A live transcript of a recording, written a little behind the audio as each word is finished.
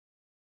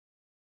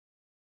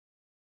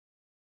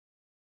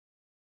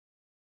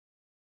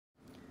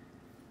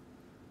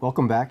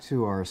Welcome back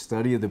to our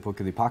study of the book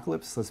of the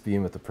Apocalypse. Let's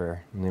begin with the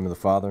prayer. In the name of the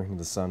Father, and of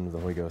the Son, and of the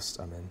Holy Ghost.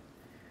 Amen.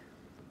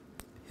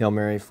 Hail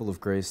Mary, full of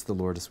grace, the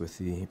Lord is with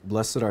thee.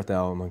 Blessed art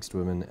thou amongst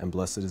women, and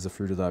blessed is the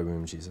fruit of thy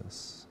womb,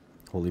 Jesus.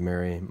 Holy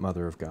Mary,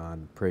 Mother of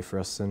God, pray for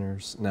us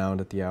sinners, now and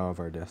at the hour of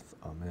our death.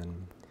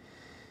 Amen.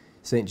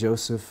 St.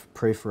 Joseph,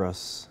 pray for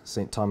us.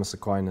 St. Thomas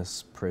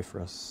Aquinas, pray for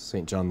us.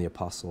 St. John the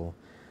Apostle,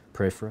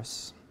 pray for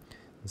us.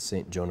 And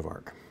St. Joan of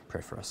Arc,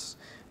 pray for us.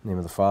 In the name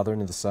of the Father,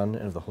 and of the Son,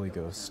 and of the Holy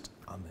Ghost.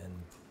 Amen.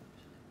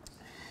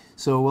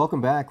 So welcome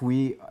back.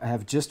 We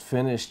have just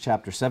finished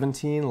chapter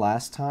 17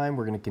 last time.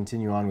 We're going to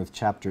continue on with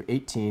chapter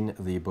 18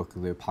 of the book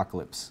of the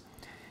Apocalypse.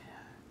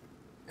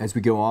 As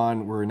we go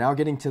on, we're now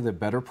getting to the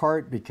better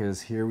part,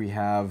 because here we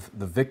have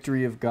the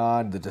victory of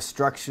God, the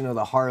destruction of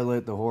the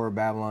harlot, the whore of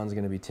Babylon is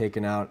going to be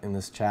taken out in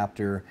this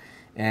chapter,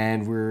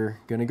 and we're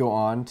going to go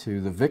on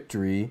to the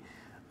victory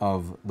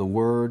of the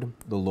Word,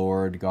 the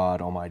Lord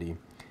God Almighty.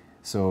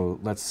 So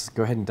let's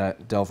go ahead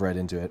and delve right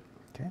into it.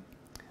 Okay,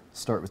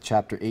 start with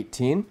chapter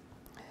 18.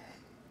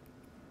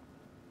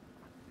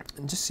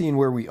 And just seeing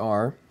where we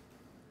are.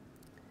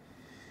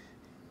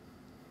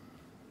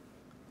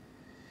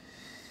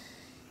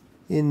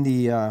 In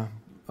the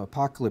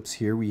Apocalypse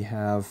here, we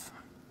have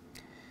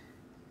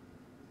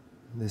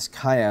this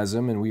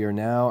chiasm, and we are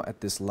now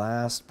at this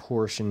last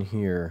portion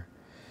here.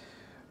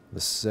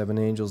 The seven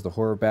angels, the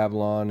whore of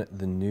Babylon,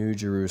 the New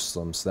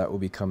Jerusalem. So that will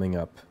be coming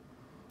up.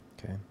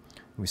 Okay,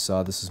 we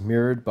saw this is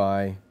mirrored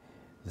by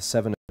the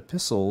seven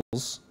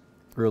epistles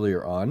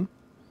earlier on,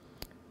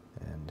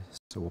 and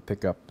so we'll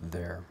pick up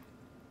there.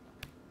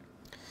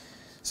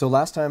 So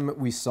last time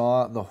we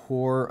saw the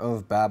whore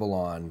of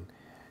Babylon,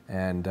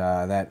 and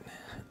that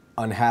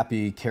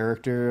unhappy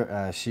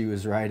character. She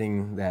was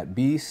riding that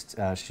beast.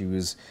 She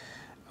was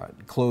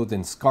clothed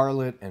in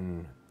scarlet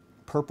and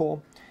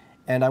purple.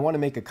 And I want to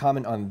make a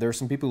comment on, there are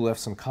some people who left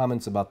some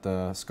comments about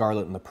the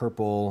scarlet and the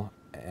purple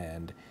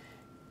and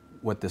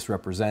what this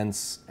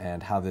represents,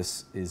 and how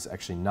this is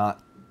actually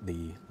not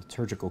the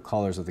liturgical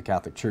colors of the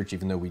Catholic Church,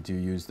 even though we do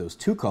use those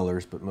two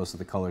colors, but most of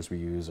the colors we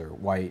use are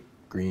white,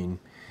 green,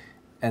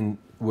 and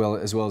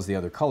as well as the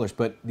other colors.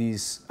 But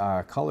these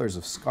colors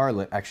of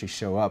scarlet actually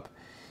show up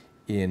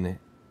in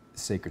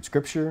sacred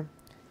scripture,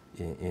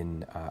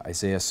 in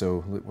Isaiah.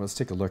 So let's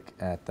take a look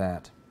at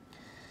that.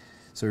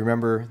 So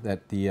remember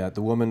that the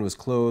woman was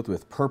clothed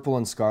with purple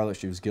and scarlet.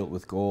 She was gilt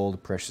with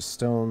gold, precious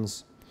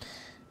stones.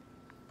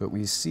 But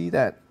we see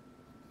that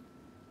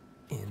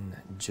in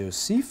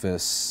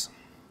Josephus,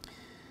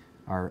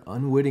 our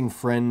unwitting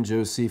friend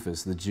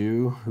Josephus, the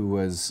Jew who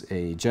was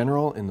a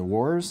general in the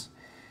wars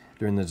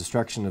during the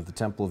destruction of the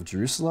Temple of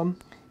Jerusalem.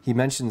 He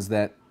mentions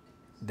that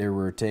there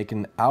were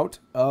taken out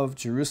of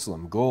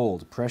Jerusalem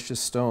gold, precious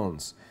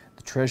stones,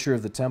 the treasure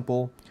of the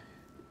temple,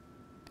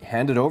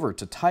 handed over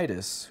to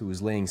Titus, who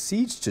was laying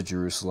siege to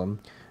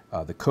Jerusalem,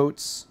 the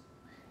coats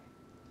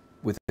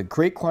with a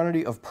great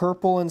quantity of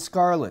purple and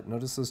scarlet.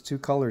 Notice those two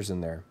colors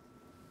in there.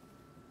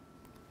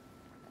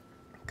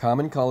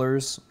 Common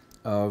colors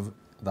of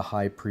the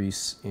high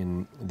priests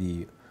in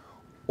the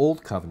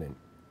Old Covenant.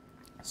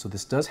 So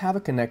this does have a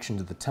connection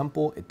to the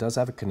temple. It does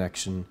have a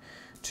connection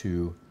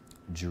to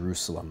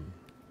Jerusalem.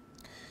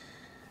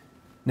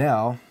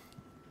 Now,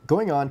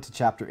 going on to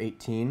chapter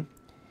 18,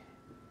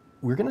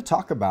 we're going to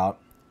talk about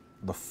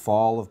the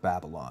fall of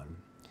Babylon.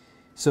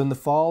 So in the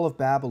fall of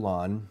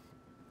Babylon,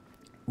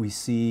 we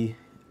see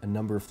a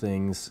number of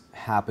things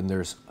happen.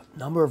 There's a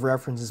number of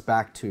references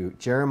back to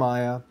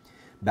Jeremiah,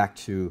 back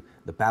to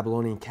the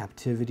Babylonian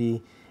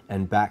captivity,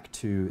 and back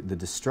to the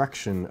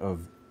destruction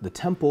of the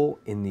temple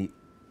in the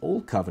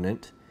Old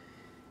Covenant,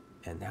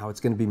 and now it's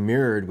going to be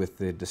mirrored with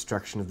the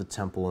destruction of the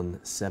temple in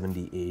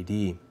 70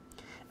 AD.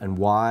 And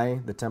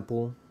why the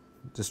temple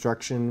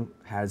destruction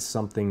has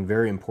something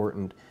very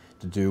important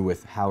to do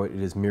with how it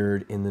is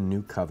mirrored in the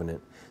New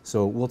Covenant.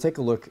 So we'll take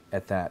a look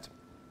at that.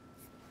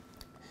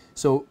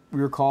 So we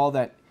recall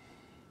that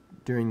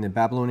during the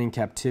Babylonian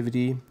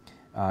captivity,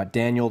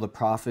 Daniel the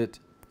prophet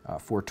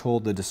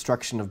foretold the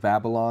destruction of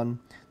Babylon.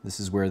 This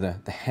is where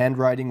the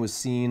handwriting was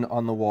seen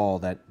on the wall,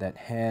 that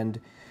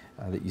hand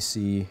that you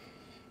see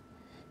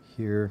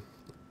here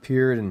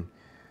appeared and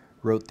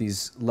wrote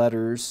these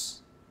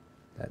letters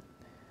that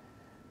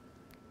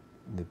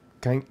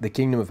the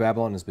kingdom of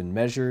Babylon has been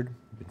measured,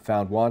 been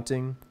found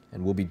wanting,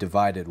 and will be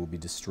divided, will be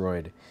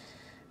destroyed.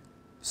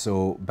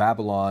 So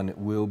Babylon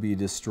will be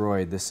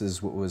destroyed. This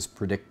is what was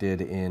predicted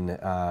in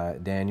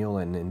Daniel,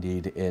 and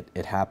indeed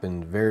it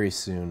happened very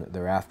soon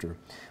thereafter.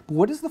 But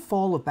what does the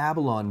fall of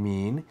Babylon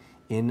mean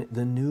in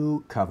the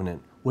New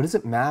Covenant? What does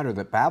it matter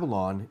that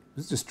Babylon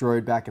was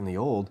destroyed back in the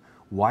Old?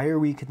 Why are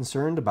we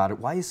concerned about it?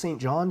 Why is St.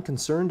 John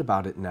concerned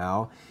about it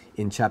now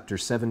in chapter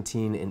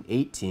 17 and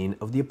 18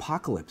 of the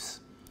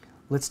Apocalypse?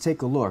 Let's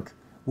take a look.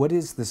 What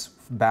is this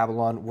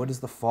Babylon? What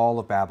does the fall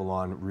of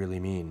Babylon really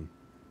mean?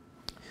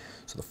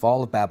 So the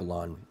fall of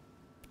Babylon.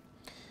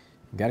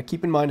 You've got to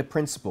keep in mind a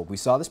principle. We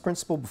saw this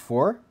principle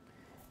before,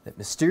 that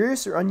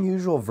mysterious or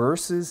unusual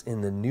verses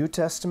in the New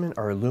Testament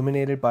are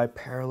illuminated by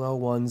parallel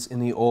ones in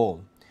the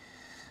Old.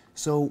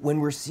 So when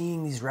we're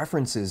seeing these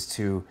references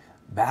to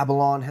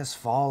Babylon has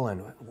fallen,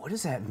 what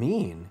does that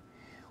mean?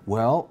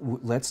 Well,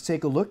 let's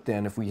take a look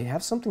then. If we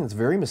have something that's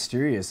very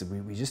mysterious,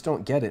 we just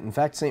don't get it. In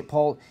fact, St.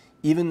 Paul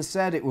even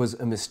said it was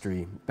a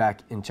mystery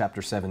back in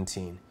chapter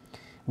 17.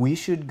 We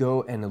should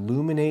go and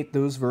illuminate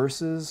those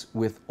verses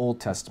with Old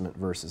Testament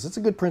verses. It's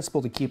a good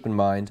principle to keep in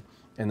mind,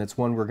 and it's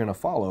one we're going to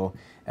follow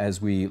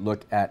as we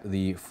look at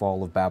the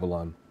fall of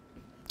Babylon.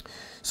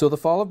 So the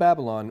fall of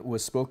Babylon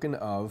was spoken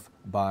of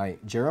by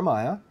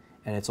Jeremiah,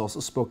 and it's also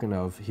spoken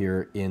of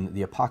here in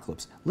the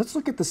Apocalypse. Let's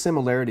look at the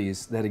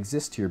similarities that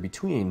exist here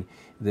between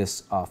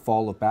this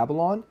fall of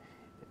Babylon,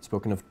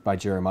 spoken of by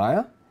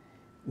Jeremiah,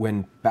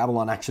 when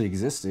Babylon actually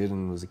existed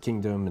and was a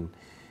kingdom, and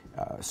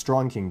a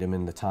strong kingdom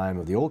in the time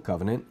of the Old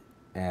Covenant,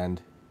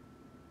 and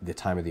the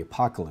time of the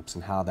Apocalypse,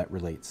 and how that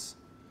relates.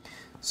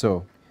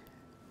 So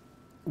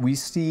we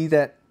see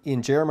that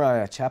in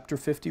Jeremiah chapter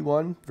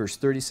 51, verse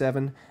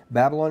 37,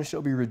 Babylon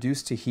shall be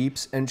reduced to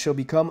heaps and shall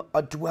become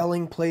a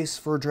dwelling place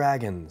for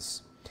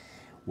dragons.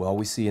 Well,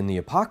 we see in the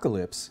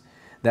Apocalypse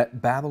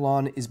that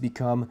Babylon is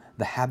become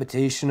the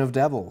habitation of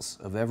devils,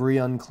 of every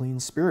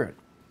unclean spirit.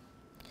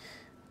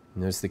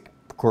 And there's the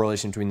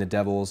correlation between the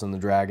devils and the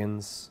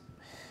dragons.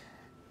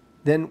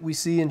 Then we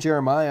see in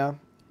Jeremiah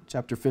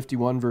chapter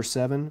 51, verse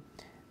 7,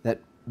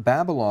 that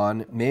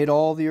Babylon made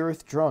all the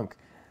earth drunk.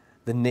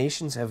 The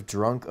nations have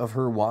drunk of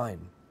her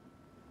wine.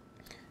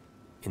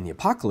 In the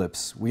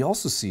Apocalypse, we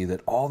also see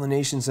that all the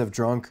nations have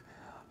drunk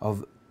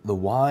of the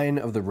wine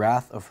of the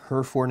wrath of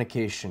her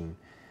fornication.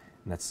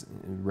 And that's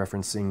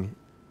referencing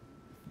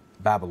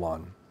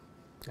Babylon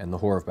and the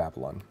whore of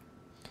Babylon.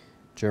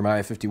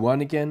 Jeremiah 51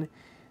 again,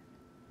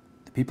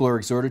 the people are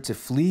exhorted to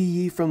flee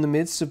ye from the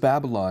midst of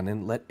Babylon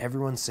and let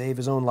everyone save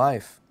his own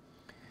life.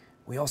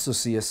 We also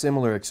see a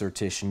similar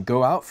exhortation,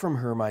 go out from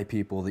her, my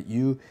people, that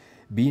you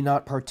be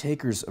not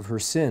partakers of her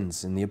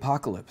sins, in the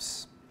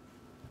Apocalypse.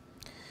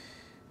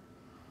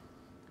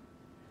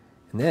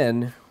 And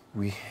then,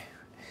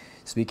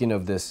 speaking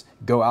of this,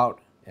 go out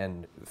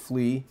and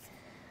flee,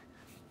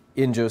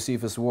 in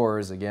Josephus'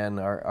 Wars, again,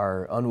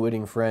 our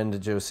unwitting friend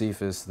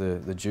Josephus,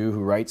 the Jew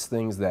who writes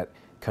things that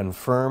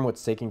confirm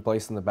what's taking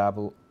place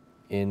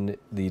in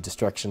the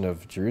destruction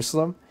of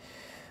Jerusalem,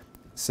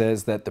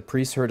 says that the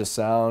priests heard a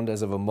sound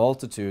as of a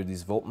multitude,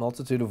 these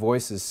multitude of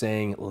voices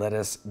saying, let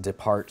us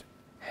depart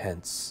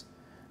hence.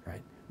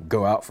 Right?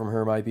 Go out from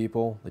her, my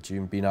people, that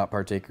you be not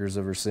partakers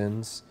of her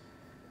sins.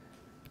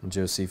 And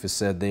Josephus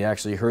said they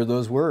actually heard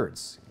those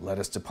words. Let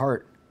us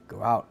depart,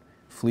 go out,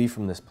 flee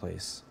from this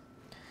place.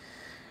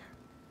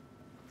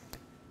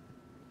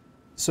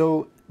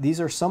 So these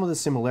are some of the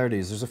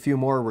similarities. There's a few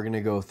more we're going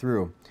to go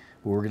through.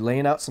 We're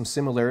laying out some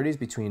similarities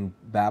between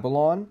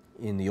Babylon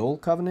in the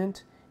Old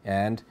Covenant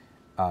and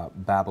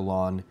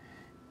Babylon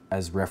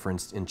as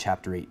referenced in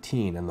chapter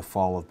 18 and the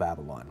fall of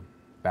Babylon.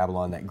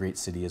 Babylon, that great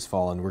city, has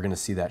fallen. We're going to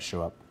see that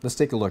show up. Let's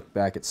take a look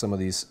back at some of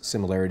these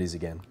similarities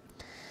again.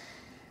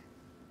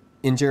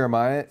 In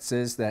Jeremiah, it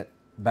says that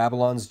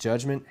Babylon's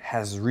judgment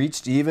has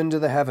reached even to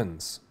the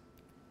heavens.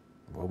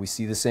 Well, we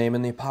see the same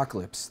in the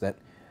Apocalypse, that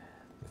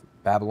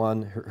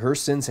Babylon, her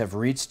sins have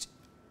reached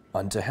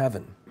unto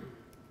heaven.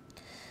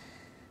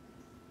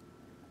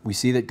 We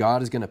see that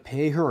God is going to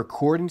pay her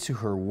according to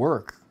her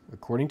work.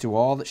 According to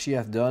all that she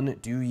hath done,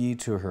 do ye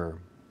to her.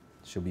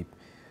 She'll be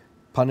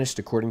punished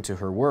according to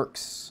her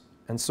works.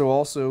 And so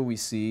also we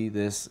see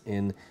this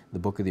in the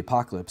book of the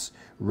Apocalypse.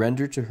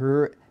 Render to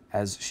her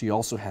as she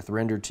also hath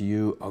rendered to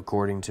you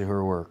according to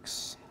her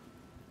works.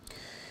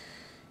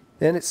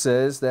 Then it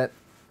says that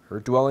her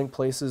dwelling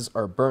places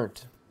are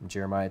burnt. In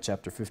Jeremiah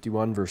chapter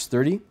 51, verse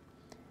 30.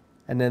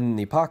 And then in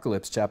the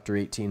Apocalypse chapter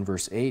 18,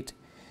 verse 8,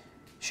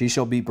 she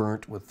shall be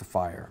burnt with the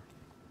fire.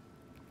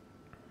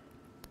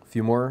 A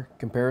few more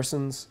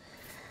comparisons.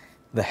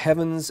 The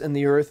heavens and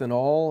the earth and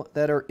all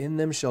that are in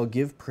them shall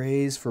give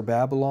praise for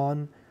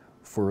Babylon,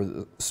 for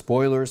the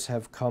spoilers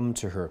have come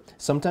to her.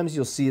 Sometimes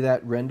you'll see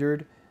that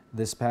rendered,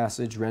 this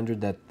passage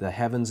rendered that the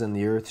heavens and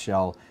the earth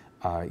shall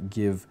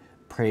give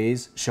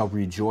praise, shall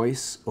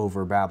rejoice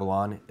over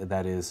Babylon,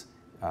 that is,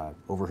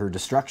 over her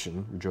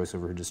destruction, rejoice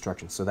over her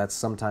destruction. So that's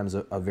sometimes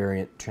a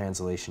variant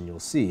translation you'll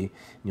see, and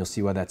you'll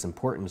see why that's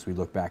important as we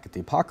look back at the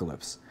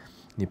Apocalypse.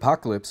 In the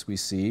Apocalypse we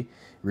see,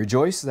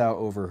 rejoice thou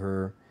over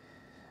her,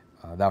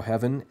 thou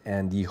heaven,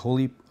 and ye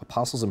holy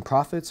apostles and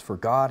prophets, for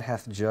God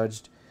hath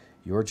judged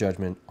your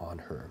judgment on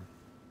her.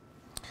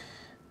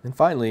 And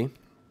finally,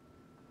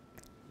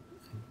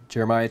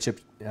 Jeremiah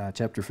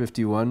chapter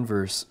 51,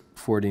 verse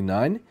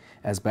 49,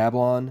 as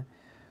Babylon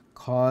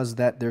caused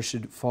that there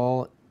should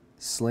fall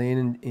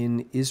slain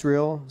in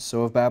Israel,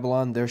 so of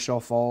Babylon there shall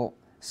fall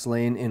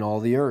slain in all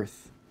the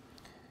earth.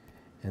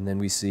 And then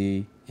we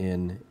see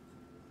in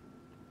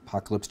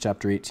Apocalypse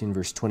chapter 18,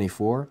 verse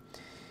 24,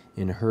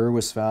 in her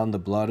was found the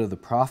blood of the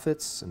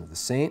prophets and of the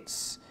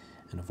saints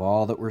and of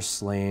all that were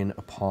slain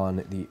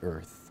upon the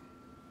earth.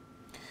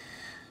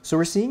 So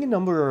we're seeing a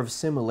number of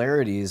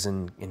similarities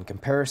and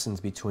comparisons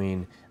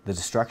between the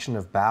destruction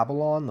of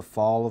Babylon, the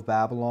fall of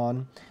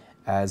Babylon,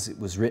 as it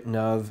was written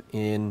of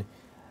in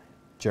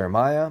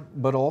Jeremiah,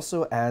 but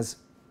also as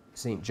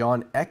St.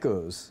 John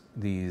echoes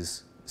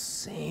these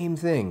same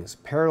things,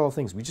 parallel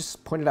things. We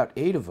just pointed out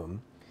 8 of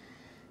them,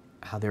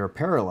 how there are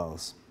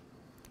parallels.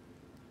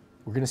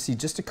 We're going to see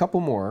just a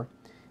couple more,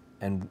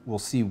 and we'll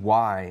see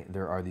why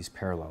there are these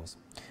parallels.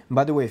 And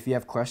by the way, if you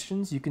have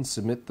questions, you can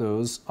submit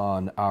those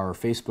on our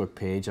Facebook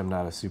page. I'm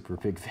not a super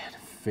big fan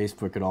of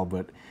Facebook at all,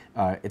 but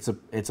it's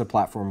a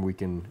platform we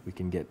can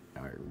get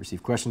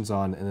receive questions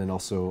on, and then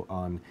also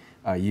on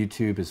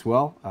YouTube as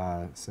well.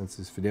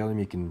 Sensus Fidelium,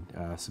 you can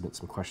submit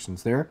some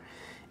questions there,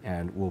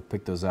 and we'll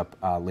pick those up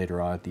later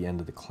on at the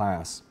end of the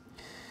class.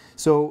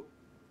 So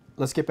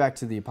let's get back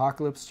to the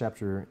Apocalypse,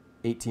 chapter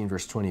 18,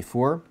 verse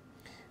 24,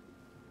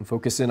 and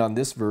focus in on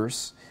this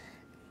verse.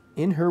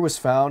 In her was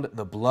found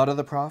the blood of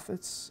the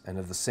prophets and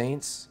of the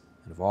saints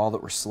and of all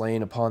that were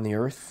slain upon the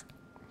earth.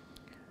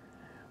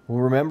 We'll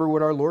remember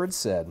what our Lord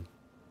said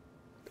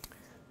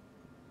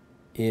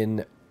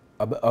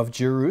of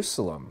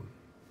Jerusalem.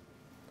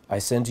 I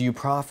send to you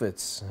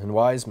prophets and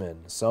wise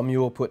men. Some you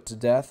will put to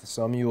death,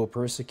 some you will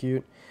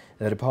persecute,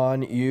 that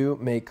upon you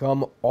may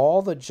come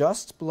all the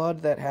just blood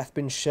that hath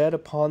been shed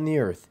upon the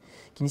earth.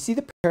 Can you see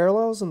the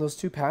parallels in those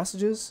two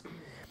passages?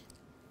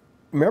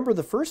 Remember,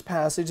 the first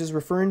passage is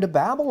referring to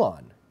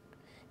Babylon.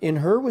 In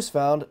her was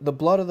found the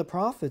blood of the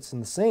prophets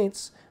and the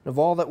saints, and of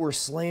all that were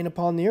slain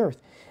upon the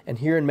earth. And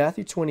here in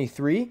Matthew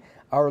 23,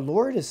 our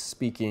Lord is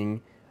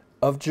speaking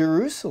of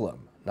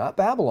Jerusalem, not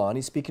Babylon.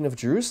 He's speaking of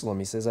Jerusalem.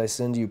 He says, I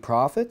send you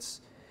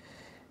prophets,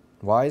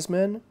 wise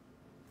men,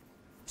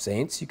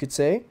 saints, you could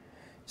say.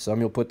 Some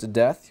you'll put to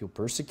death, you'll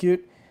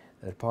persecute,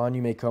 that upon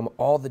you may come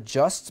all the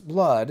just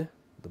blood,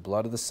 the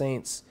blood of the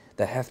saints,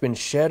 that hath been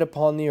shed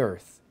upon the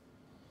earth.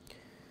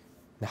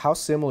 Now, how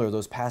similar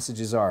those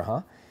passages are,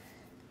 huh?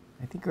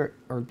 I think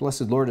our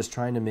blessed Lord is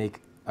trying to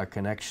make a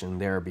connection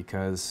there,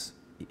 because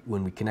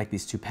when we connect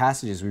these two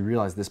passages, we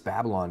realize this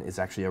Babylon is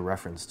actually a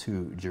reference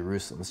to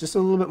Jerusalem. It's just a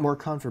little bit more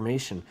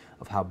confirmation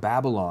of how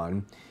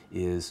Babylon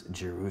is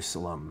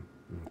Jerusalem,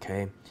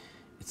 okay?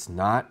 It's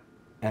not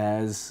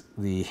as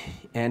the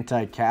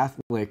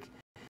anti-Catholic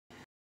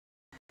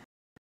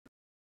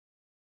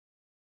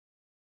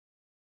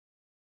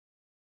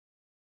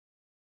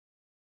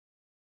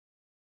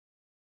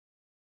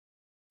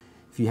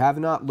If you have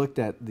not looked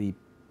at the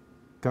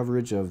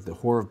coverage of the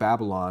Whore of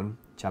Babylon,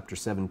 chapter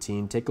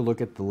 17, take a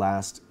look at the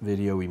last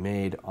video we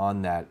made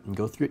on that and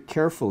go through it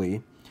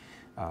carefully,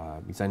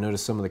 because I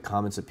noticed some of the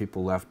comments that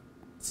people left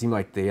seemed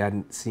like they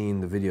hadn't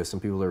seen the video.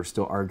 Some people are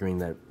still arguing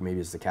that maybe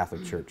it's the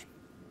Catholic Church.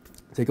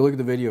 Take a look at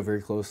the video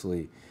very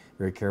closely,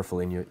 very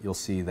carefully, and you'll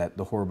see that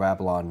the Whore of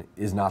Babylon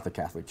is not the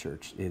Catholic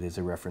Church. It is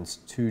a reference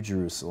to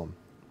Jerusalem.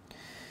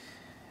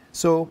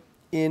 So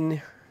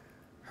in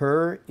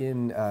her,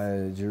 in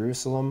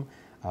Jerusalem,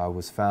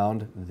 was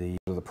found the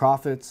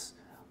prophets,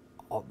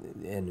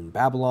 and in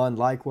Babylon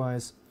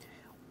likewise.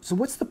 So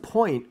what's the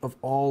point of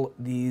all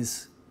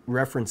these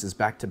references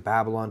back to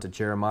Babylon, to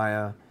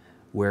Jeremiah,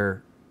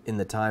 where in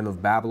the time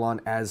of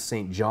Babylon, as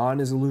St. John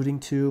is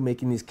alluding to,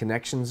 making these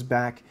connections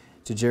back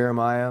to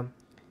Jeremiah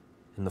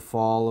and the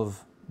fall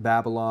of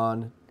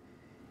Babylon,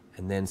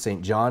 and then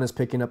St. John is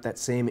picking up that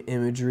same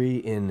imagery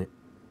in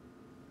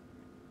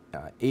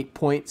 8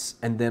 points,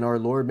 and then our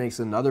Lord makes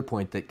another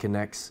point that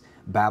connects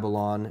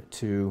Babylon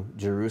to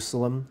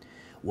Jerusalem.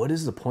 What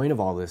is the point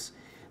of all this?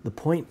 The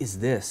point is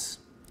this: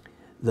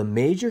 the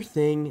major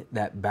thing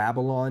that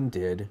Babylon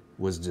did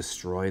was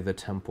destroy the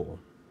temple.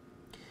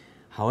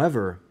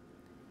 However,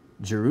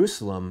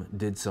 Jerusalem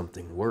did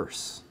something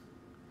worse.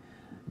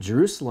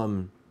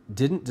 Jerusalem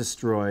didn't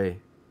destroy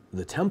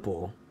the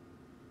temple,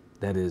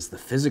 that is, the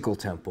physical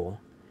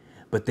temple,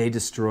 but they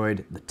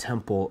destroyed the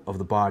temple of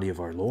the body of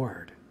our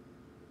Lord.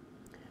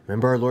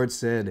 Remember, our Lord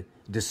said,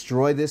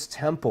 destroy this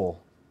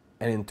temple,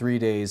 and in 3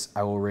 days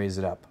I will raise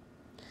it up.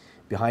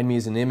 Behind me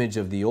is an image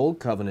of the Old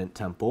Covenant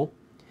temple.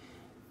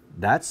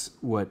 That's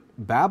what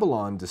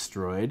Babylon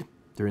destroyed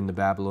during the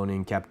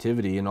Babylonian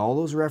captivity, and all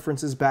those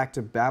references back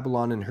to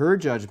Babylon and her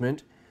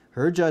judgment,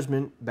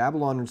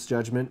 Babylon's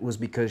judgment, was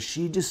because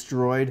she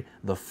destroyed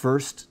the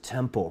first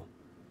temple,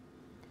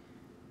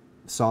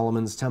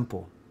 Solomon's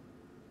temple.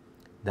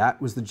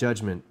 That was the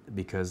judgment,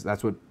 because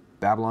that's what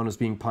Babylon was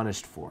being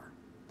punished for.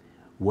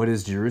 What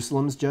is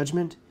Jerusalem's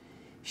judgment?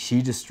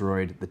 She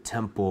destroyed the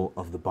temple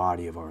of the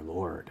body of our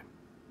Lord.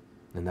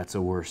 And that's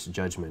a worse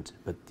judgment.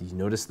 But you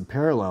notice the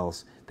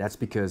parallels. That's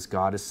because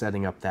God is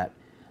setting up that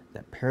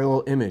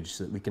parallel image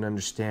so that we can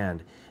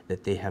understand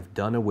that they have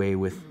done away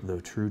with the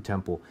true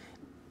temple.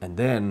 And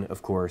then,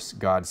 of course,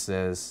 God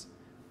says,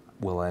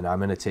 well, and I'm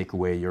going to take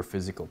away your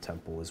physical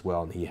temple as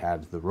well. And he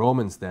had the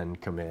Romans then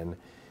come in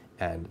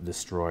and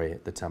destroy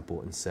the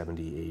temple in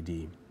 70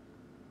 AD.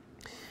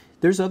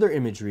 There's other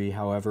imagery,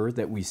 however,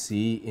 that we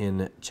see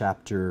in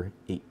chapter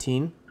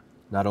 18,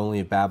 not only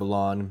of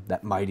Babylon,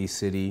 that mighty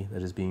city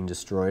that is being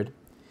destroyed,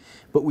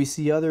 but we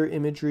see other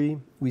imagery.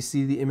 We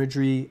see the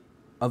imagery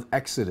of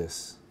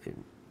Exodus. It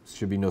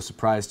should be no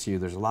surprise to you.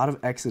 There's a lot of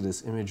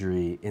Exodus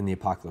imagery in the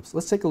Apocalypse.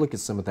 Let's take a look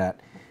at some of that,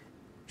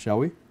 shall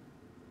we?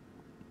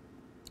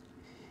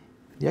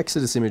 The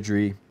Exodus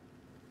imagery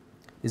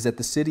is that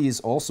the city is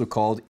also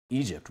called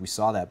Egypt. We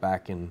saw that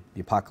back in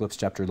the Apocalypse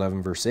chapter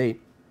 11, verse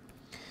 8.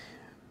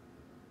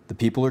 The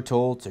people are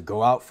told to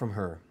go out from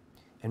her.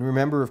 And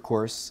remember, of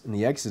course, in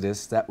the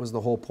Exodus, that was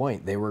the whole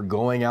point. They were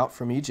going out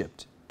from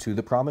Egypt to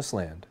the Promised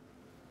Land.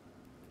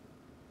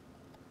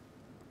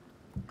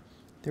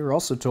 They were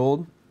also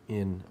told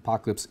in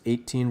Apocalypse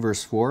 18,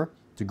 verse 4,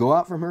 to go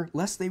out from her,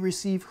 lest they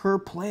receive her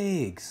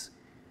plagues.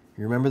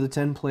 You remember the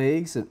 10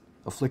 plagues that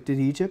afflicted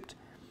Egypt?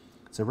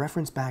 It's a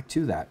reference back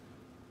to that.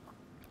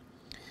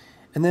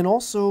 And then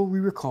also we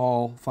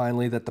recall,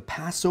 finally, that the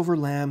Passover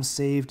lamb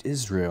saved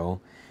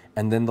Israel,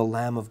 and then the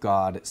Lamb of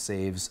God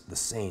saves the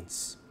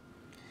saints.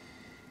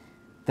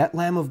 That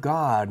Lamb of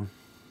God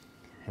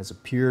has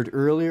appeared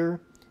earlier,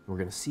 and we're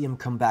going to see him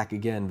come back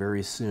again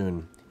very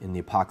soon in the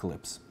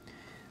Apocalypse.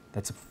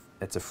 That's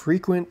a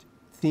frequent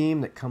theme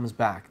that comes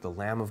back. The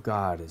Lamb of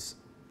God is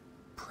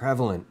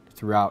prevalent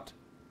throughout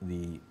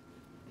the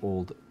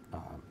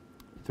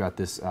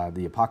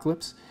the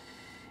Apocalypse,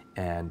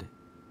 and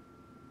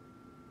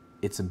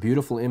it's a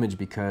beautiful image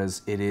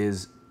because it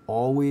is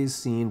always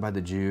seen by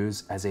the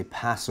Jews as a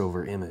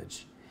Passover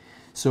image.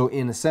 So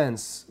in a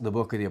sense, the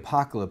book of the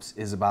Apocalypse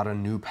is about a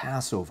new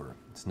Passover.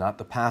 It's not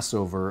the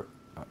Passover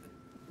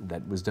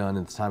that was done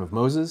in the time of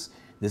Moses.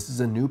 This is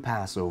a new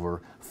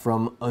Passover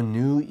from a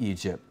new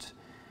Egypt,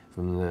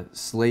 from the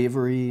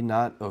slavery,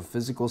 not of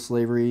physical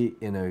slavery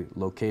in a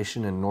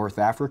location in North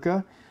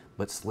Africa,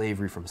 but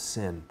slavery from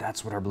sin.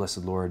 That's what our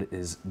blessed Lord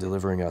is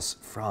delivering us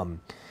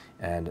from,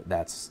 and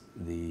that's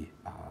the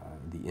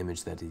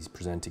image that he's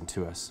presenting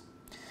to us.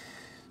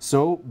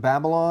 So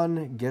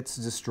Babylon gets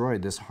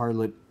destroyed. This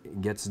harlot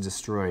gets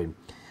destroyed.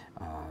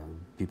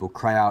 People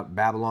cry out,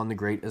 Babylon the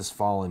Great is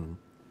fallen.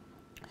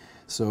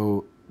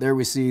 So there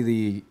we see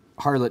the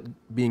harlot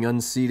being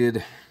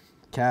unseated,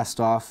 cast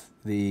off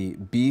the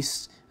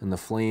beast and the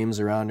flames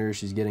around her.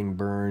 She's getting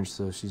burned,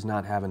 so she's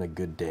not having a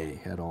good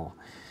day at all.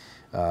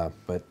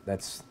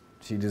 But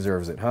she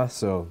deserves it, huh?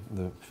 So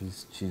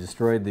she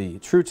destroyed the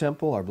true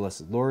temple, our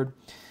blessed Lord.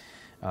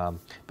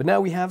 But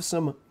now we have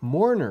some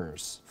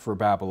mourners for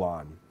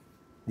Babylon.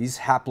 These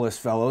hapless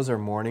fellows are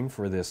mourning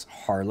for this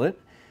harlot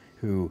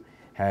who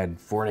had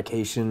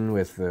fornication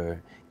with the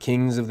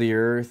kings of the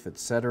earth,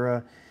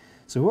 etc.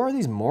 So who are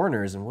these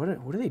mourners, and what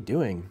are they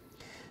doing?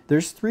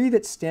 There's three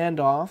that stand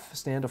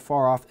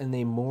afar off, and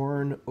they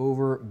mourn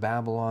over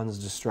Babylon's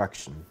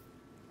destruction.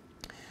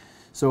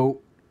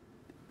 So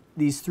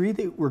these three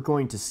that we're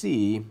going to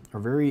see are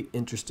very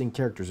interesting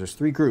characters. There's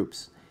three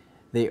groups.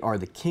 They are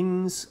the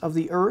kings of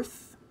the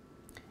earth,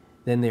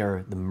 then they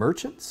are the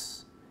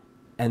merchants,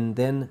 and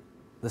then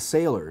the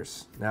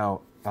sailors. Now,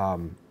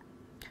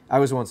 I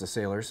was once a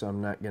sailor, so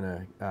I'm not going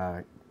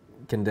to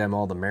condemn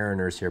all the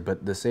mariners here,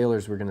 but the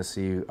sailors, we're going to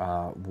see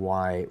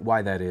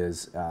why that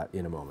is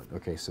in a moment.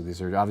 Okay, so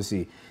these are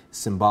obviously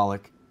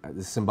symbolic,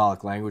 the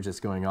symbolic language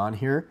that's going on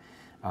here.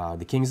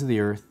 The kings of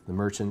the earth, the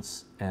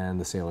merchants, and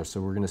the sailors.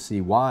 So we're going to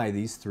see why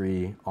these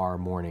three are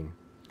mourning.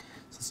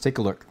 So let's take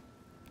a look.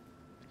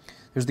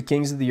 There's the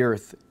kings of the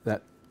earth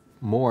that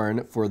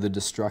mourn for the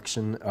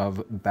destruction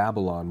of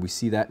Babylon. We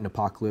see that in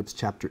Apocalypse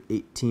chapter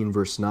 18,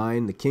 verse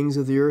 9. The kings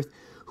of the earth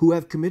who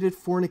have committed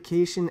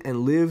fornication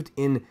and lived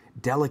in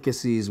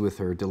delicacies with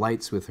her,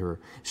 delights with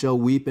her, shall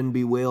weep and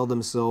bewail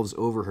themselves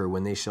over her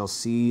when they shall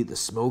see the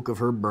smoke of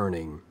her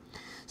burning.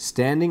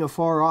 Standing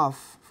afar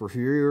off for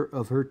fear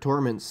of her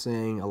torments,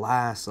 saying,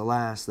 Alas,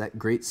 alas, that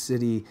great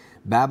city,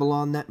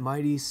 Babylon, that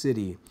mighty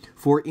city,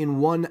 for in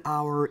 1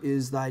 hour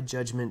is thy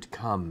judgment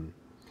come.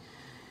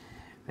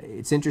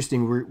 It's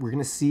interesting, we're going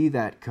to see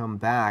that come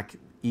back.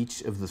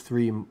 Each of the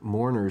three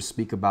mourners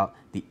speak about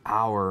the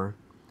hour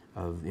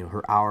of,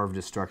 her hour of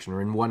destruction,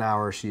 or in 1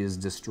 hour she is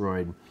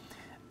destroyed.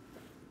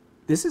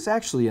 This is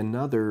actually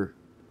another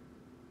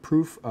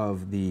proof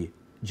of the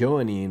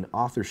Johannine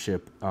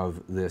authorship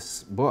of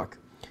this book.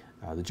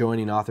 The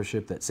Johannine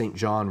authorship that St.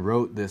 John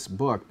wrote this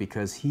book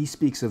because he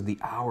speaks of the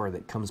hour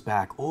that comes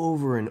back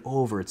over and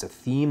over. It's a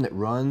theme that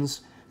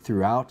runs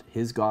throughout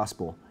his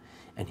gospel.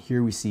 And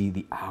here we see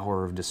the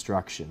hour of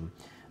destruction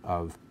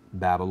of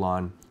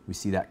Babylon. We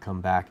see that come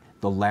back.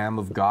 The Lamb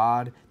of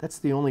God, that's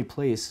the only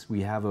place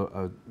we have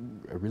a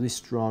really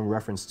strong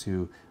reference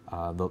to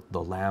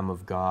the Lamb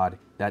of God.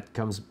 That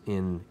comes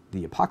in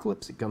the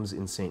Apocalypse. It comes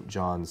in St.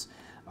 John's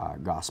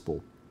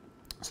Gospel.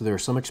 So there are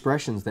some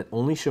expressions that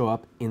only show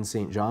up in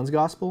St. John's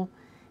Gospel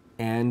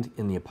and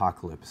in the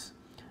Apocalypse.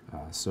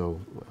 We're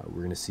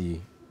going to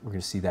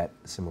see that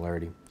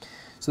similarity.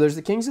 So there's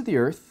the kings of the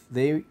earth.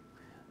 They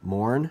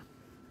mourn,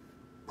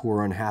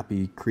 poor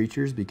unhappy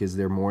creatures, because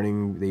they're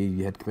mourning.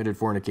 They had committed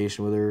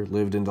fornication with her,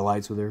 lived in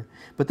delights with her.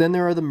 But then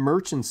there are the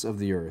merchants of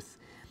the earth.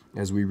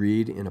 As we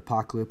read in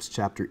Apocalypse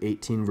chapter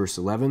 18, verse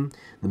 11,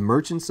 the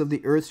merchants of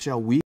the earth shall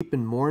weep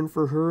and mourn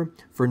for her,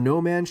 for no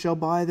man shall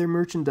buy their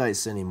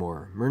merchandise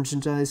anymore.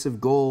 Merchandise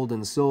of gold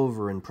and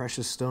silver and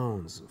precious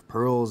stones, of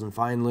pearls and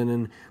fine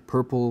linen,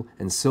 purple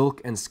and silk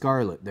and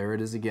scarlet. There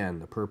it is again,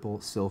 the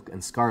purple, silk,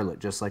 and scarlet.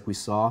 Just like we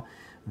saw,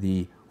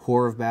 the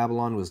whore of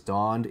Babylon was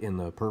donned in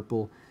the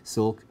purple,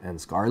 silk, and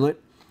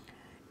scarlet.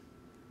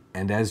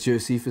 And as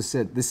Josephus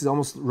said, this is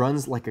almost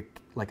runs like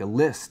a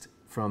list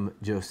from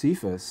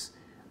Josephus'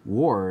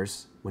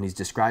 wars when he's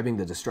describing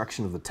the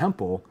destruction of the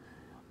temple.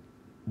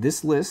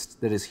 This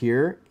list that is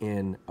here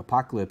in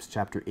Apocalypse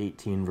chapter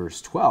 18,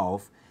 verse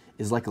 12,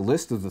 is like a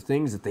list of the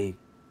things that they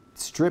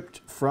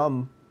stripped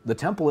from the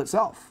temple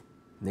itself.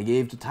 And they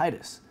gave to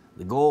Titus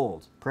the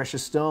gold,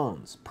 precious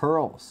stones,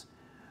 pearls,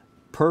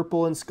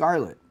 purple and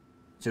scarlet.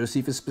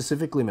 Josephus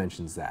specifically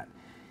mentions that.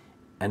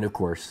 And of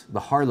course, the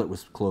harlot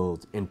was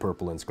clothed in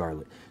purple and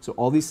scarlet. So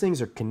all these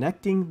things are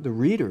connecting the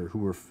reader who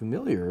were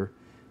familiar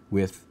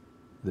with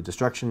the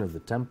destruction of the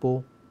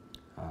temple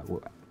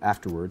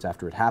afterwards,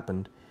 after it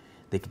happened.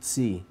 They could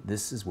see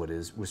this is what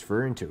is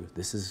referring to.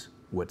 This is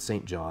what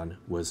St. John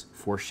was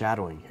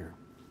foreshadowing here.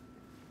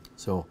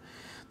 So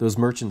those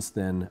merchants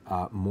then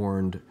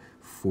mourned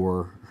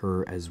for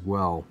her as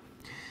well.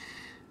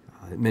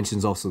 It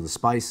mentions also the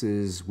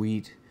spices,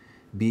 wheat,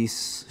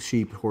 beasts,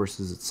 sheep,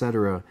 horses,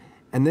 etc.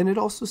 And then it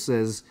also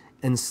says,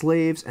 and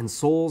slaves and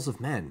souls of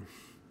men.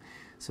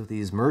 So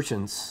these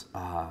merchants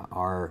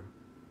are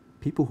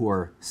people who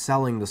are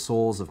selling the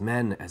souls of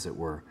men, as it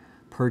were,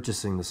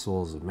 purchasing the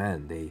souls of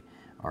men. They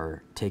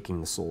are taking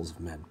the souls of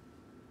men.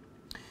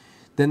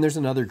 Then there's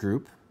another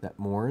group that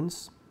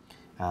mourns.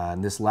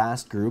 And this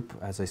last group,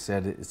 as I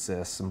said, it's has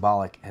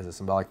a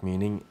symbolic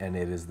meaning, and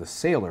it is the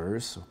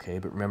sailors. Okay,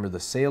 but remember, the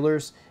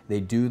sailors, they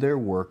do their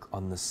work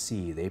on the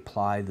sea. They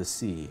ply the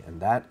sea,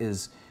 and that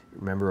is,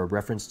 remember, a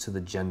reference to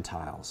the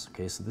Gentiles.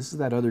 Okay, so this is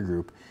that other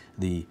group,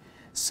 the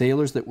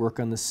sailors that work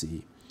on the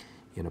sea.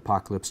 In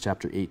Apocalypse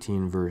chapter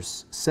 18,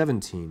 verse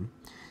 17,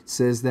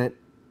 says that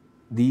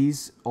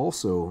these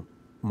also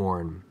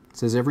mourn. It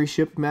says, every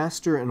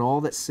shipmaster and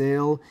all that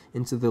sail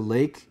into the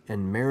lake,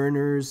 and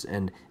mariners,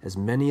 and as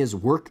many as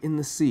work in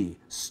the sea,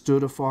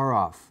 stood afar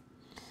off,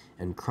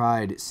 and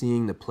cried,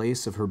 seeing the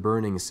place of her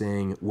burning,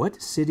 saying,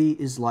 what city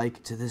is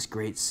like to this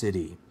great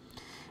city?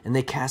 And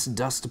they cast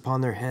dust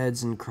upon their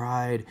heads, and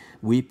cried,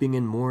 weeping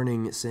and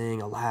mourning, saying,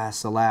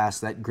 alas, alas,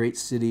 that great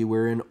city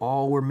wherein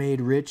all were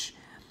made rich,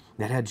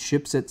 that had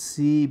ships at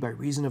sea by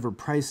reason of her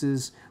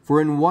prices,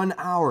 for in 1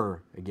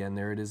 hour, again,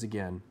 there it is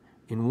again,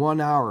 in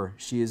 1 hour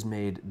she is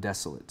made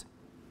desolate.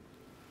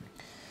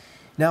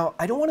 Now,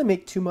 I don't want to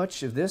make too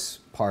much of this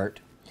part,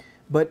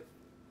 but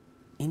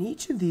in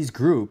each of these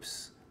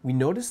groups, we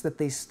notice that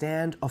they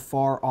stand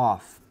afar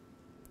off,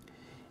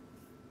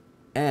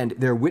 and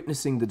they're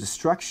witnessing the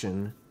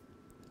destruction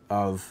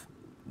of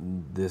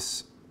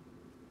this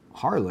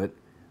harlot.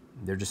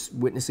 They're just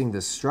witnessing the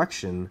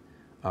destruction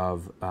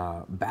of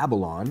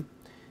Babylon,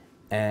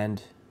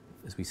 and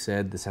as we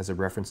said, this has a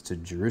reference to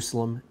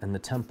Jerusalem and the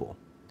temple.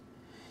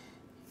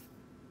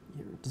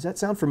 Does that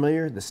sound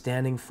familiar? The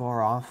standing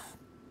far off,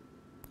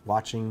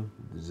 watching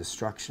the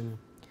destruction.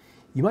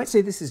 You might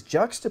say this is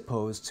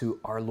juxtaposed to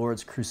our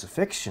Lord's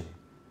crucifixion,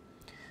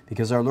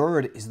 because our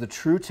Lord is the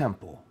true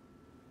temple.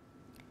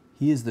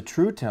 He is the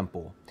true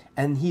temple,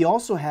 and he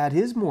also had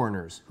his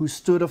mourners who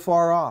stood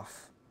afar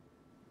off.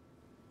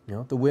 You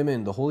know, the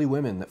women, the holy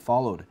women that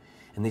followed,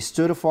 and they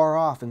stood afar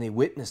off and they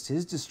witnessed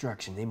his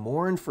destruction. They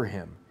mourned for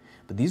him.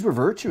 But these were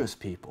virtuous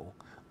people,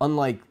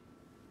 unlike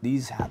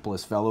these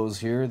hapless fellows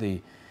here,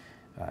 the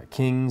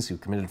kings who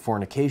committed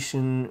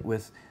fornication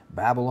with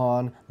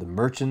Babylon, the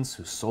merchants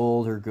who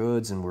sold her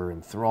goods and were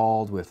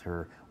enthralled with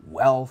her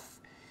wealth,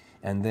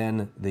 and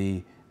then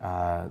the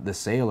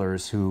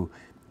sailors who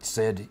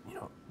said, you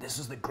know, this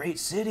is the great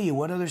city.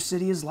 What other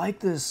city is like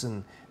this?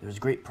 And there was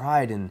great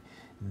pride in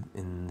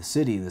the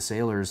city. The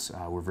sailors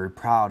were very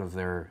proud of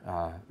their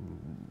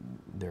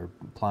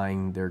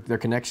applying their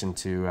connection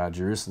to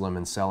Jerusalem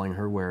and selling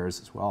her wares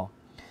as well.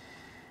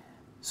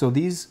 So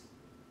these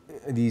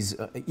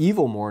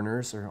evil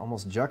mourners are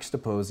almost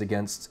juxtaposed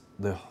against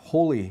the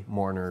holy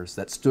mourners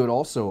that stood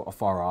also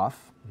afar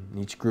off.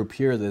 Each group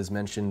here that is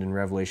mentioned in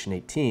Revelation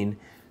 18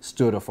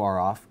 stood afar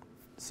off,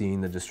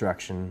 seeing the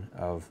destruction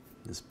of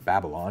this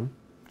Babylon,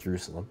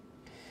 Jerusalem.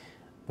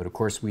 But of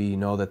course we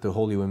know that the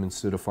holy women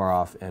stood afar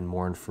off and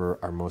mourned for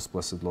our most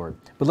blessed Lord.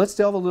 But let's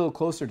delve a little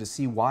closer to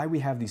see why we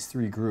have these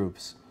three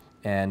groups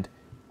and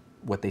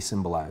what they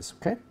symbolize,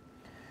 okay?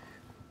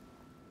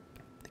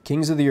 The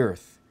kings of the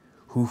earth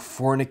who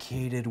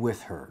fornicated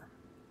with her,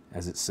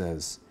 as it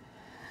says.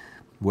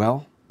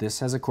 Well, this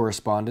has a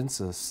correspondence,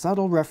 a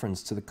subtle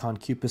reference to the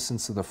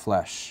concupiscence of the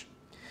flesh.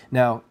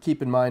 Now,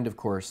 keep in mind, of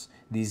course,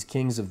 these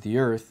kings of the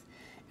earth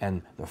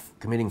and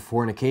committing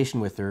fornication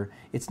with her,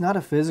 it's not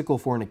a physical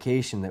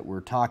fornication that we're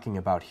talking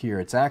about here.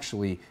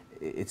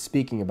 It's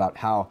speaking about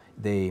how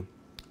they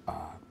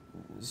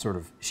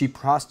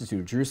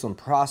Jerusalem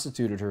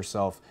prostituted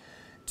herself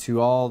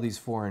to all these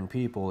foreign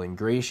people,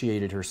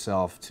 ingratiated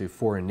herself to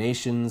foreign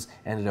nations,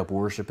 ended up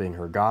worshiping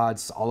her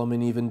gods.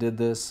 Solomon even did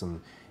this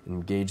and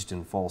engaged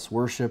in false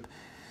worship.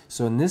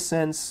 So in this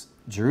sense,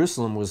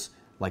 Jerusalem was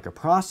like a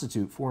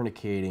prostitute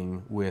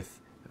fornicating with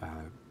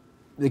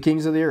the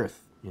kings of the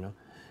earth. You know,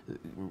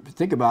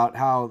 think about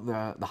how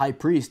the high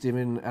priest,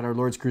 even at our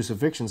Lord's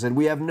crucifixion, said,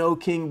 "We have no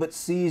king but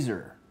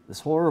Caesar." This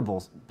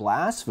horrible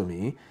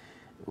blasphemy.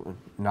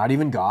 Not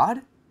even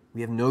God?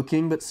 We have no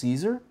king but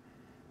Caesar?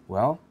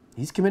 Well,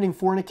 he's committing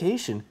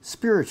fornication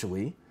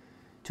spiritually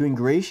to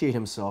ingratiate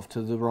himself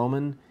to the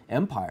Roman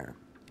Empire,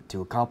 to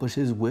accomplish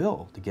his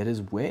will, to get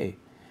his way.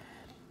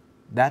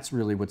 That's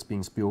really what's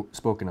being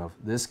spoken of,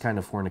 this kind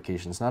of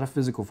fornication. It's not a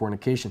physical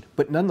fornication,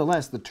 but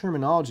nonetheless, the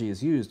terminology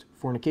is used,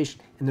 fornication.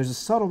 And there's a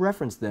subtle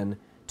reference then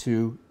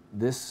to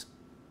this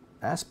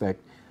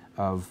aspect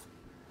of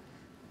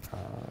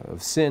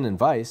sin and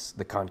vice,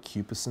 the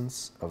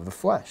concupiscence of the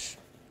flesh.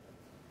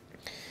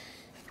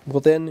 Well,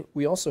 then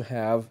we also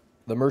have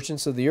the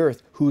merchants of the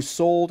earth who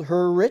sold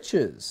her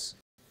riches.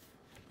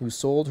 Who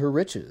sold her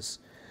riches.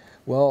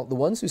 Well, the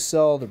ones who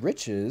sell the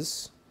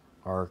riches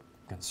are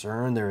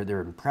concerned,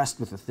 they're impressed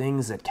with the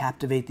things that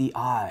captivate the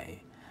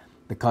eye.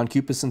 The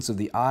concupiscence of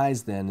the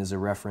eyes, then, is a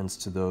reference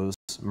to those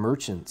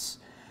merchants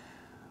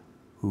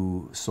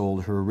who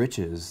sold her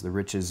riches, the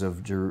riches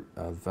of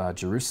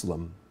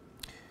Jerusalem.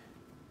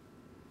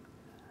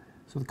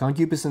 So the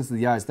concupiscence of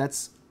the eyes,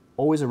 that's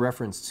always a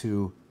reference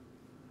to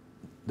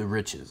the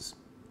riches.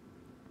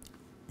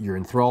 You're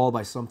enthralled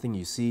by something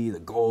you see, the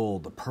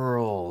gold, the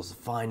pearls,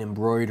 the fine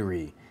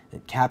embroidery.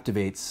 It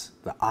captivates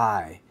the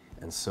eye.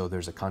 And so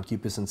there's a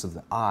concupiscence of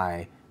the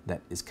eye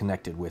that is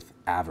connected with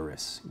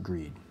avarice,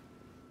 greed.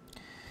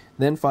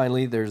 Then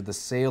finally, there's the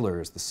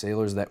sailors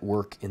that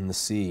work in the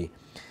sea.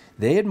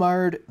 They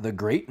admired the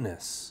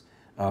greatness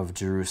of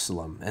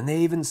Jerusalem. And they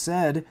even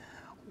said,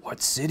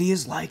 what city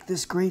is like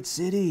this great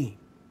city?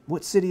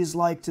 What city is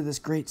like to this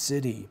great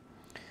city?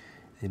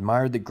 They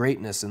admired the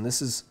greatness, and this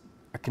is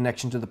a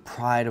connection to the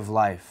pride of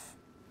life.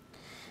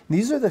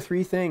 These are the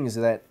three things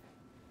that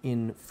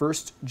in 1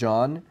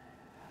 John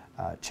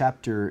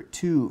chapter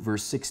 2,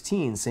 verse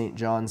 16, St.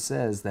 John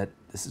says that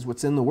this is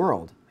what's in the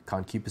world: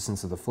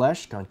 concupiscence of the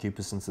flesh,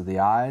 concupiscence of the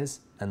eyes,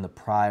 and the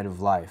pride of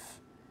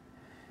life.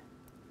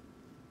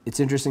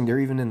 It's interesting, they're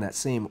even in that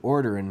same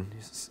order, and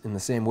in the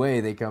same way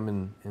they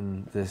come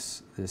in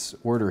this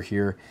order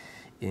here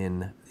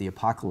in the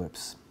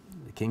Apocalypse.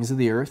 The kings of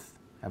the earth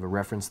have a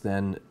reference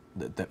then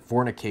that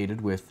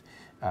fornicated with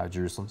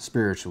Jerusalem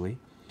spiritually.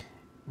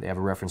 They have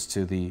a reference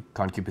to the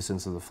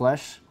concupiscence of the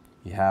flesh.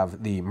 You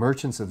have the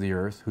merchants of the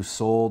earth who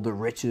sold the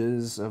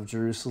riches of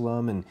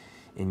Jerusalem and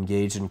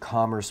engaged in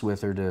commerce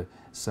with her to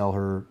sell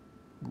her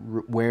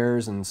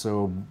wares, and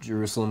so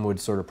Jerusalem would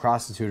sort of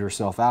prostitute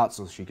herself out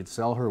so she could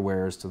sell her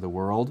wares to the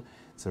world.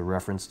 It's a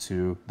reference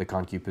to the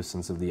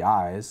concupiscence of the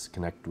eyes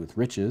connected with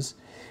riches.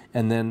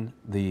 And then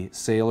the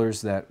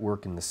sailors that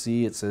work in the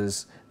sea, it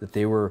says that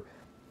they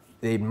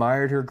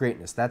admired her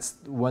greatness. That's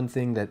one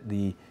thing that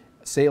the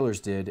sailors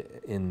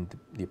did in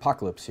the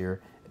Apocalypse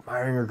here,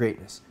 admiring her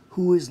greatness.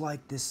 Who is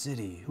like this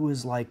city? Who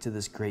is like to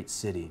this great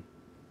city?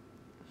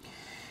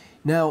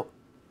 Now,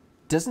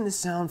 doesn't this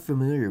sound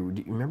familiar?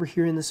 Do you remember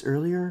hearing this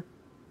earlier?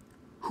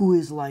 Who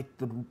is like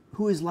the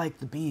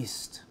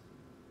beast?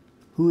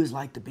 Who is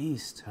like the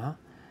beast? Huh?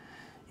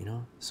 You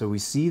know. So we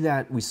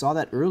saw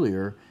that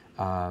earlier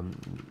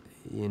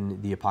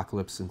in the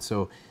Apocalypse, and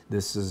so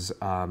this is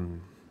the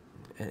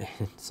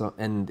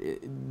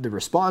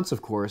response,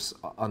 of course,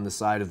 on the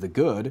side of the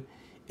good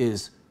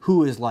is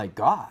who is like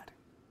God.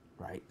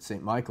 Right?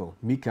 St. Michael,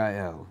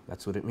 Mikael,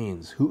 that's what it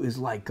means. Who is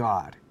like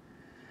God?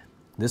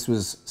 This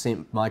was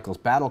St. Michael's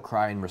battle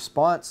cry in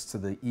response to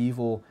the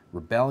evil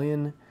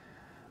rebellion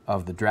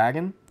of the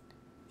dragon.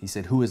 He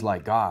said, who is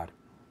like God?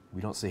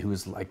 We don't say who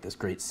is like this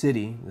great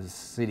city. This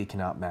city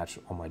cannot match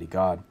Almighty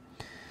God.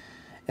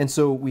 And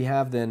so we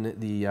have then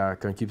the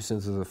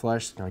concupiscence of the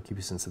flesh, the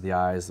concupiscence of the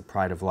eyes, the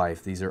pride of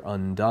life. These are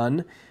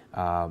undone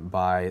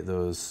by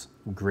those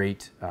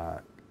great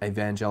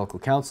evangelical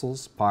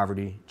counsels: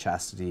 poverty,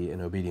 chastity,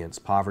 and obedience.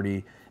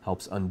 Poverty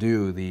helps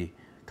undo the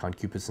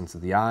concupiscence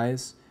of the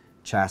eyes.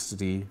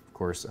 Chastity, of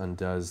course,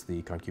 undoes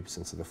the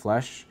concupiscence of the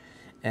flesh.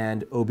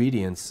 And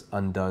obedience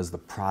undoes the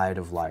pride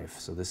of life.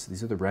 So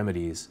these are the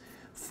remedies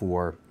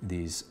for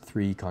these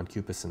three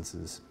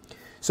concupiscences.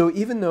 So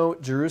even though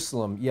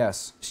Jerusalem,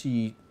 yes,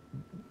 she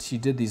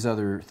did these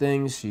other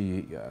things,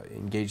 she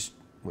engaged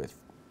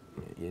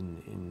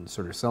in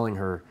sort of selling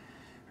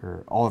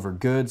all of her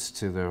goods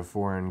to the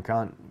foreign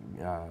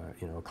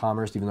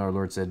commerce, even though our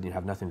Lord said you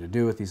have nothing to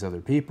do with these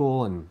other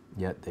people, and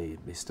yet they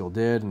still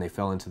did, and they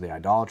fell into the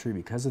idolatry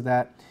because of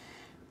that.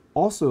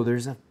 Also,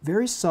 there's a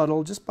very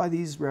subtle, just by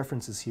these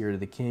references here to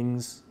the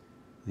kings,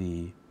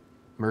 the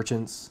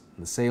merchants,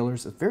 and the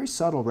sailors, a very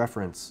subtle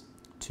reference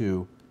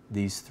to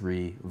these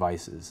three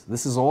vices.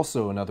 This is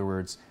also, in other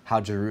words,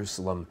 how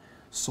Jerusalem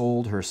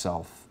sold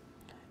herself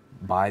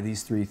by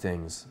these three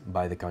things: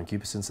 by the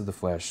concupiscence of the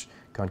flesh,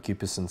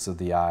 concupiscence of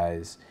the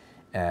eyes,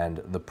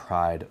 and the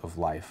pride of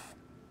life.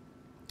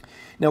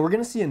 Now we're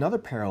going to see another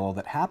parallel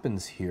that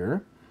happens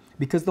here,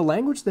 because the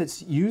language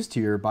that's used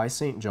here by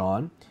St.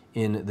 John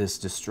in this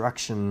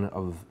destruction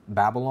of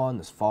Babylon,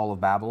 this fall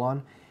of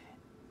Babylon,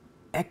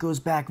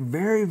 echoes back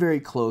very, very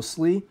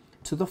closely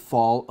to the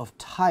fall of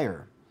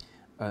Tyre,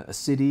 a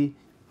city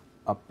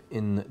up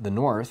in the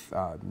north.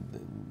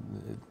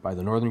 By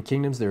the northern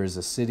kingdoms, there is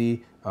a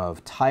city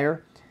of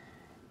Tyre,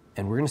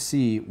 and we're going to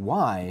see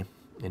why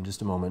in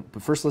just a moment.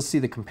 But first, let's see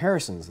the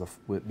comparisons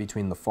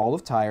between the fall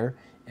of Tyre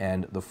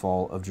and the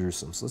fall of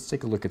Jerusalem. So let's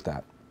take a look at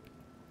that.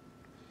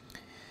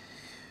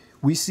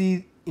 We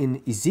see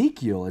in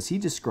Ezekiel, as he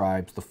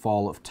describes the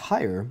fall of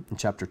Tyre in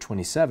chapter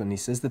 27, he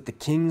says that the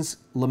kings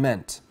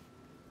lament.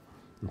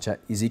 In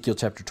Ezekiel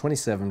chapter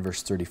 27,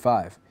 verse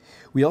 35.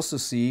 We also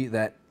see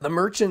that the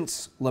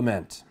merchants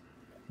lament.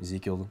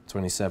 Ezekiel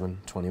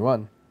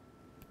 27:21.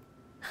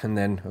 And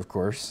then, of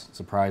course,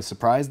 surprise,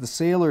 surprise, the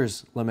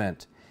sailors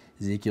lament.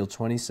 Ezekiel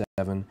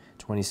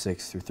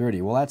 27:26 through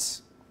 30. Well,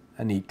 that's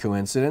a neat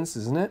coincidence,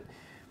 isn't it?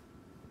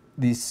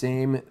 These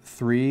same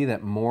three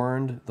that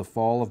mourned the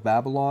fall of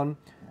Babylon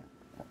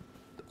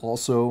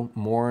also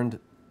mourned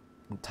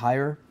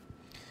Tyre.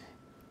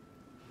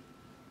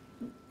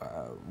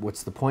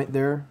 What's the point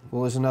there?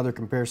 Well, there's another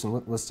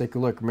comparison. Let's take a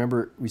look.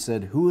 Remember, we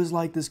said, who is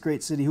like this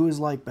great city? Who is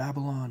like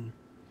Babylon?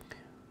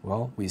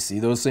 Well, we see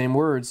those same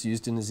words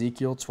used in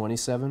Ezekiel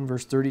 27,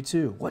 verse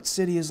 32. What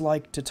city is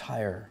like to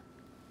Tyre?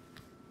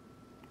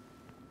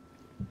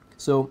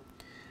 So,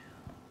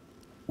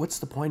 what's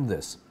the point of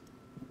this?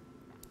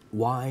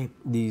 Why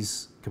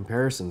these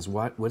comparisons?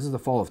 What does the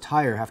fall of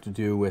Tyre have to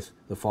do with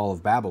the fall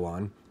of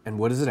Babylon? And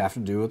what does it have to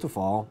do with the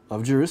fall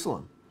of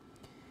Jerusalem?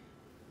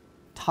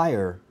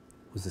 Tyre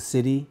was the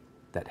city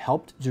that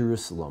helped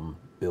Jerusalem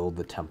build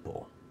the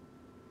temple.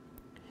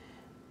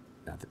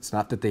 Now, it's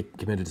not that they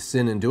committed a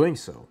sin in doing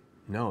so.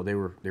 No, they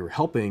were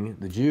helping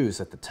the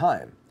Jews at the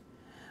time.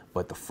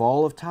 But the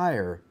fall of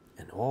Tyre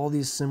and all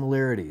these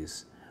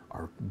similarities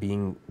are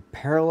being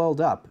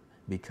paralleled up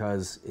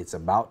because it's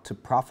about to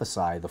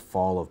prophesy the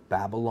fall of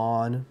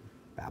Babylon,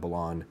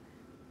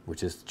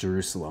 which is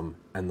Jerusalem,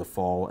 and the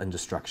fall and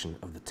destruction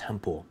of the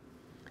temple.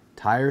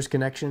 Tyre's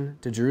connection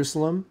to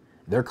Jerusalem,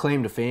 their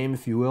claim to fame,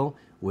 if you will,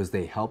 was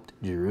they helped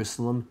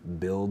Jerusalem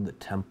build the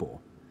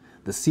temple.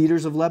 The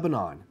cedars of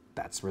Lebanon,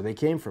 that's where they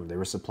came from. They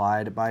were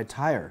supplied by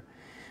Tyre.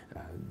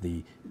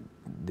 They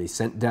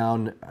sent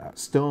down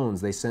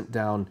stones. They sent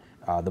down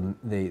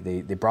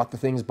they brought the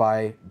things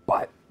by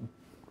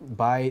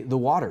the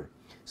water.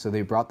 So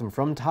they brought them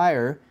from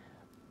Tyre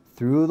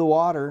through the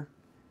water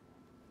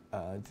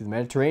to the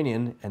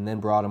Mediterranean, and then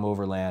brought them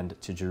overland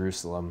to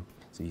Jerusalem.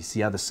 So you see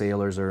how the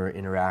sailors are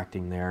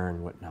interacting there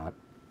and whatnot.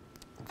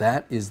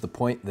 That is the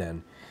point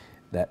then,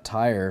 that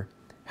Tyre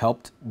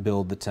helped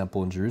build the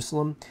temple in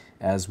Jerusalem,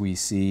 as we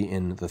see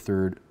in the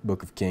 3rd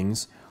book of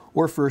Kings,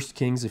 or 1st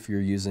Kings if you're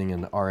using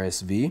an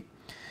RSV.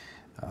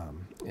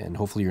 And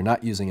hopefully you're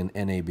not using an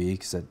NAB,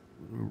 because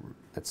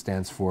that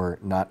stands for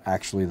not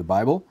actually the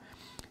Bible.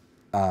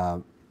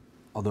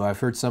 Although I've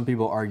heard some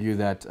people argue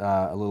that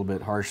a little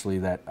bit harshly,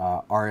 that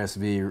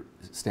RSV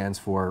stands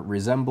for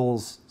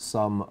resembles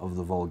some of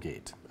the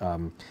Vulgate.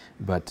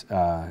 But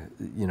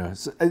you know,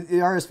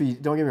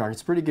 RSV, don't get me wrong,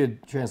 it's a pretty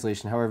good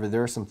translation. However,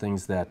 there are some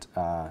things that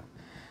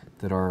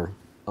that are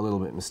a little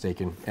bit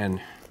mistaken. And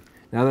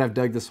now that I've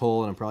dug this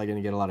hole, and I'm probably going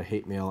to get a lot of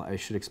hate mail, I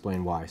should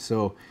explain why.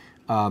 So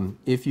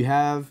if you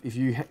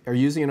are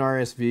using an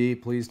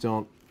RSV, please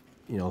don't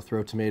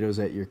throw tomatoes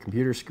at your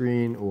computer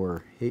screen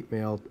or hate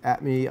mail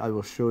at me. I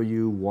will show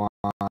you why.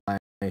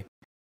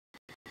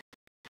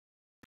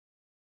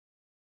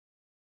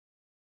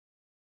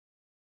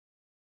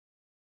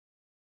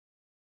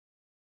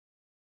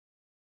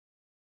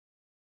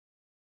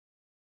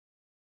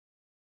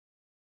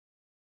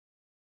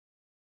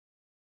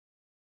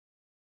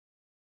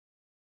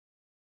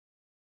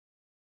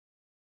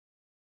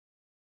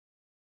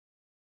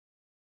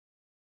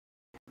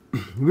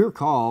 We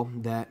recall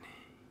that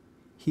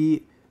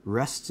he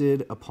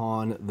rested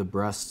upon the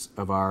breasts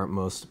of our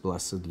most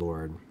blessed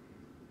Lord.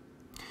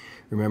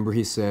 Remember,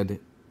 he said,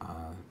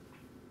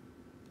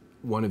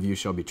 one of you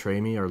shall betray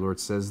me. Our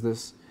Lord says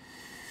this.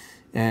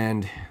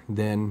 And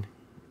then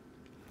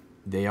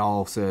they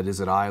all said, is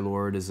it I,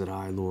 Lord? Is it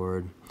I,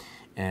 Lord?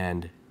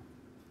 And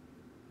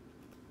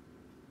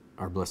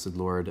our blessed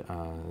Lord,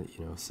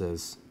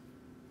 says,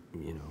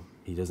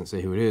 he doesn't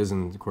say who it is.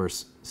 And of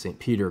course, St.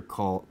 Peter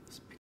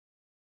calls.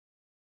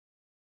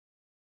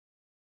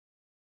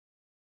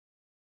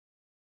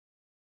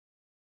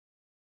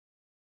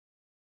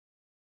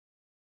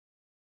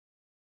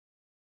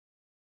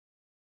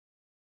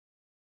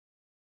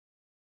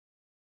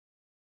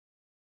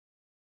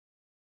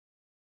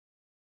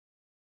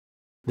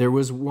 There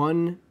was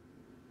one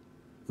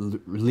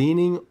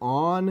leaning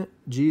on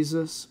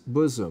Jesus'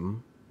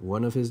 bosom,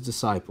 one of his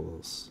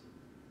disciples,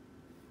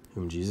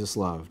 whom Jesus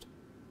loved.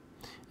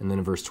 And then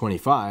in verse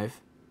 25,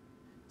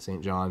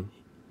 St. John,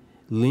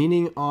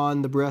 leaning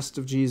on the breast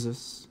of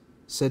Jesus,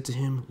 said to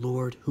him,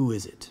 Lord, who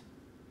is it?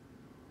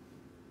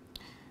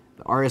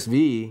 The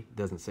RSV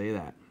doesn't say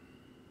that.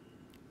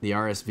 The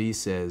RSV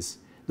says,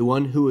 the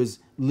one who is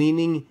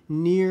leaning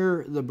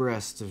near the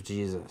breast of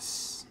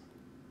Jesus.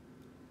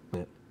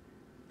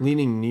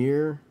 Leaning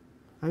near,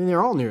 I mean,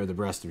 they're all near the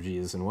breast of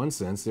Jesus in one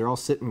sense. They're all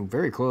sitting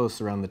very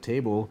close around the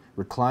table,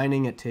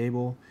 reclining at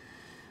table.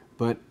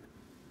 But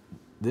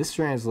this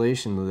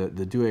translation,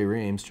 the Douay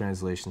Rheims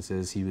translation,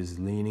 says he was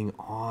leaning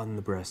on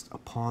the breast,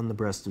 upon the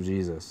breast of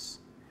Jesus.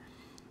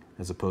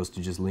 as opposed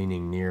to just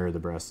leaning near the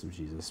breast of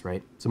Jesus,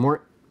 right? It's a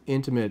more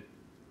intimate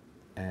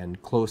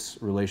and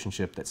close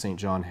relationship that St.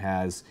 John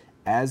has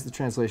as the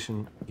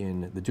translation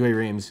in the Douay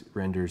Rheims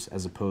renders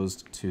as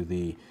opposed to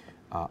the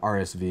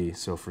RSV.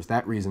 So for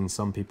that reason,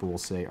 some people will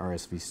say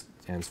RSV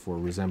stands for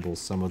resembles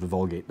some of the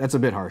Vulgate. That's a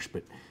bit harsh,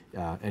 but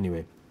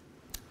anyway.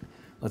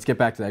 Let's get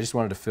back to that. I just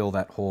wanted to fill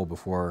that hole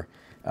before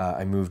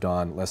I moved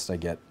on, lest I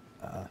get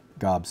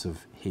gobs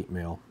of hate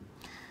mail.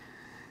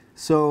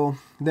 So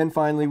then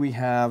finally we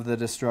have the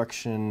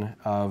destruction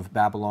of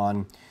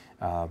Babylon.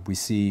 We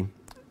see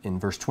in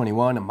verse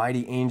 21, a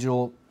mighty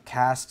angel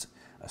cast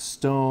a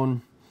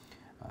stone,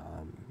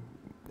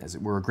 as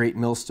it were a great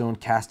millstone,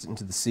 cast it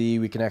into the sea.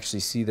 We can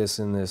actually see this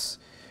in this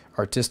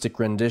artistic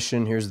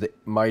rendition. Here's the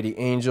mighty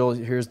angel.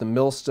 Here's the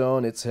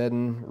millstone. It's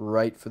heading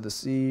right for the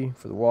sea,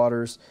 for the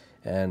waters.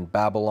 And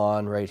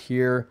Babylon right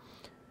here.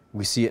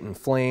 We see it in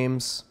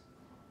flames.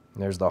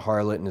 And there's the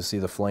harlot, and you see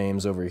the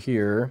flames over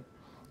here.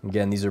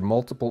 Again, these are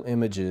multiple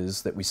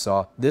images that we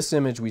saw. This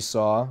image we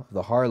saw,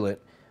 the harlot,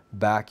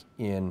 back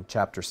in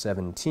chapter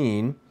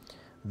 17.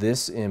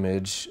 This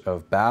image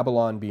of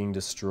Babylon being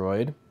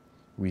destroyed,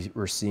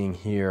 we're seeing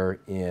here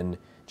in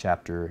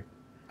chapter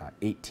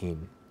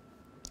 18.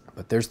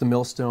 But there's the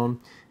millstone.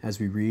 As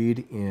we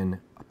read in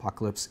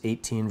Apocalypse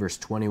 18, verse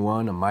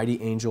 21, a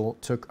mighty angel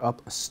took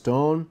up a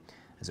stone,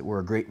 as it were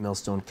a great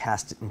millstone,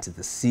 cast it into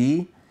the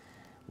sea.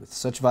 With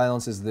such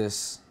violence as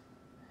this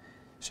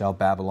shall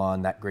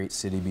Babylon, that great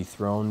city, be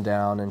thrown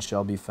down and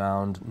shall be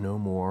found no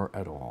more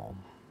at all.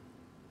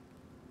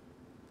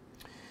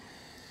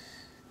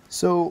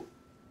 So,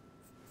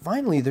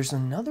 finally, there's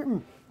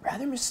another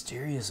rather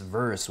mysterious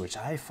verse which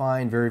I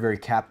find very, very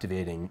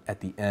captivating at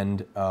the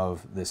end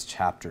of this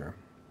chapter.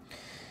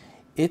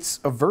 It's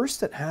a verse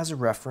that has a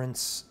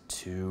reference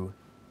to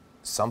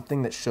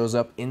something that shows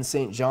up in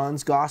St.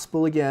 John's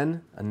Gospel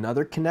again,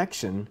 another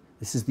connection.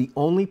 This is the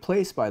only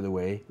place, by the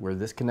way, where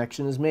this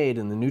connection is made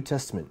in the New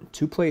Testament, in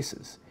two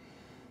places.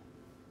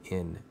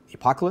 In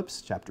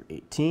Apocalypse, chapter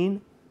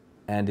 18,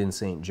 and in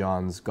St.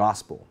 John's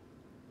Gospel,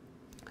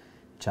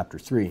 chapter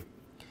 3.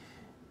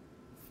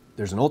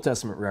 There's an Old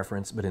Testament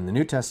reference, but in the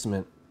New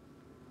Testament,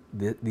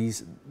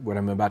 what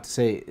I'm about to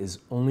say is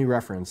only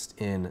referenced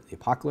in the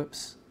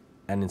Apocalypse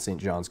and in St.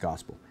 John's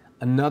Gospel.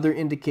 Another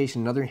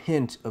indication, another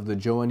hint of the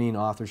Johannine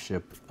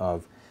authorship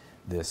of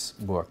this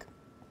book.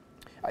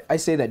 I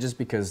say that just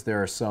because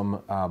there are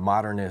some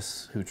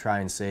modernists who try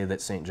and say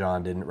that St.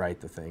 John didn't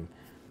write the thing.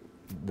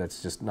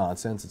 That's just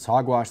nonsense. It's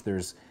hogwash.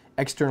 There's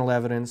external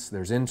evidence.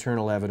 There's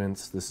internal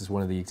evidence. This is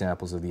one of the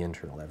examples of the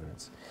internal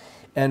evidence.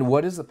 And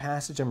what is the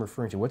passage I'm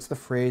referring to? What's the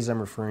phrase I'm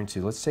referring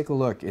to? Let's take a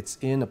look. It's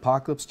in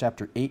Apocalypse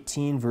chapter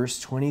 18, verse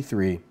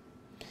 23.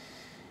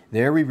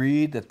 There we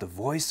read that the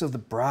voice of the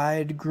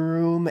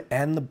bridegroom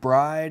and the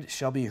bride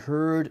shall be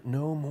heard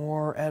no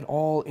more at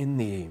all in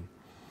thee.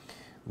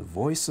 The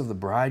voice of the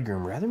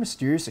bridegroom, rather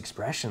mysterious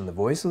expression. The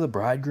voice of the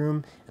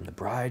bridegroom and the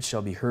bride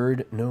shall be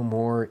heard no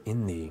more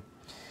in thee.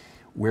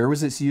 Where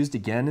was this used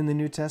again in the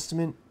New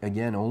Testament?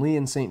 Again, only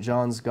in St.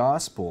 John's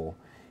Gospel,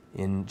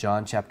 in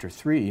John chapter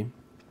 3,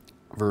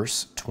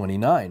 verse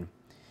 29.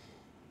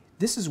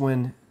 This is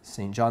when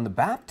St. John the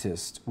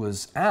Baptist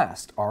was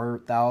asked,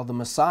 "Art thou the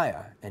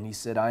Messiah?" And he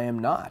said, "I am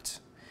not."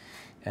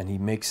 And he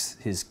makes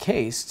his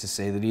case to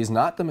say that he is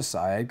not the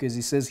Messiah because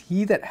he says,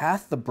 "He that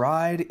hath the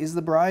bride is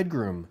the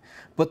bridegroom.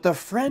 But the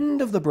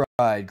friend of the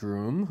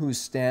bridegroom, who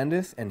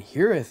standeth and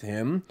heareth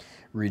him,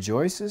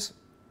 rejoices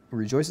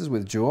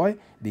with joy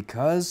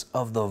because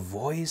of the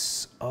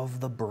voice of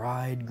the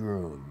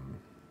bridegroom."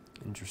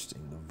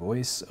 Interesting, the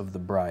voice of the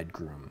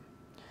bridegroom.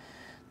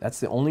 That's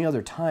the only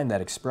other time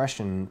that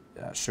expression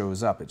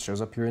shows up. It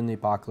shows up here in the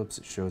Apocalypse.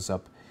 It shows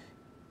up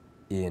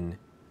in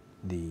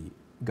the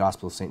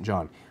Gospel of St.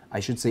 John.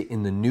 I should say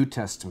in the New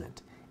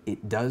Testament.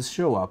 It does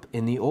show up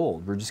in the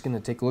Old. We're just going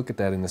to take a look at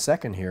that in a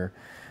second here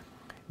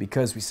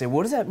because we say,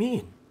 what does that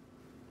mean?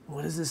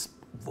 What is this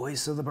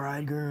voice of the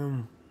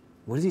bridegroom?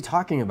 What is he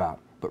talking about?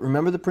 But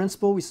remember the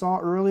principle we saw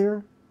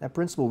earlier? That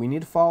principle, we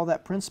need to follow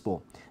that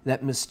principle.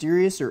 That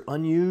mysterious or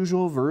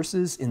unusual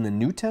verses in the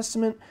New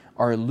Testament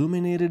are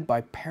illuminated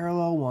by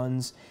parallel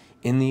ones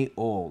in the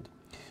Old.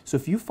 So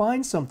if you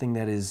find something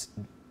that is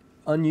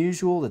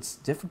unusual, that's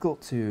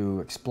difficult to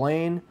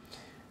explain,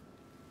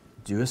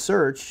 do a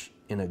search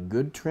in a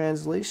good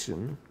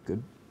translation,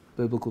 good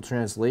biblical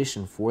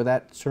translation for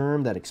that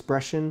term, that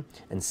expression,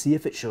 and see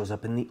if it shows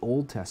up in the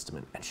Old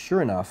Testament. And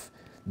sure enough,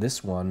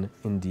 this one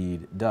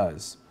indeed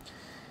does.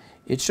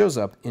 It shows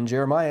up in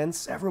Jeremiah in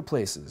several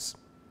places.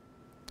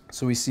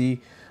 So we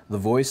see the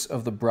voice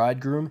of the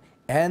bridegroom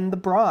and the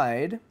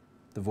bride,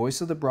 the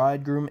voice of the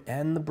bridegroom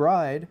and the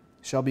bride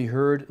shall be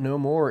heard no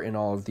more in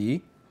all of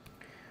thee.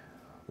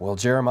 Well,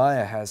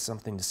 Jeremiah has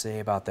something to say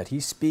about that.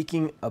 He's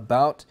speaking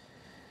about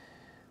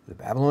the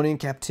Babylonian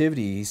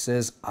captivity. He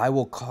says, "I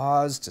will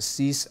cause to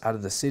cease out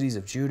of the cities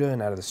of Judah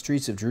and out of the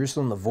streets of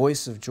Jerusalem the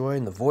voice of joy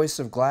and the voice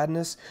of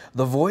gladness,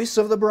 the voice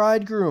of the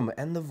bridegroom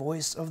and the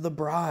voice of the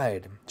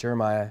bride."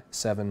 Jeremiah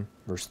 7,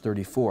 verse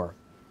 34.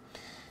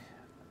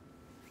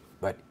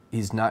 But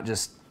he's not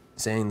just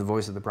saying the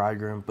voice of the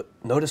bridegroom, but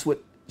notice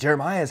what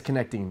Jeremiah is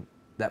connecting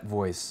that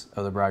voice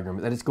of the bridegroom,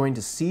 that it's going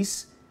to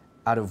cease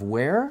out of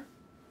where?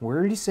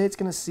 Where did he say it's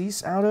going to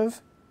cease out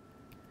of?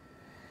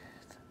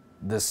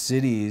 The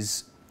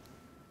cities,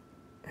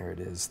 here it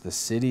is, the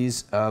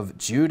cities of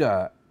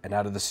Judah and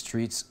out of the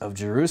streets of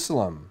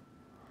Jerusalem.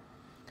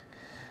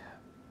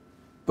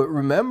 But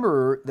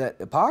remember that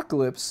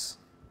Apocalypse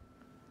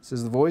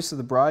says the voice of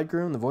the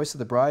bridegroom, the voice of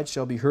the bride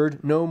shall be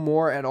heard no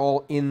more at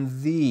all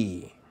in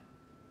thee.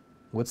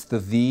 What's the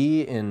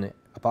thee in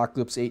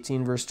Apocalypse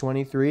 18 verse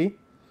 23?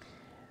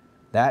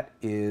 That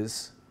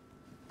is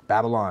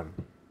Babylon.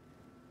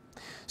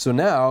 So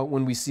now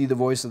when we see the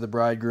voice of the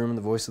bridegroom and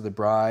the voice of the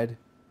bride,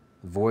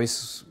 the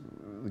voice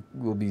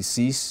will be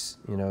cease,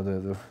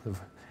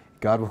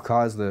 God will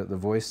cause the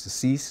voice to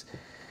cease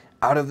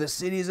out of the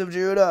cities of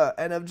Judah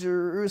and of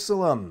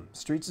Jerusalem,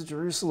 streets of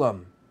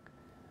Jerusalem.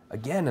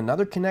 Again,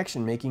 another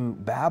connection making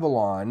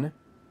Babylon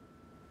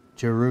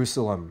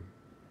Jerusalem.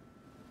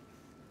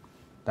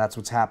 That's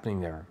what's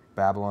happening there.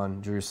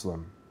 Babylon,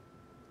 Jerusalem.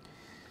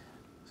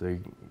 So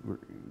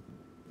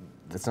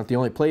that's not the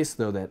only place,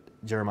 though, that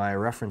Jeremiah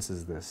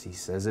references this. He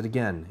says it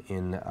again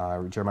in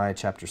Jeremiah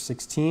chapter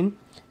 16,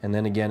 and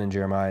then again in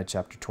Jeremiah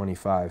chapter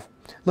 25.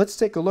 Let's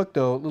take a look,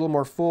 though, a little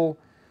more full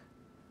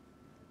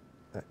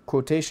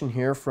quotation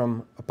here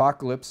from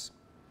Apocalypse.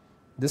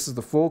 This is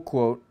the full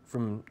quote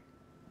from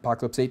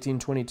Apocalypse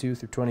 18:22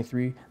 through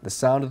 23. The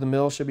sound of the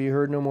mill shall be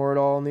heard no more at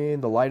all in thee,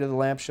 the light of the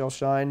lamp shall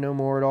shine no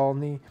more at all in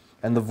thee,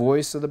 and the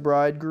voice of the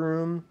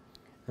bridegroom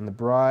and the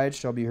bride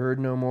shall be heard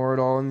no more at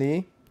all in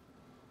thee.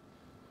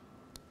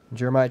 In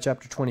Jeremiah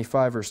chapter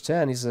 25, verse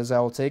 10, he says, I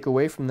will take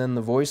away from them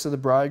the voice of the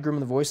bridegroom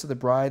and the voice of the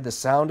bride, the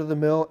sound of the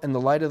mill and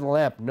the light of the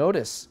lamp.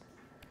 Notice,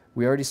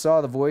 we already saw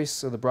the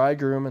voice of the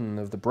bridegroom and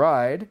of the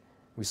bride.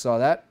 We saw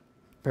that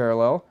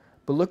parallel.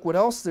 But look what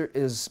else there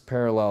is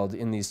paralleled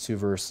in these two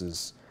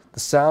verses. The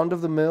sound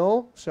of the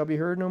mill shall be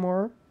heard no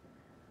more,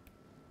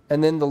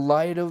 and then the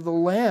light of the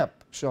lamp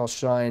shall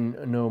shine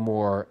no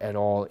more at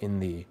all in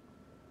thee,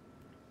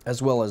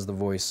 as well as the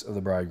voice of the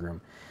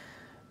bridegroom.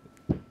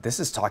 This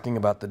is talking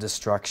about the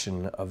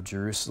destruction of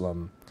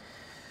Jerusalem.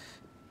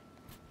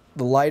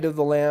 The light of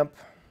the lamp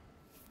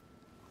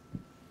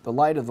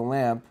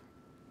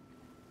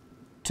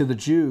to the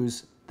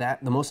Jews,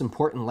 that the most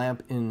important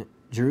lamp in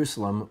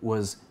Jerusalem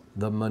was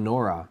the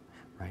menorah,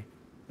 right?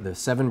 The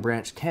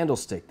 7-branch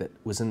candlestick that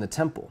was in the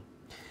temple.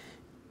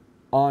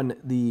 On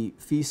the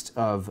feast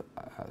of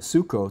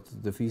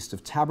Sukkot, the feast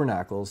of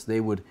Tabernacles, they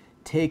would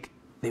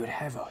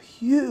have a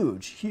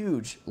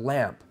huge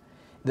lamp.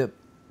 The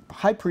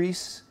high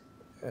priests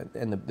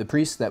and the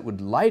priests that would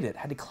light it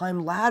had to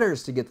climb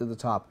ladders to get to the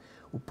top,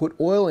 would put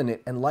oil in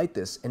it and light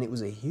this, and it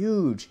was a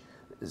huge,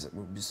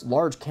 this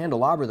large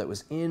candelabra that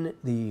was in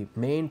the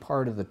main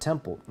part of the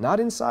temple. Not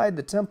inside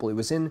the temple, it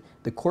was in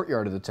the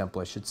courtyard of the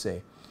temple, I should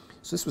say.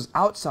 So this was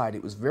outside,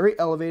 it was very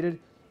elevated,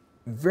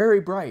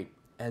 very bright,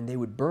 and they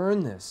would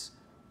burn this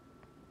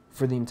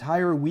for the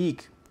entire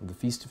week of the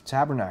Feast of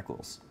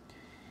Tabernacles.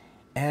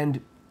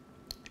 And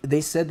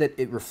they said that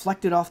it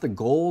reflected off the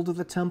gold of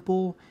the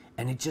temple,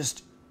 and it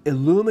just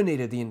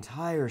illuminated the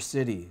entire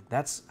city.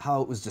 That's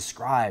how it was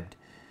described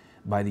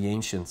by the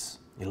ancients.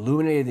 It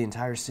illuminated the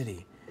entire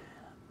city.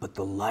 But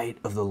the light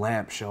of the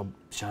lamp shall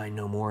shine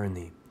no more in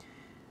thee.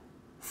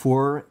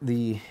 For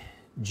the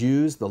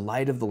Jews, the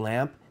light of the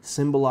lamp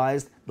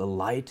symbolized the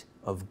light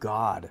of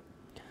God.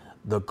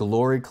 The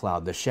glory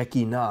cloud, the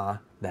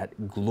Shekinah,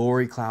 that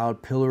glory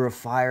cloud, pillar of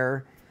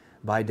fire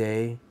by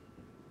day,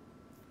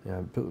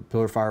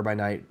 pillar of fire by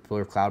night,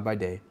 pillar of cloud by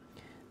day,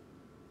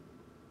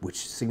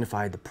 which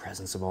signified the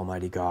presence of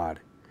Almighty God,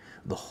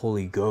 the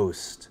Holy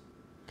Ghost,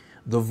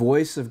 the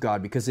voice of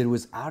God, because it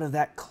was out of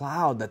that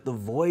cloud that the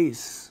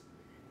voice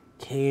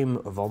came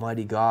of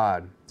Almighty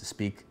God to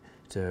speak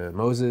to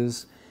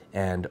Moses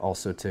and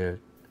also to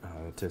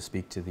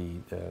speak to the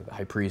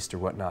high priest or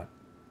whatnot.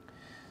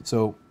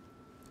 So,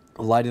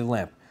 the light of the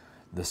lamp,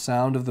 the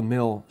sound of the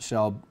mill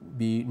shall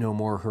be no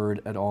more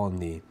heard at all in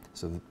thee.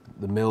 So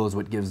the mill is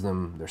what gives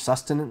them their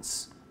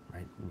sustenance,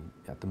 right?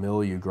 At the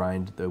mill you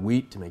grind the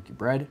wheat to make your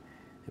bread.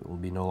 It will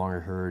be no longer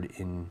heard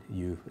in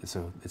you.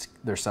 So it's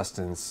their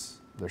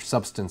sustenance, their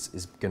substance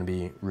is going to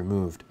be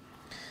removed.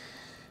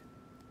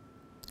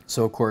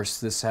 So of course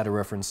this had a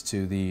reference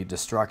to the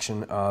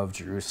destruction of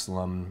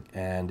Jerusalem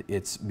and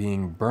it's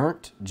being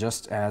burnt,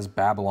 just as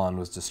Babylon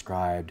was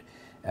described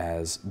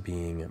as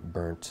being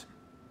burnt.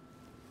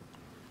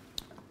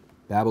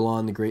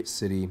 Babylon, the great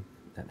city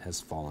that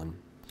has fallen.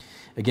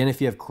 Again, if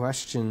you have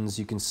questions,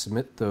 you can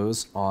submit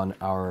those on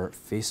our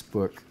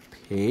Facebook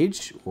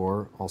page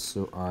or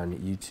also on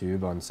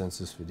YouTube on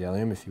Sensus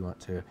Fidelium if you want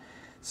to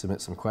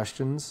submit some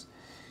questions.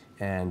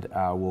 And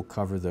we'll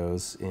cover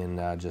those in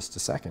just a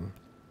second.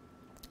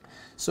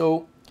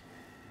 So,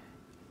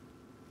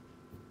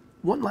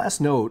 one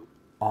last note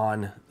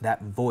on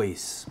that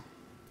voice.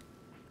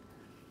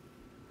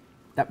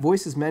 That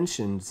voice is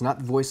mentioned, it's not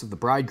the voice of the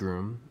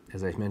bridegroom.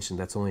 As I mentioned,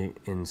 that's only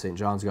in St.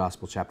 John's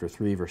Gospel, chapter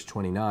 3, verse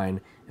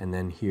 29, and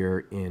then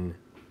here in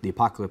the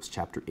Apocalypse,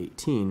 chapter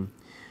 18.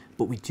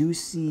 But we do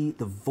see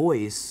the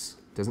voice.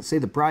 It doesn't say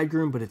the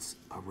bridegroom, but it's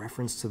a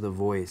reference to the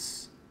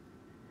voice.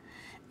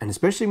 And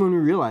especially when we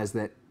realize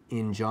that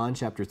in John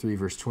chapter 3,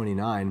 verse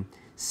 29,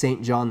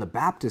 St. John the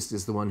Baptist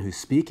is the one who's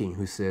speaking,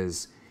 who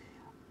says,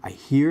 I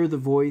hear the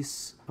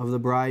voice of the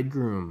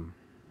bridegroom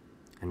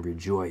and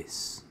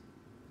rejoice.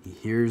 He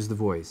hears the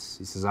voice.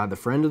 He says, I'm the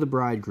friend of the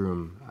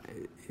bridegroom.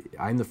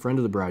 I'm the friend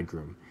of the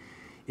bridegroom.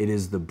 It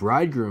is the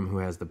bridegroom who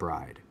has the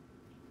bride.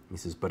 He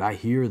says, but I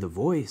hear the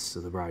voice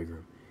of the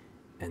bridegroom,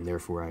 and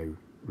therefore I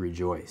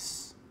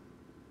rejoice.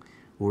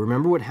 Well,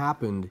 remember what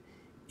happened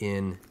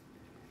in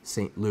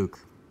St. Luke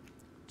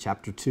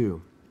chapter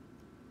 2,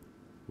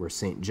 where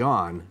St.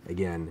 John,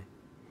 again,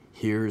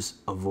 hears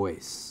a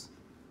voice,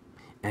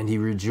 and he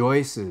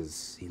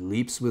rejoices. He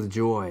leaps with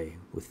joy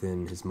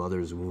within his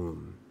mother's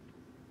womb.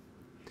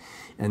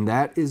 And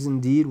that is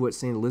indeed what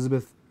St.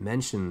 Elizabeth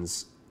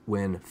mentions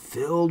when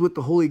filled with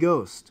the Holy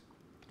Ghost.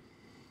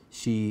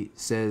 She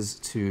says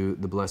to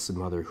the Blessed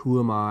Mother, who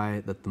am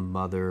I that the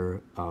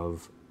mother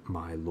of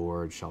my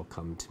Lord shall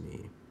come to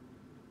me?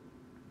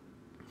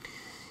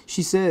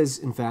 She says,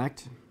 in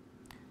fact,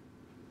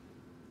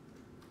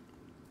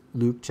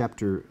 Luke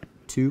chapter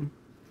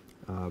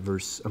 1,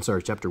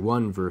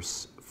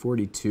 verse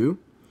 42,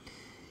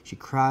 she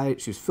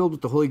was filled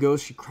with the Holy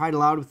Ghost. She cried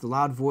aloud with a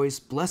loud voice,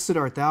 blessed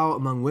art thou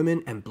among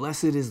women, and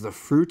blessed is the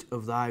fruit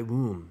of thy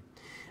womb.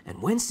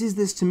 And whence is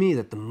this to me,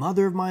 that the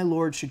mother of my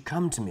Lord should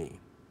come to me?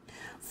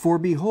 For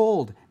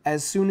behold,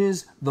 as soon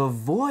as the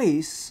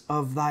voice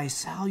of thy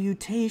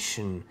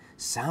salutation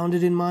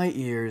sounded in my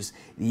ears,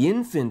 the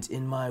infant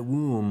in my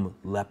womb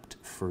leapt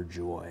for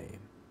joy.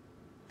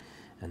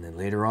 And then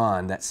later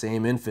on, that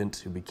same infant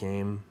who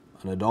became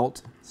an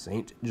adult,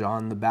 St.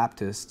 John the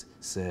Baptist,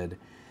 said,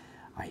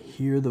 I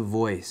hear the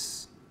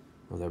voice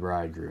of the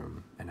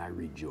bridegroom, and I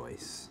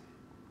rejoice.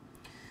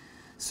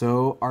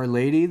 So Our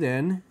Lady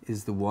then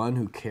is the one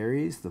who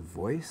carries the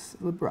voice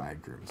of the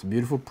bridegroom. It's a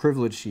beautiful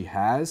privilege she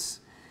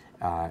has,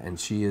 and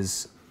she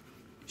is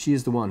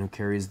the one who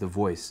carries the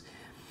voice.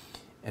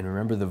 And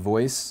remember, the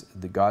voice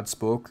that God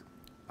spoke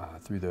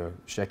through the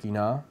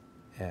Shekinah,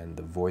 and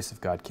the voice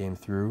of God came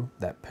through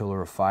that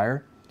pillar of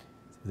fire,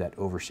 that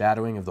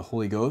overshadowing of the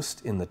Holy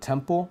Ghost in the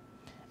temple.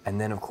 And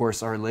then, of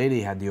course, Our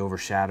Lady had the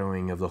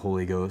overshadowing of the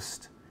Holy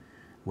Ghost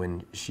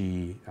when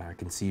she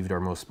conceived our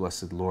most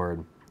blessed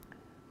Lord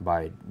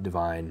by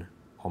divine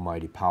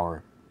almighty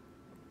power.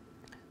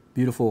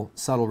 Beautiful,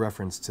 subtle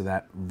reference to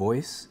that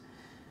voice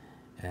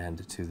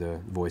and to the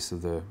voice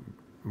of the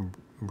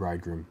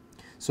bridegroom.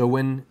 So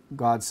when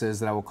God says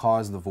that I will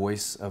cause the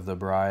voice of the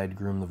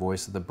bridegroom, the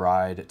voice of the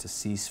bride to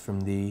cease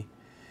from thee,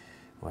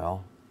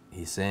 well,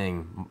 he's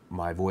saying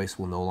my voice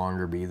will no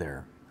longer be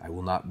there. I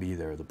will not be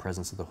there. The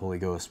presence of the Holy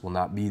Ghost will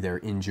not be there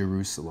in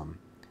Jerusalem.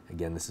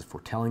 Again, this is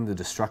foretelling the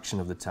destruction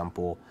of the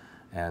temple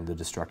and the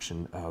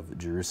destruction of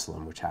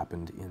Jerusalem, which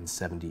happened in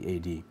 70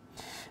 AD.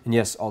 And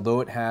yes, although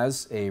it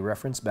has a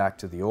reference back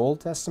to the Old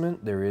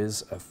Testament, there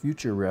is a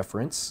future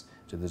reference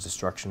to the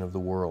destruction of the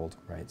world,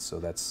 right? So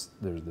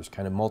there's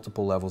kind of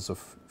multiple levels of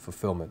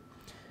fulfillment.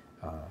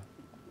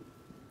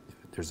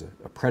 There's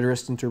a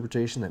preterist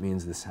interpretation, that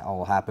means this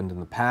all happened in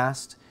the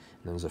past.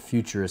 And there's a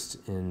futurist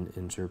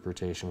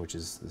interpretation, which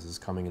is this is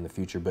coming in the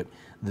future. But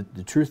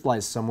the truth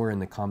lies somewhere in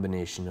the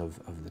combination of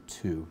the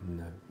two,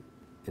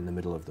 in the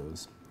middle of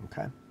those.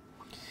 Okay.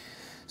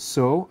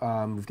 So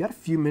we've got a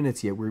few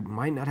minutes yet. We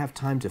might not have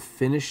time to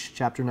finish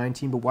chapter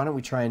 19, but why don't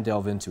we try and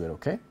delve into it,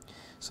 okay?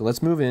 So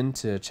let's move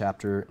into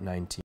chapter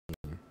 19.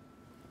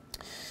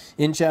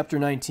 In chapter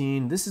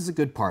 19, this is a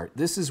good part.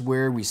 This is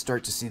where we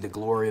start to see the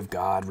glory of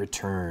God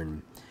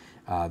return.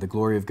 The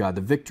glory of God,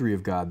 the victory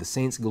of God. The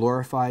saints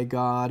glorify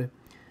God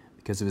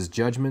because of his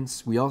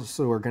judgments. We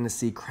also are going to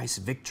see Christ's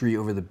victory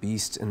over the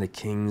beast and the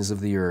kings of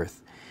the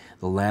earth.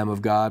 The Lamb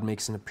of God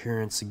makes an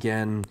appearance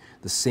again.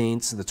 The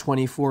saints, the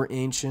 24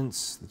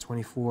 ancients, the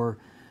 24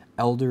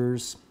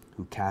 elders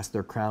who cast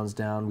their crowns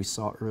down, we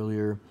saw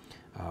earlier.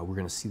 We're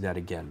going to see that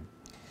again.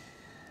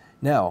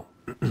 Now,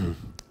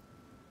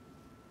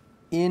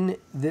 in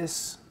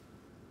this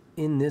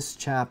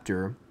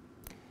chapter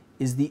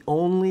is the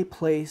only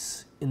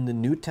place in the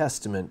New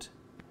Testament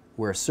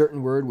where a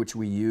certain word which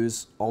we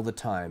use all the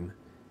time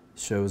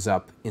shows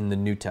up in the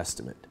New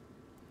Testament.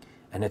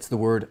 And it's the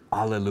word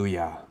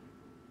Alleluia.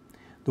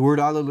 The word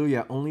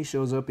Alleluia only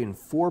shows up in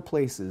 4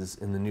 places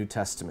in the New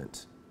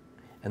Testament.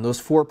 And those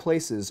 4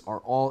 places are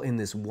all in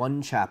this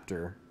one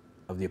chapter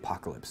of the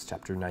Apocalypse,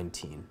 chapter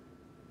 19.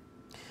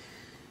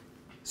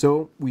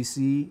 So we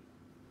see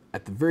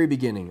at the very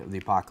beginning of the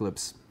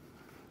Apocalypse,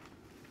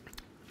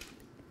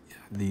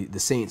 the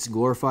saints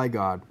glorify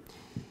God.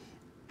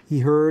 He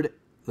heard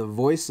the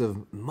voice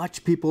of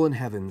much people in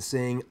heaven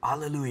saying,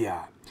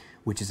 Alleluia,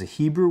 which is a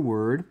Hebrew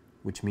word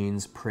which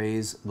means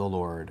praise the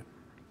Lord.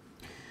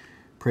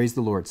 Praise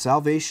the Lord.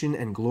 Salvation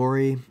and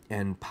glory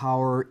and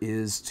power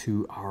is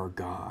to our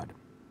God.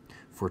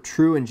 For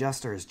true and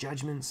just are his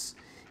judgments,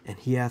 and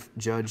he hath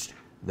judged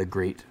the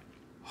great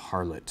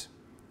harlot,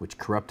 which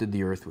corrupted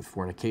the earth with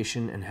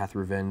fornication, and hath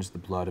revenged the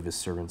blood of his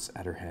servants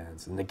at her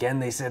hands. And again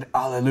they said,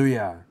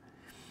 Alleluia.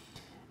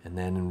 And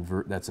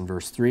then that's in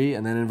verse 3.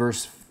 And then in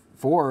verse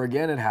 4,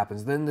 again it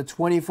happens. Then the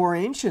 24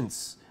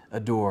 ancients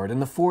adored,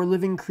 and the 4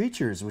 living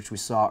creatures, which we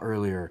saw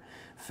earlier,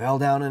 fell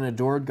down and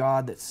adored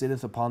God that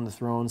sitteth upon the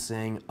throne,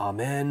 saying,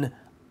 Amen,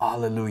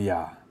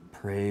 Alleluia.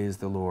 Praise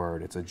the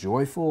Lord. It's a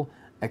joyful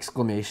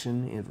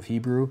exclamation in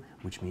Hebrew,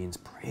 which means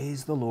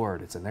praise the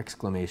Lord. It's an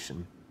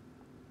exclamation.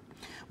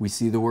 We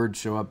see the word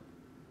show up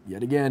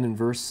yet again in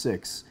verse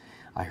 6.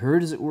 I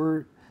heard, as it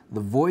were,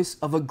 the voice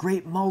of a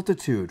great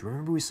multitude.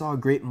 Remember, we saw a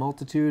great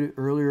multitude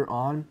earlier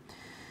on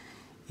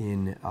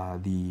in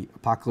the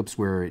Apocalypse,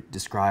 where it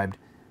described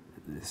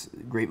this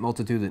great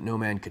multitude that no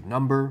man could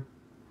number,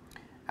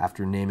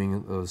 after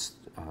naming those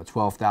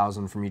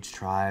 12,000 from each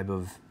tribe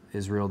of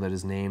Israel that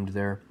is named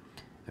there.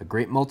 A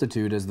great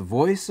multitude as the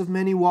voice of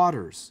many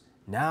waters.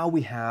 Now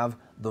we have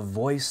the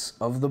voice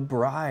of the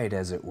bride,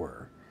 as it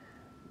were,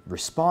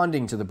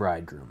 responding to the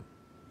bridegroom.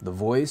 The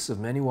voice of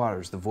many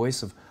waters, the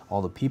voice of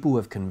all the people who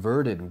have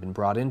converted and been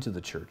brought into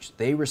the church.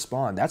 They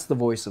respond. That's the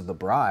voice of the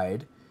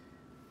bride,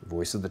 the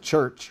voice of the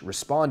church,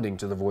 responding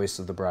to the voice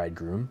of the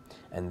bridegroom.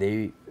 And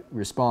they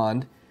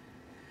respond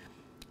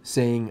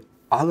saying,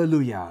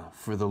 Alleluia,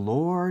 for the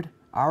Lord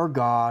our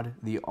God,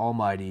 the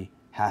Almighty,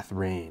 hath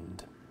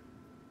reigned.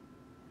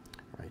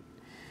 Right.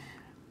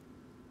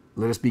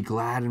 Let us be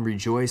glad and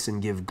rejoice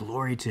and give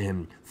glory to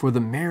him, for the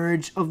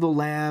marriage of the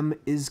Lamb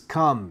is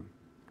come.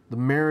 The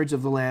marriage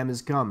of the Lamb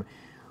is come.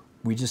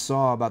 We just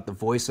saw about the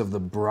voice of the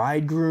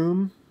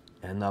bridegroom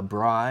and the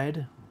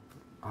bride,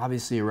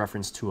 obviously a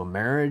reference to a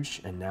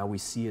marriage, and now we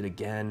see it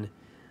again.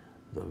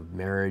 The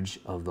marriage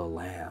of the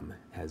Lamb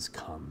has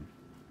come.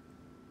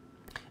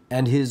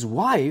 And his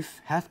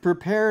wife hath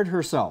prepared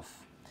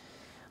herself.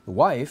 The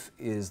wife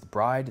is the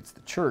bride, it's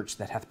the church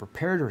that hath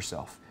prepared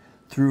herself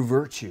through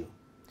virtue.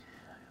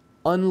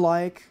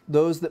 Unlike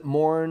those that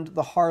mourned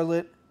the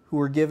harlot, who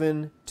were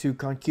given to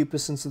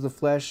concupiscence of the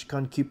flesh,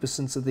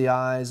 concupiscence of the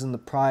eyes, and the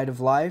pride of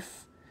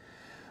life,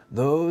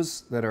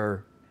 those that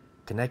are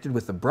connected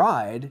with the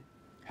bride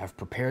have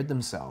prepared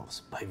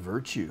themselves by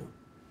virtue,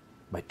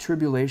 by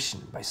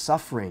tribulation, by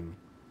suffering,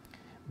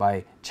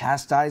 by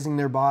chastising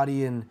their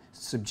body and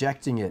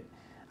subjecting it,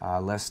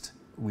 lest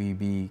we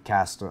be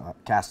cast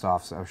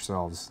off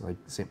ourselves, like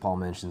St. Paul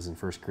mentions in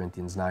 1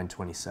 Corinthians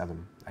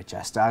 9:27. I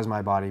chastise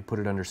my body, put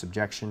it under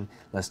subjection,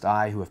 lest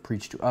I, who have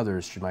preached to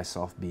others, should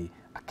myself be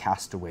a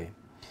castaway.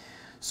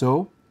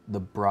 So the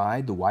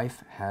bride, the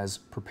wife, has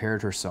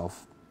prepared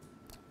herself.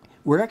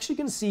 We're actually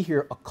going to see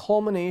here a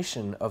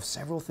culmination of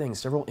several things,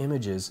 several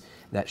images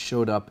that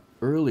showed up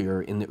earlier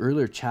in the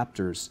earlier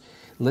chapters.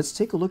 Let's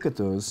take a look at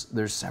those.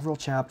 There's several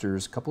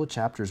chapters, a couple of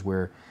chapters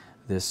where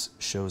this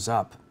shows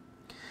up.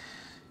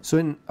 So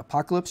in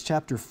Apocalypse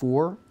chapter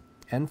 4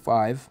 and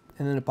 5,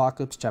 and in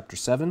Apocalypse chapter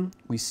 7,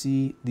 we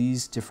see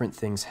these different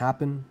things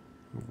happen.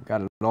 We've got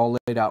it all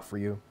laid out for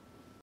you.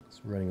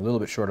 We're running a little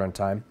bit short on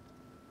time.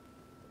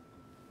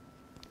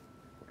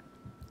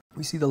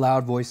 We see the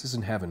loud voices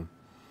in heaven.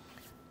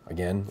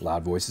 Again,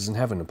 loud voices in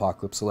heaven,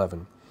 Apocalypse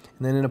 11.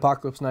 And then in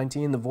Apocalypse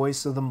 19, the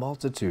voice of the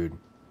multitude.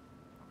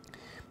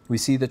 We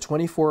see the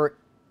 24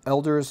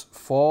 elders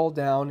fall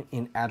down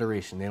in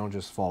adoration. They don't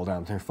just fall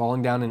down. They're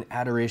falling down in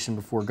adoration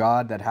before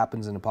God. That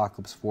happens in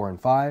Apocalypse 4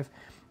 and 5.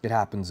 It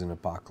happens in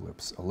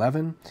Apocalypse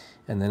 11.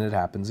 And then it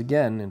happens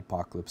again in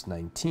Apocalypse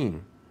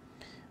 19.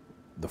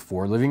 The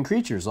 4 living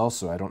creatures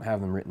also, I don't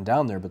have them written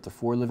down there, but the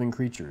 4 living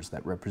creatures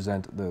that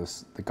represent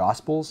the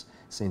Gospels,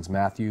 Saints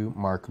Matthew,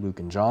 Mark, Luke,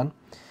 and John,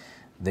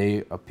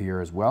 they appear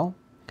as well.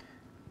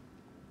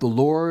 The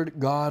Lord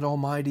God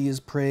Almighty is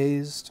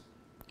praised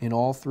in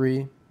all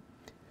 3.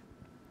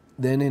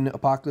 Then in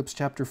Apocalypse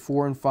chapter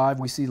 4 and 5,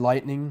 we see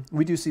lightning.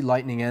 We do see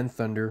lightning and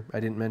thunder. I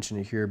didn't mention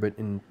it here, but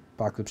in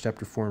Apocalypse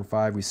chapter 4 and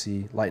 5, we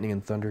see lightning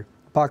and thunder.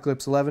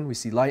 Apocalypse 11, we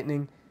see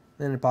lightning.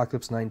 Then in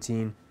Apocalypse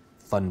 19,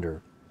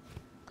 thunder.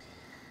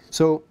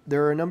 So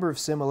there are a number of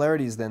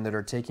similarities then that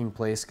are taking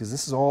place, because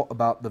this is all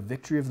about the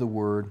victory of the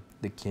Word,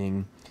 the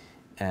King,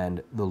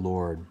 and the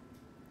Lord.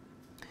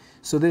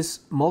 So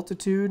this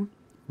multitude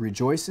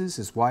rejoices.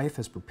 His wife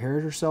has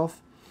prepared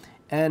herself.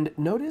 And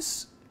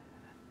notice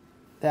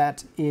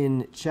that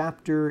in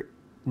chapter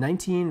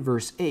 19,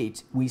 verse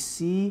 8, we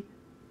see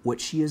what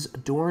she is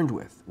adorned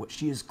with, what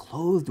she is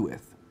clothed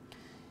with.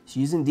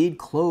 She is indeed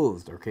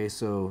clothed, okay?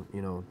 So,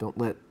 don't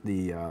let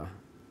the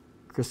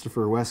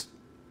Christopher West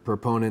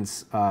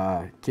proponents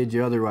kid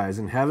you otherwise.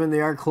 In heaven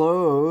they are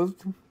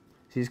clothed.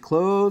 She's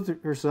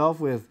clothed herself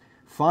with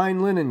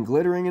fine linen,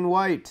 glittering in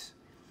white.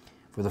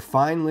 For the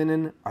fine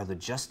linen are the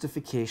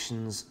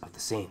justifications of the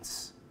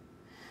saints.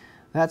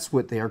 That's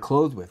what they are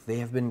clothed with. They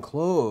have been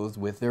clothed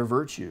with their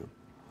virtue.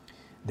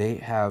 They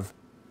have,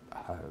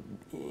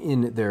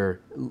 in their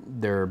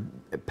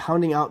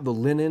pounding out the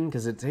linen,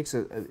 because it takes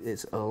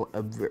it's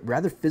a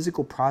rather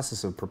physical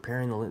process of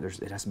preparing the linen.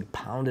 It has to be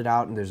pounded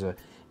out, and there's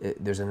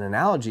an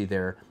analogy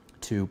there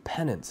to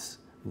penance.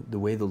 The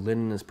way the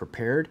linen is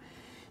prepared,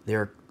 they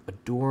are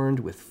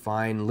adorned with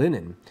fine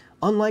linen.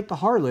 Unlike the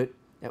harlot,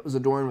 that was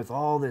adorned with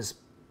all this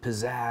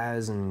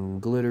pizzazz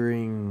and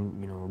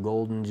glittering,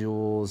 golden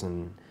jewels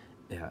and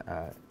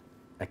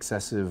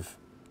excessive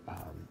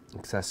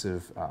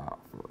excessive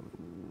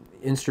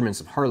instruments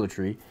of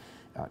harlotry.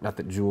 Not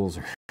that jewels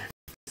are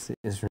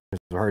instruments of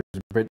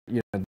harlotry, but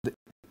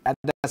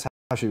that's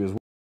how she was.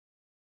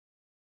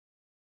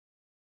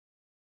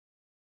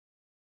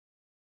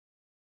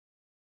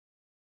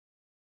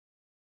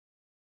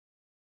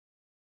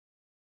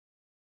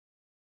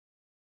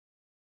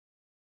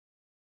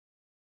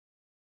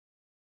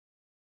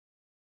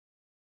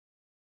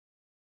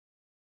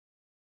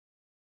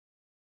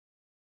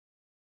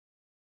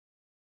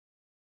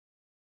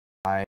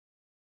 I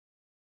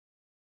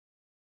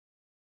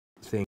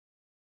think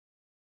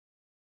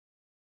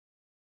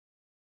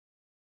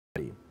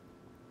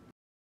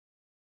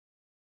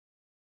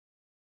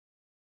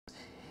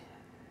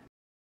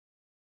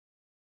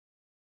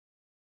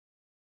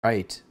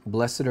right.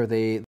 Blessed are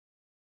they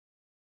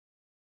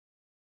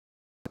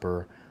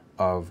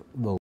of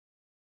the.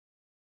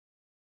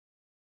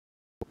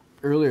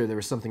 Earlier there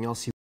was something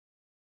else you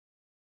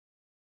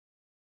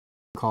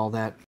call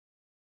that.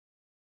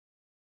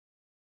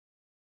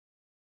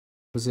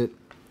 Was it?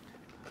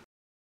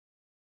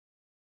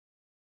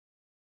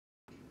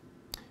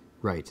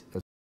 Right.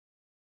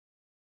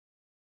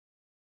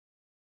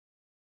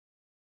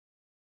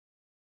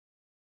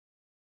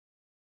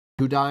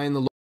 Who die in the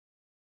Lord,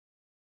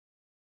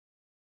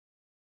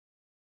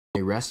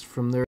 they rest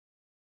from their.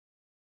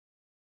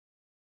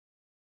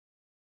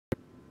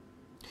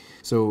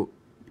 So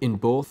in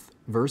both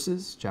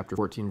verses, chapter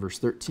 14, verse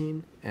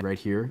 13, and right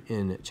here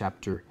in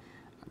chapter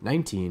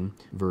 19,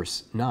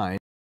 verse 9,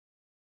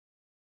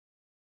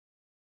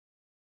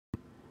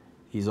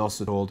 he's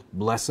also told,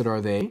 blessed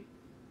are they.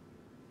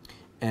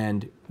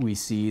 And we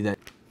see that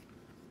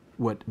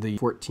what the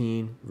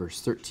 14,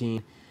 verse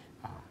 13,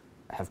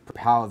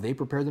 how they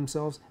prepare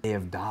themselves, they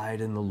have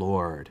died in the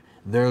Lord.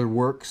 Their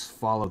works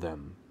follow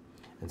them.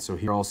 And so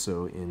here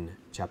also in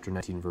chapter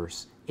 19,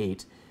 verse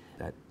 8,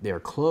 that they are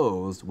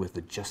clothed with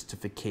the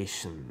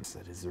justifications,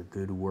 that is, their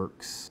good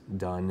works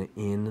done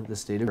in the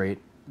state of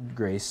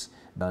grace,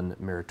 done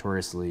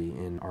meritoriously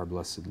in our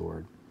blessed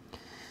Lord.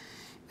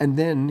 And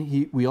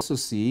then we also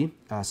see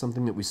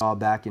something that we saw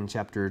back in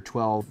chapter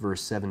 12,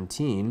 verse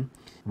 17.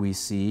 We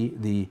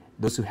see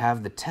those who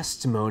have the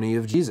testimony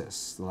of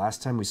Jesus. The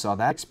last time we saw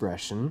that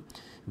expression,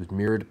 it was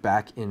mirrored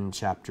back in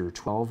chapter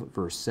 12,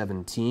 verse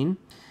 17,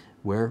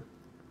 where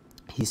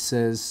he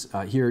says,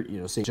 here,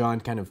 St. John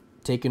kind of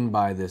taken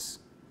by this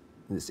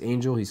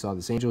angel. He saw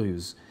this angel. He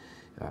was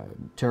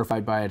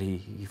terrified by it.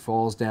 He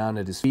falls down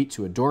at his feet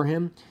to adore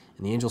him.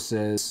 And the angel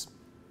says,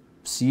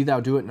 see thou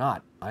do it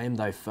not. I am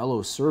thy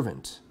fellow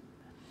servant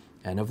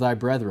and of thy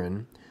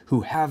brethren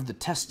who have the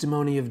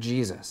testimony of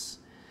Jesus.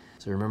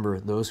 So remember,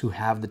 those who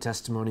have the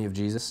testimony of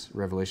Jesus,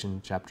 Revelation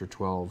chapter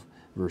 12,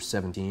 verse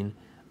 17,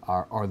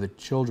 are the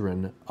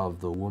children of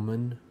the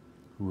woman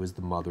who is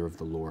the mother of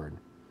the Lord.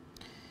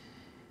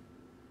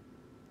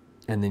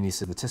 And then he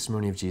said the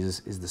testimony of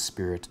Jesus is the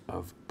spirit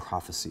of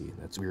prophecy.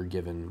 That's what we are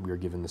given. We are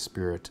given the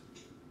Spirit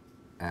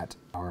at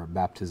our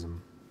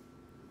baptism.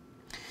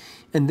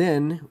 And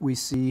then we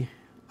see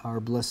our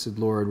blessed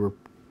Lord. We're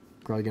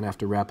probably going to have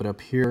to wrap it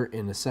up here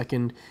in a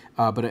second.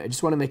 But I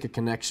just want to make a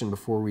connection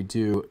before we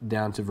do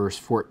down to verse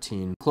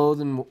 14.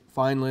 Clothed in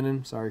fine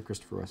linen. Sorry,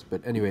 Christopher West.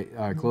 But anyway,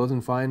 clothed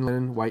in fine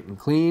linen, white and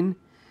clean.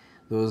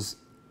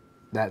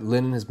 That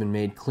linen has been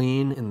made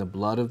clean in the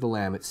blood of the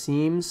Lamb. It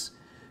seems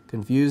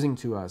confusing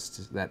to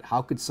us that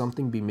how could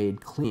something be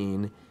made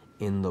clean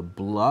in the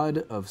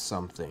blood of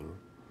something?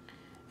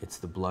 It's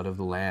the blood of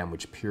the Lamb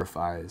which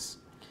purifies.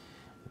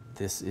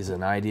 This is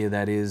an idea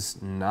that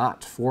is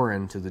not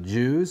foreign to the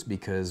Jews,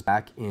 because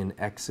back in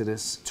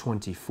Exodus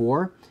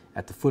 24,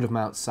 at the foot of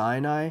Mount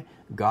Sinai,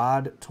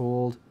 God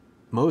told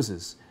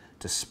Moses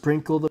to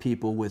sprinkle the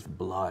people with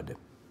blood.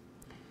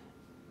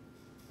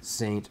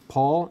 St.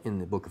 Paul in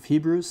the book of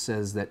Hebrews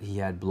says that he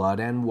had blood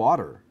and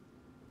water.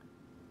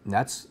 And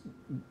that's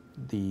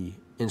the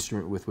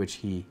instrument with which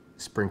he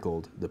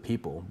sprinkled the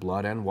people,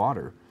 blood and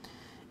water.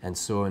 And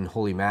so in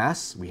Holy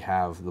Mass, we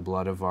have the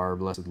blood of our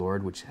blessed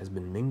Lord, which has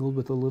been mingled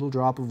with a little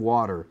drop of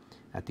water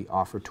at the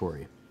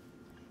offertory.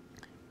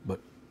 But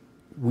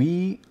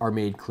we are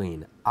made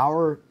clean.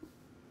 Our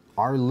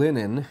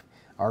linen,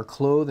 our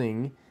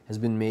clothing has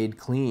been made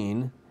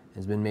clean,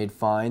 has been made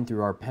fine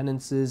through our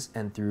penances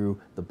and through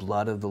the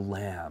blood of the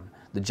Lamb.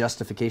 The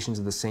justifications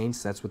of the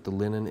saints, that's what the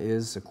linen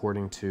is,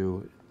 according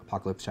to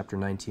Apocalypse chapter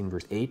 19,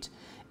 verse 8.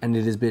 And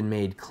it has been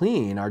made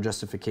clean. Our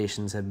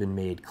justifications have been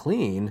made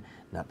clean,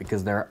 not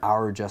because they're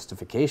our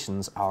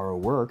justifications, our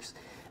works.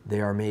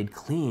 They are made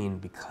clean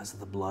because of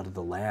the blood of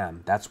the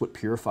Lamb. That's what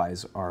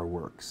purifies our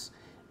works,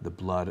 the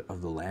blood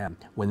of the Lamb.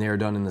 When they are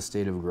done in the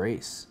state of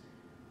grace,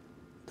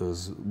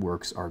 those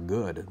works are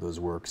good. Those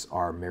works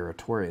are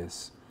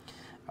meritorious.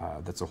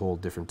 That's a whole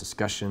different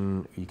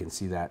discussion. You can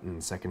see that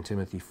in 2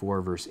 Timothy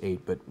 4, verse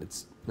 8, but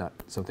it's not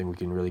something we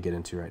can really get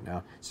into right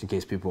now, just in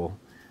case people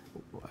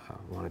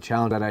want to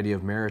challenge that idea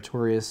of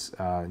meritorious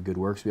good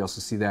works. We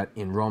also see that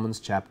in Romans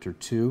chapter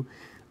 2,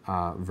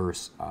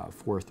 verse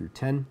 4 through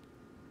 10,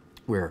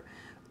 where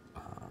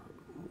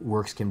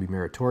works can be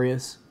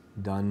meritorious,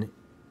 done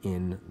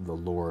in the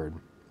Lord.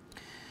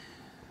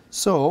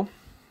 So,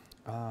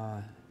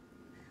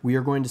 we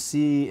are going to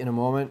see in a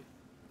moment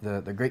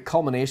the great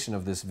culmination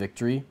of this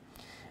victory.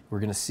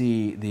 We're going to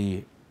see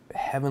the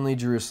heavenly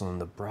Jerusalem,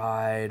 the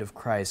bride of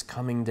Christ,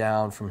 coming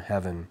down from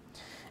heaven.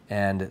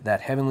 And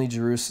that heavenly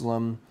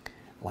Jerusalem,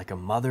 like a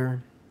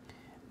mother,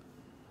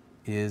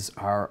 is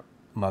our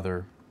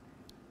mother,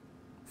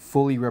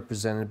 fully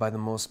represented by the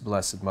most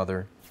blessed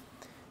mother,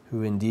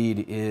 who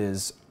indeed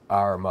is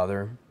our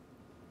mother.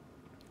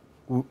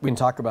 We can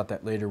talk about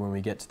that later when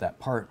we get to that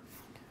part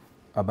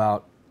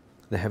about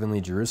the heavenly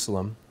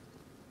Jerusalem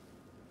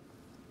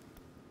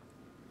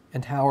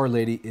and how Our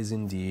Lady is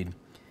indeed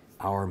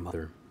our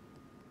mother.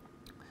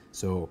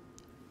 So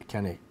I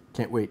kind of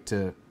can't wait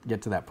to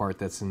get to that part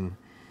that's in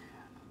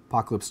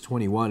Apocalypse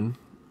 21.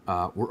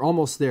 We're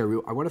almost there.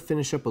 I want to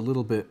finish up a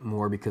little bit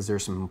more because there are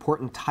some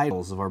important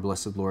titles of our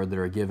Blessed Lord that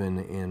are given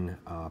in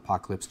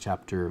Apocalypse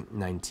chapter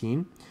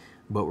 19,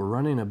 but we're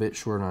running a bit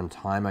short on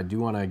time. I do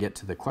want to get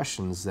to the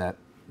questions that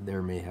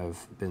there may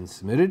have been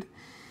submitted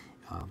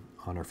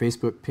on our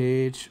Facebook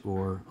page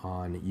or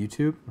on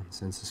YouTube, on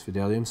Sensus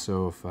Fidelium.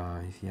 So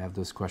if you have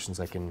those questions,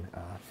 I can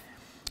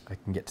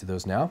get to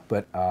those now.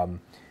 But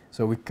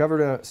so we've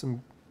covered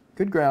some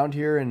good ground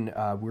here, and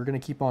we're going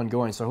to keep on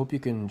going. So I hope you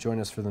can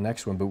join us for the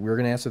next one. But we're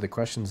going to answer the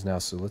questions now.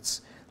 So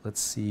let's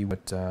see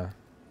what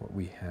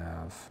we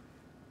have.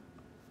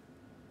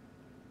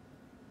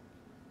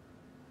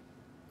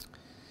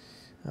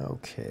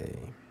 Okay.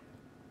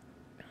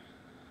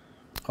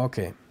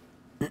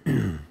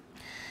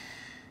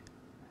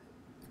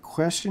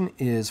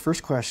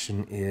 First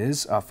question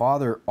is,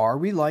 Father, are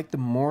we like the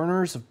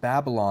mourners of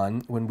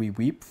Babylon when we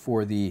weep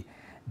for the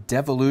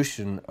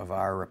devolution of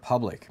our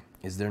republic?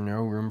 Is there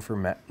no room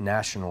for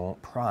national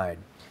pride?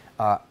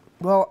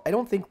 Well, I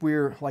don't think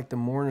we're like the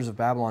mourners of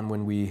Babylon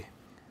when we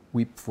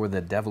weep for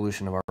the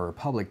devolution of our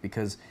republic,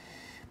 because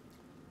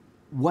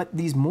what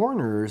these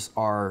mourners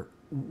are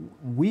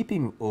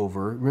weeping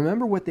over,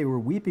 remember what they were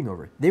weeping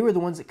over. They were the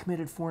ones that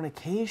committed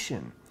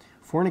fornication.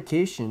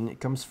 Fornication, it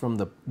comes from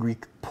the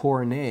Greek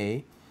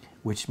porne,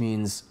 which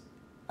means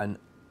an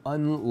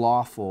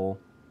unlawful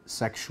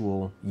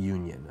sexual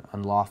union,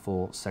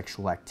 unlawful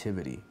sexual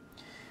activity.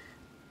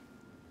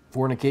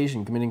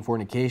 Fornication, committing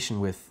fornication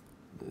with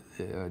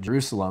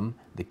Jerusalem,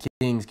 the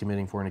kings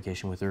committing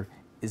fornication with her,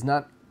 is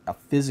not a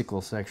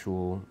physical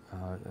sexual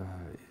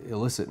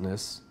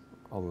illicitness,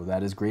 although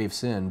that is grave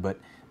sin, but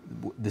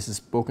this is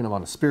spoken of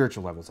on a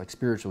spiritual level. It's like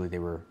spiritually they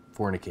were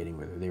fornicating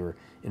with her. They were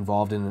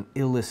involved in an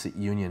illicit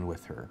union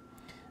with her.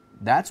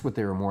 That's what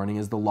they were mourning,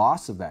 is the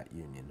loss of that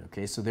union.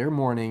 Okay, so they're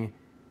mourning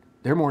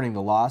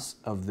the loss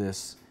of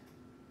this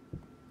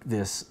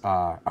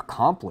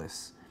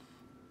accomplice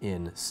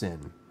in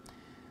sin.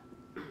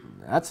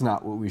 That's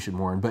not what we should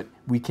mourn, but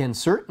we can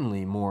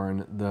certainly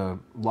mourn the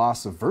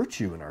loss of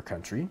virtue in our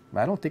country.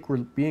 I don't think we're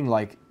being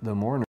like the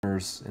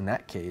mourners in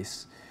that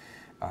case.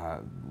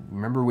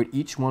 Remember, what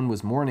each one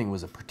was mourning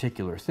was a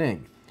particular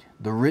thing.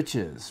 The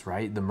riches,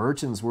 right? The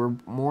merchants were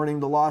mourning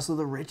the loss of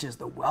the riches,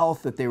 the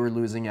wealth that they were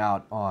losing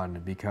out on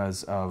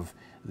because of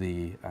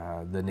the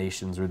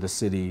nations, or the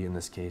city, in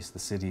this case, the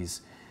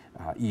city's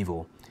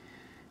evil.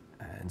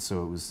 And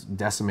so it was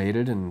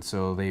decimated, and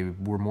so they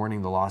were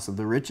mourning the loss of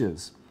the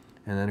riches.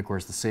 And then, of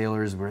course, the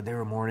sailors, they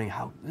were mourning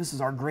how this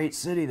is our great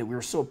city that we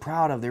were so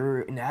proud of. They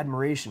were in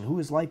admiration. Who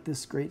is like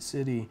this great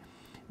city?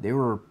 They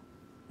were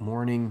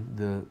mourning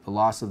the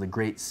loss of the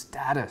great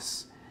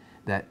status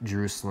that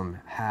Jerusalem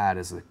had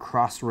as the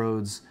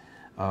crossroads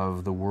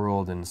of the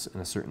world, in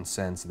a certain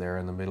sense, there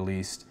in the Middle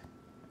East,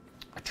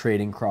 a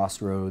trading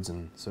crossroads,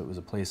 and so it was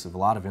a place of a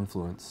lot of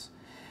influence.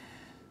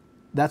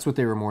 That's what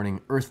they were mourning,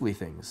 earthly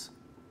things.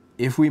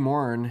 If we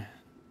mourn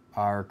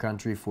our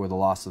country for the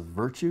loss of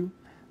virtue,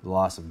 the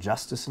loss of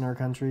justice in our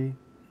country,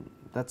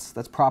 that's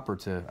proper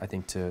to, I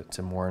think,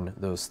 to mourn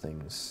those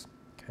things.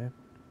 Okay.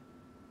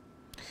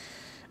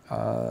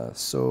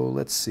 So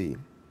let's see.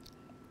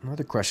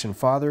 Another question.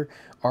 Father,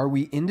 are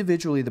we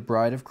individually the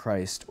bride of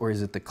Christ, or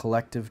is it the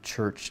collective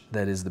church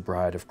that is the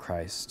bride of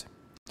Christ?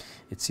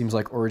 It seems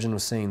like Origen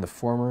was saying the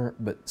former,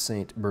 but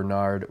St.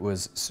 Bernard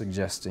was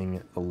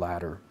suggesting the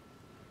latter.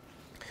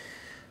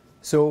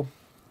 So,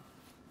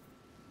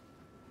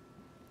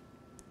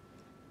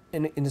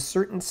 in a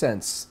certain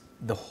sense,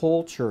 the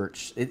whole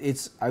church,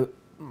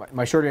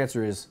 my short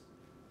answer is,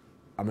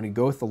 I'm going to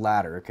go with the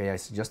latter, okay? I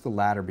suggest the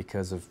latter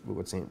because of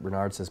what St.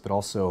 Bernard says, but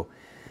also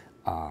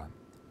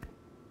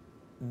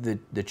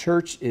the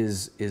church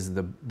is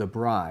the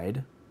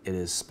bride. It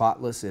is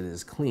spotless, it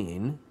is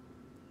clean.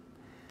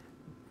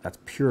 That's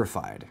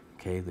purified,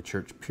 okay? The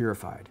church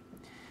purified.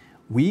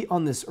 We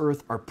on this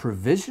earth are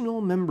provisional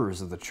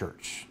members of the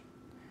church.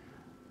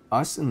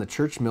 Us in the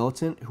church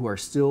militant who are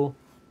still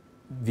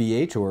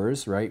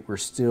viators, right? We're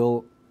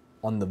still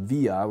on the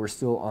via, we're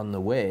still on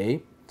the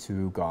way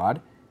to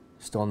God,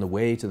 still on the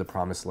way to the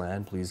promised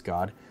land, please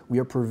God. We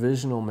are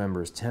provisional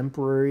members,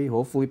 temporary,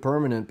 hopefully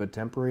permanent, but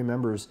temporary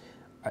members.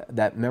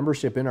 That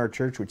membership in our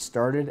church, which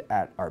started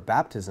at our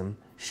baptism,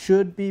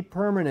 should be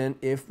permanent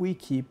if we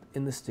keep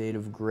in the state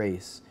of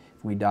grace.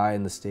 if we die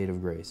in the state of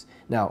grace.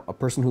 Now, a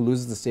person who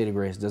loses the state of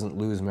grace doesn't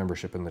lose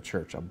membership in the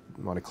church. I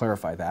want to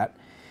clarify that.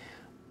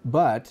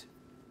 But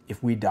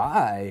if we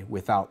die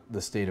without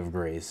the state of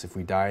grace, if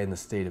we die in the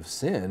state of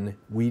sin,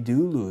 we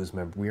do lose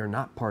membership. We are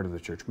not part of the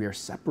church. We are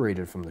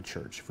separated from the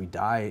church if we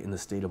die in the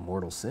state of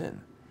mortal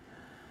sin.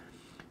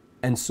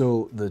 And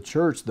so the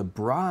church, the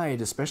bride,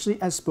 especially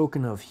as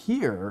spoken of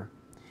here,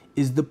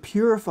 is the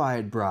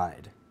purified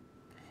bride.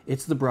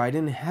 It's the bride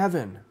in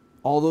heaven,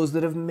 all those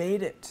that have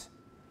made it.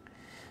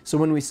 So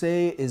when we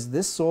say, is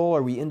this soul,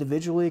 are we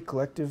individually,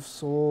 collective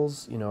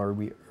souls? You know, are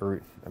we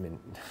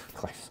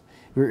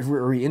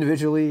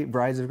individually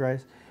brides of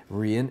Christ?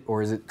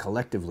 Or is it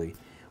collectively?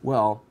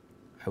 Well,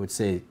 I would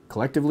say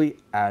collectively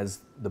as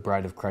the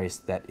bride of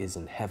Christ that is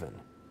in heaven,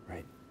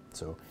 right?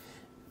 So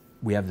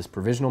we have this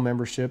provisional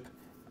membership,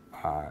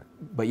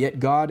 but yet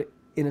God,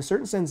 in a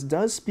certain sense,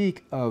 does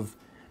speak of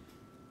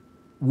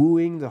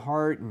wooing the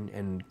heart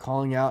and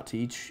calling out to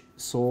each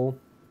soul.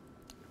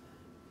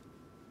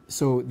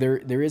 So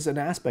there is an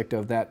aspect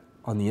of that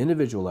on the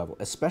individual level,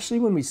 especially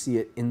when we see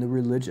it in the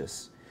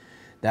religious.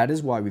 That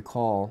is why we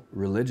call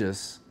women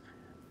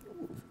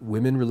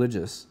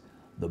religious,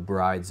 the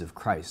brides of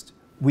Christ.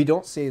 We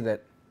don't say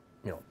that,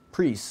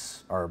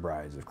 priests are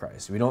brides of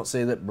Christ. We don't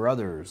say that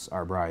brothers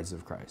are brides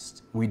of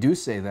Christ. We do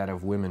say that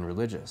of women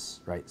religious,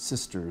 right?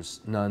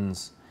 Sisters,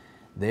 nuns,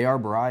 they are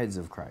brides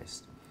of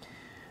Christ.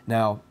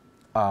 Now,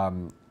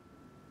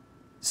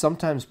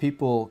 sometimes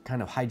people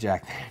kind of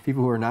hijack,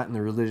 people who are not in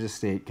the religious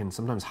state can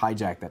sometimes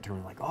hijack that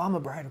term, like, oh, I'm a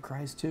bride of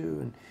Christ too.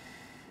 And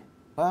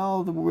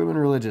well, the women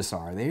religious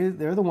are.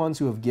 They're the ones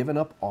who have given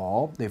up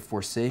all. They've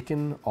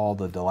forsaken all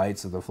the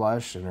delights of the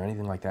flesh or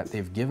anything like that.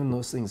 They've given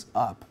those things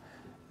up.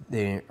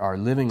 They are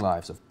living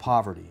lives of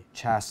poverty,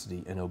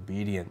 chastity, and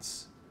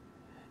obedience.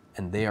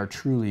 And they are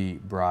truly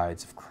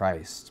brides of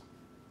Christ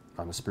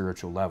on a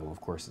spiritual level.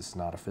 Of course, it's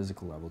not a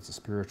physical level. It's a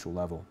spiritual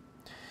level.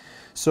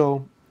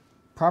 So,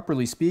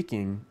 properly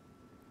speaking,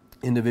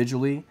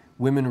 individually,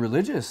 women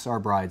religious are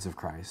brides of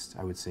Christ.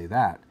 I would say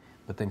that.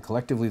 But then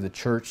collectively, the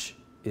church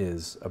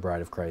is a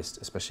bride of Christ,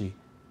 especially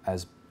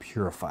as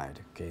purified.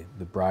 Okay,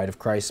 the bride of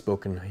Christ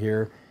spoken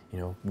here,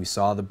 we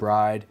saw the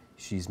bride,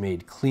 she's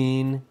made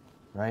clean,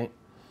 right?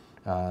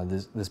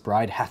 This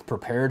bride hath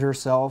prepared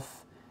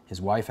herself,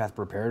 his wife hath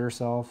prepared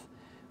herself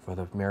for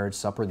the marriage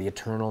supper, the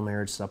eternal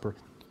marriage supper.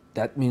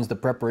 That means the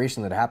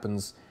preparation that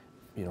happens,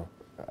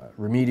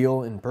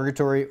 remedial in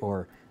purgatory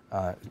or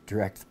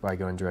direct by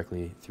going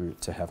directly through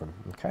to heaven.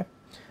 Okay,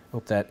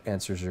 hope that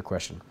answers your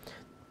question.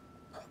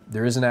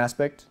 There is an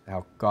aspect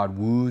how God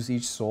woos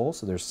each soul,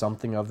 so there's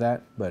something of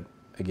that. But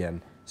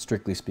again,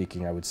 strictly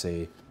speaking, I would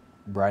say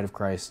bride of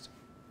Christ,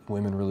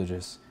 women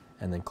religious,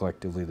 and then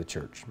collectively the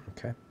church.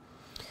 Okay.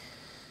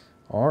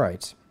 All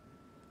right.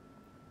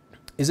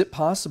 Is it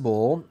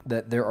possible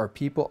that there are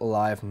people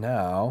alive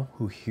now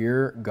who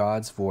hear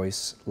God's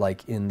voice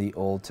like in the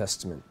Old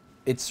Testament?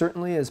 It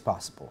certainly is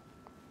possible.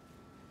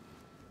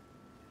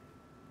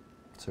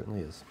 It certainly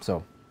is.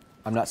 So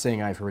I'm not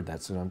saying I've heard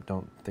that, so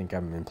don't think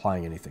I'm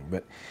implying anything.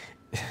 But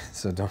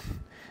so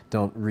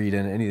don't read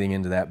anything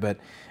into that. But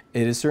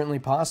it is certainly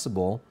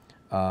possible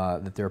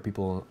that there are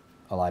people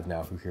alive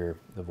now who hear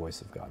the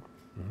voice of God.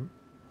 Mm-hmm.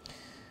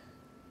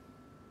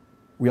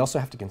 We also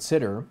have to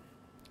consider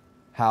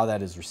how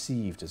that is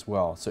received as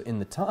well. So in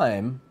the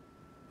time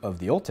of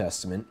the Old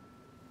Testament,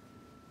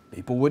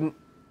 people wouldn't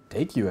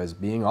take you as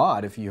being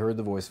odd if you heard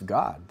the voice of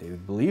God. They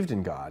believed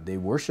in God. They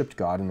worshiped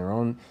God in their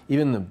own,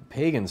 even the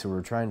pagans who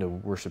were trying to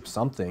worship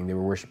something, they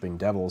were worshiping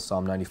devils.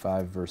 Psalm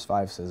 95 verse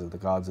 5 says that the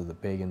gods of the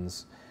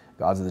pagans,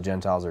 gods of the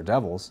Gentiles are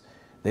devils.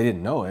 They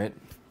didn't know it,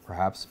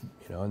 perhaps,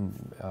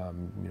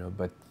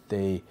 but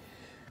they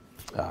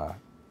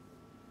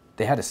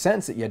had a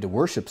sense that you had to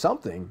worship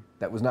something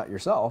that was not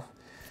yourself.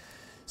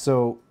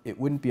 So it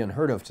wouldn't be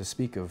unheard of to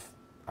speak of,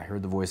 I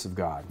heard the voice of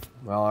God.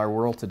 Well, our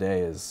world today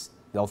is,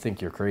 they'll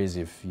think you're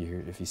crazy if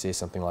you say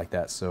something like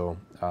that. So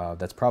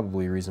that's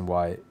probably a reason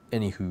why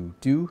any who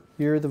do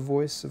hear the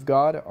voice of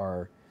God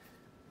are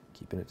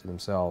keeping it to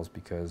themselves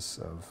because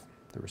of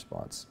the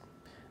response.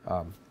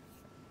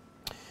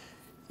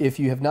 If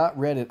you have not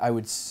read it, I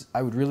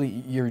would really,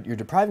 you're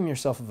depriving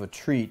yourself of a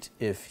treat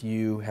if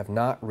you have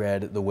not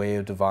read The Way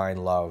of Divine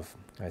Love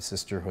by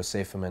Sister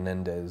Josefa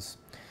Menendez,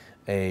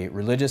 a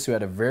religious who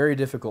had a very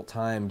difficult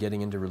time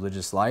getting into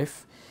religious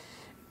life.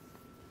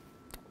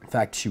 In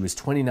fact, she was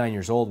 29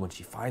 years old when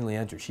she finally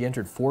entered. She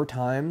entered 4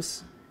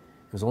 times.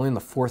 It was only in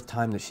the 4th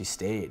time that she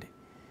stayed.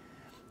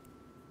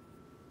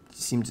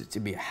 She seemed to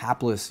be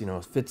hapless,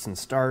 fits and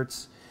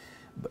starts.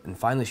 And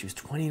finally, she was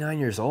 29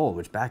 years old,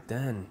 which back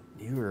then,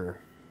 you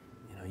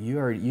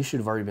should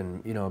have already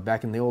been,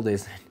 back in the old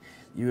days,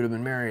 you would have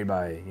been married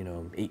by,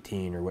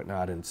 18 or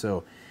whatnot. And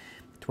so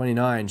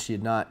 29, she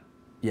had not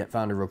yet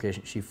found her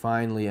vocation. She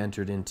finally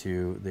entered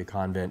into the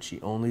convent. She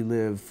only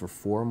lived for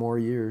 4 more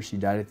years. She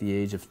died at the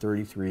age of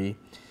 33,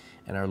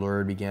 and our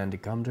Lord began to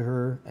come to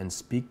her and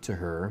speak to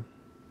her,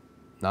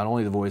 not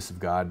only the voice of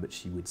God, but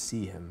she would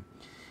see him.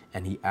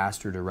 and he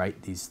asked her to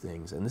write these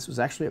things. And this was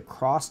actually a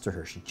cross to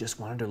her. She just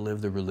wanted to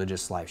live the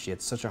religious life. She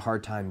had such a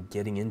hard time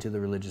getting into the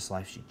religious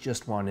life. She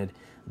just wanted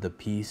the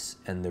peace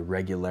and the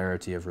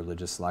regularity of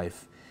religious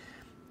life.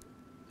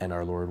 And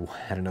our Lord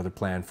had another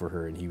plan for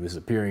her, and he was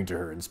appearing to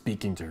her and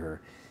speaking to her,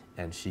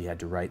 and she had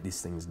to write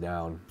these things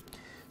down.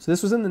 So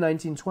this was in the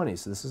 1920s,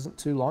 so this isn't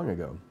too long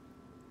ago.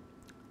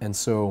 And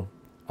so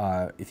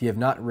if you have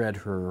not read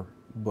her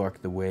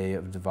book, The Way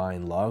of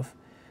Divine Love,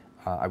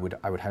 I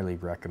would highly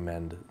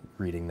recommend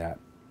reading that.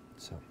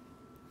 So,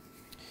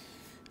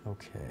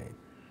 okay.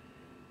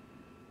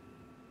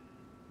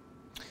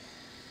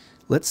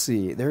 Let's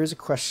see. There is a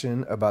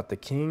question about the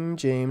King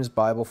James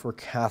Bible for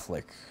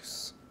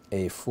Catholics,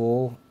 a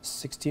full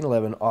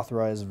 1611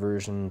 authorized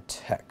version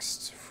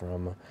text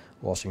from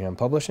Walsingham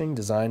Publishing,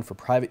 designed for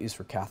private use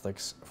for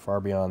Catholics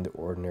far beyond the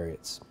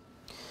ordinariates.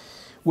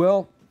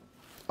 Well,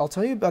 I'll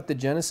tell you about the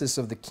genesis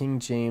of the King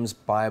James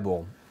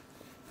Bible.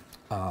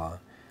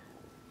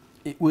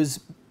 It was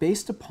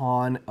based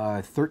upon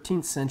a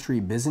 13th century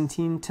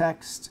Byzantine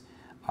text.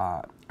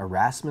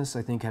 Erasmus,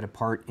 I think, had a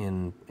part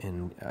in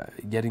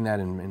getting that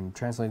and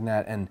translating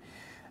that and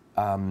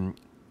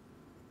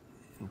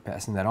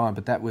passing that on.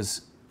 But that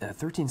was a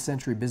 13th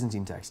century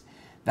Byzantine text.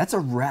 That's a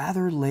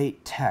rather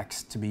late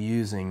text to be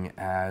using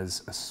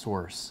as a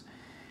source.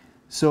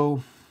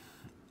 So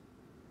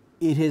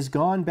it has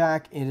gone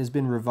back, it has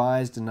been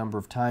revised a number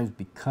of times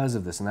because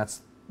of this, and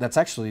that's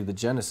actually the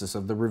genesis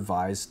of the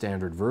Revised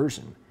Standard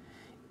Version.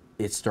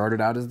 It started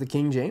out as the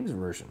King James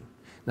Version.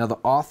 Now the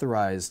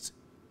authorized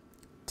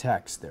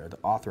text there,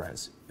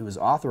 it was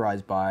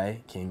authorized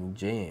by King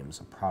James,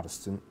 a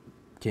Protestant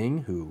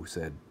king who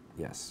said,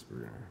 yes,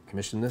 we're going to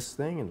commission this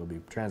thing and it'll be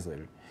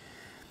translated.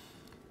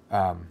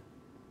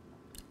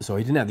 So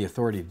he didn't have the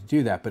authority to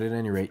do that, but at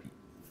any rate,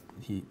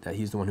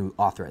 he's the one who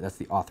authorized, that's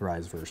the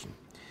authorized version.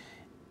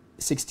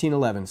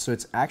 1611, so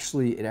it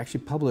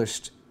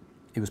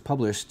was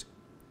published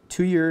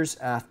 2 years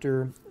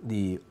after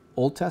the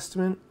Old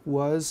Testament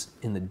was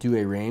in the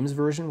Douay-Rheims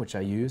version, which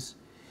I use,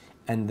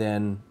 and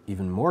then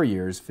even more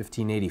years,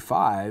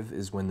 1585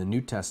 is when the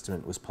New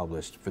Testament was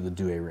published for the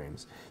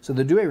Douay-Rheims. So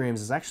the Douay-Rheims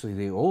is actually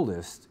the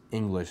oldest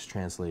English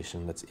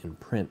translation that's in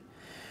print.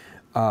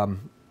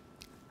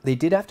 They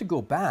did have to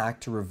go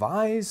back to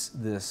revise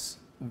this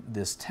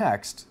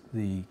text,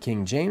 the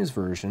King James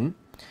Version,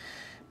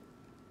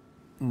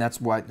 and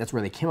that's where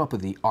they came up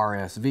with the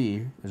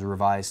RSV, as a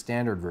Revised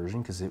Standard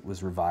Version, because it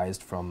was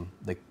revised from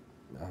the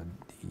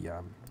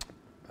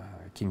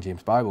King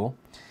James Bible.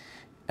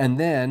 And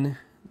then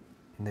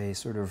they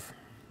sort of,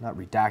 not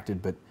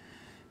redacted, but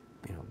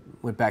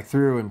went back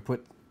through and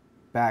put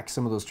back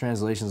some of those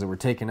translations that were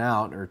taken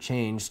out or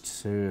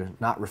changed to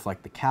not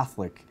reflect the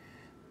Catholic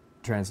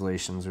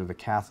translations or the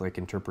Catholic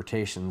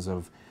interpretations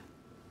of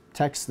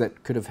texts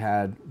that could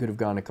have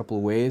gone a couple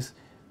of ways.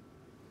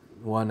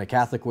 One a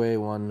Catholic way,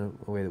 one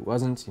a way that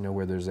wasn't,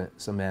 where there's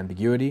some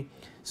ambiguity.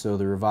 So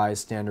the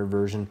Revised Standard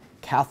Version,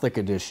 Catholic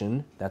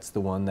edition, that's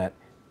the one that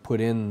put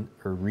in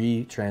or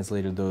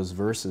retranslated those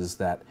verses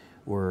that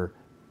were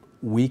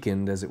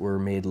weakened, as it were,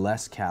 made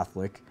less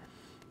Catholic,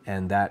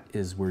 and that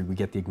is where we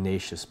get the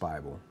Ignatius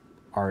Bible.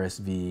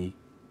 RSV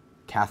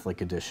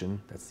Catholic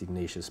edition, that's the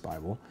Ignatius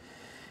Bible.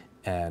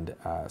 And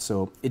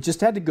so it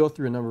just had to go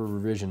through a number of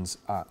revisions.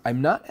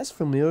 I'm not as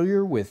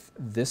familiar with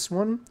this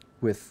one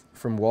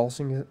from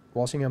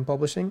Walsingham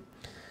Publishing,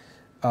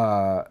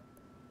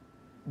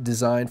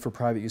 designed for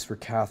private use for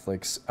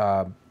Catholics.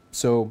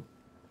 So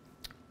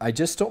I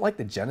just don't like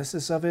the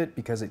genesis of it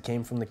because it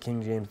came from the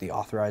King James, the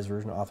authorized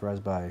version,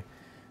 authorized by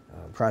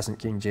Protestant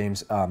King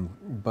James,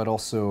 but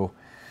also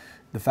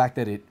the fact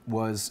that it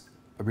was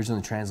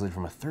originally translated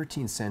from a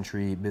 13th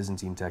century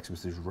Byzantine text,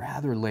 which is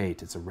rather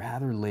late. It's a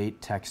rather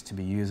late text to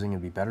be using.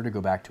 It'd be better to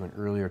go back to an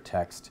earlier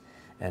text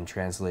and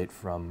translate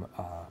from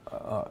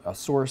a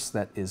source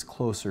that is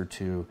closer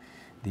to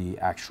the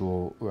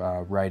actual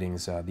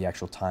writings, the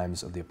actual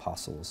times of the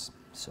apostles.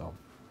 So,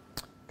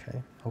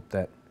 okay, hope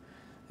that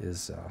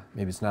is,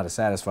 maybe it's not a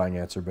satisfying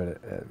answer,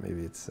 but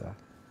maybe it's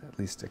at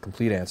least a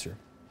complete answer.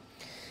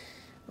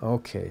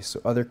 Okay, so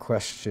other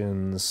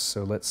questions.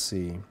 So let's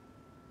see.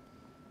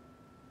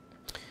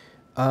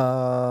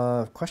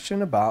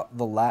 Question about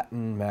the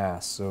Latin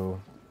Mass. So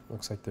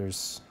looks like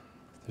there's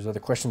other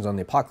questions on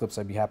the Apocalypse.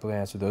 I'd be happy to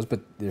answer those,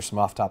 but there's some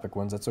off-topic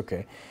ones. That's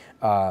okay.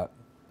 So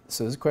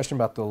there's a question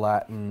about the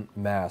Latin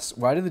Mass.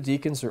 Why do the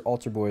deacons or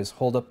altar boys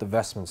hold up the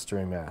vestments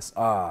during Mass?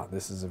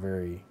 This is a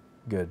very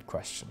good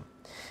question.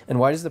 And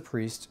why does the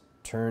priest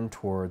turn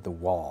toward the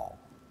wall?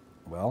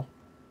 Well,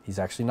 he's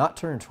actually not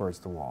turned towards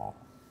the wall.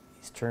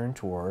 He's turned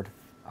toward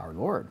our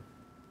Lord.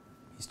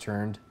 He's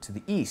turned to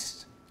the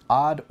east,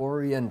 ad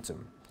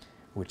orientem,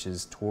 which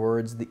is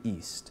towards the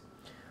east.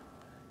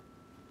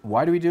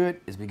 Why do we do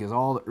it? Is because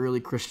all the early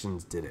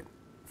Christians did it,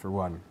 for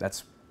one.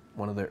 That's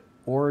one of the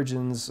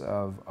origins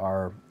of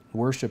our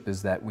worship,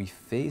 is that we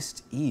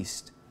faced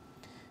east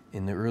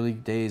in the early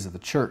days of the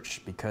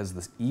church, because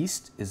the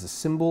east is a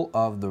symbol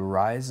of the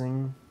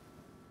rising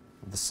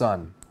of the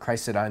sun.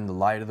 Christ said, "I am the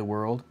light of the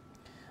world."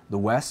 The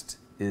west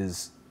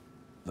is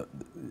it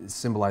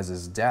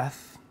symbolizes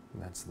death.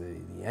 That's the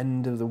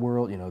end of the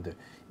world. You know,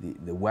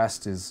 the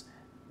west is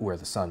where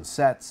the sun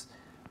sets,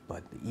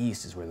 but the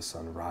east is where the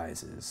sun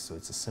rises. So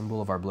it's a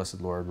symbol of our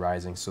blessed Lord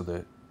rising. So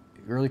the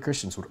early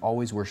Christians would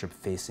always worship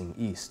facing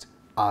east.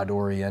 Ad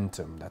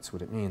orientem, that's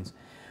what it means.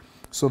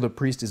 So the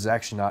priest is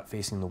actually not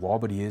facing the wall,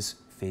 but he is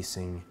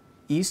facing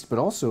east. But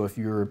also, if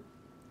you're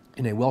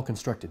in a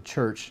well-constructed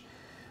church,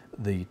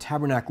 the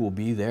tabernacle will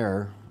be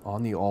there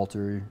on the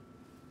altar,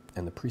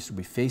 and the priest will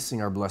be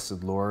facing our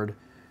blessed Lord.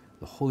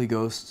 The Holy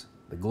Ghost,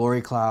 the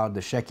glory cloud,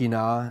 the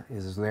Shekinah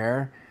is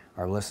there.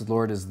 Our blessed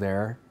Lord is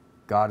there.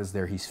 God is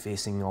there. He's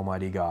facing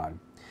Almighty God.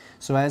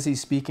 So as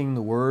he's speaking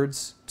the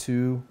words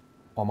to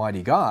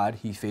Almighty God,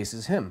 he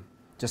faces him,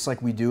 just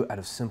like we do out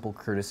of simple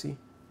courtesy.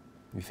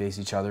 We face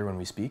each other when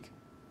we speak.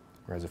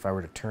 Whereas if I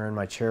were to turn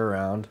my chair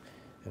around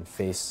and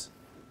face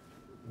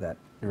that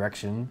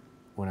direction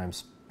when I'm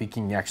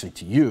speaking actually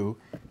to you,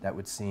 that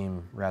would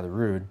seem rather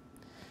rude.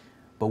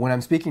 But when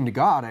I'm speaking to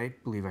God, I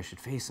believe I should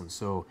face him.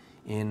 So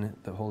in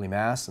the Holy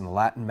Mass, in the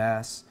Latin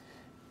Mass,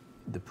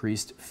 the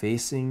priest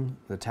facing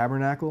the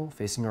tabernacle,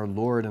 facing our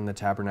Lord in the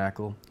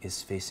tabernacle,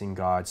 is facing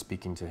God,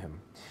 speaking to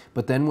him.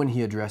 But then when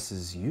he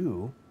addresses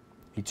you,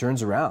 he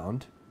turns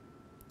around.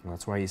 And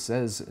that's why he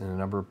says in a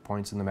number of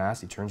points in the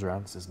Mass, he turns around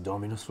and says,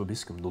 Dominus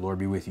vobiscum, the Lord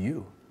be with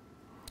you.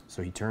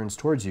 So he turns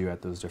towards you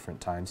at those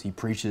different times. He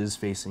preaches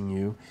facing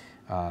you.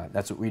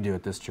 That's what we do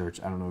at this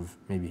church. I don't know if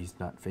maybe he's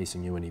not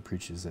facing you when he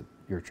preaches at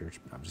your church.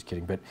 I'm just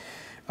kidding.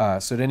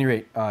 But so at any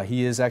rate,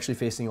 he is actually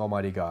facing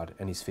Almighty God,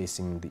 and he's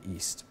facing the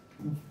east.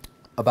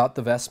 About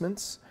the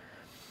vestments,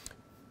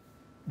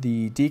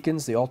 the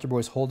deacons, the altar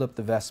boys, hold up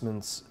the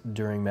vestments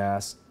during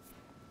Mass.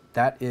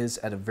 That is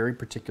at a very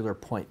particular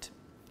point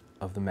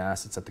of the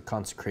Mass. It's at the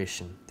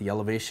consecration, the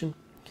elevation.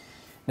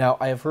 Now,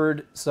 I have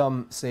heard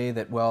some say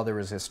that, well, there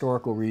was a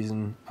historical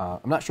reason.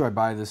 I'm not sure I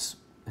buy this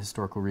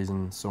historical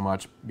reason so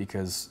much,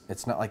 because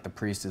it's not like the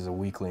priest is a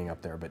weakling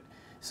up there. But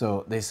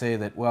so they say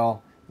that,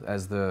 well,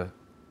 as the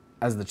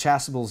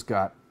chasubles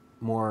got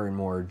more and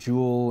more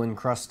jewel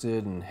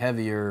encrusted and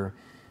heavier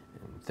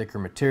and thicker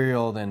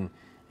material, then,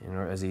 you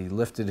know, as he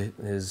lifted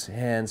his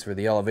hands for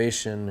the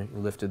elevation, he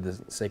lifted the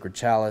sacred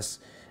chalice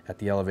at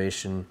the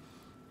elevation.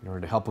 In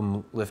order to help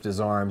him lift his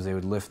arms, they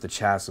would lift the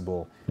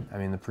chasuble. I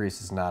mean, the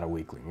priest is not a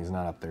weakling. He's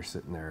not up there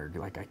sitting there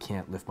like, I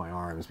can't lift my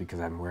arms because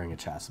I'm wearing a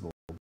chasuble.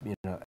 You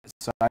know,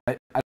 so I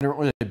don't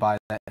really buy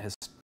that.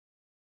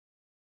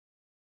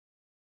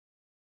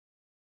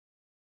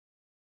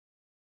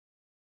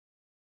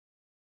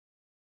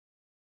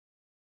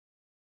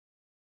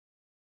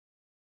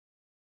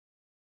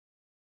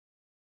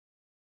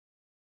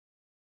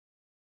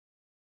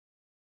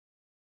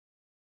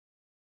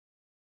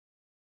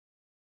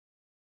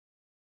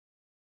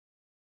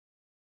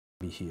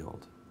 Be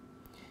healed.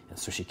 And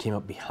so she came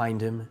up behind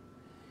him,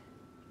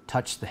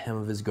 touched the hem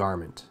of his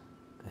garment,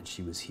 and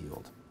she was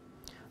healed.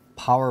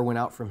 Power went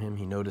out from him.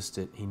 He noticed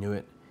it. He knew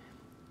it.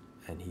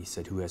 And he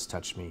said, who has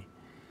touched me?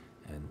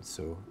 And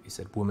so he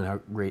said, woman, how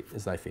great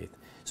is thy faith?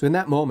 So in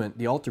that moment,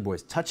 the altar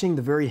boys, touching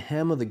the very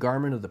hem of the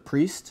garment of the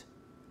priest,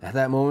 at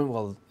that moment,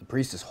 while the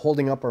priest is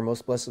holding up our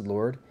most blessed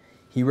Lord,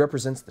 he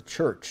represents the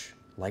church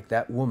like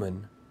that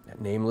woman,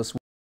 that nameless woman.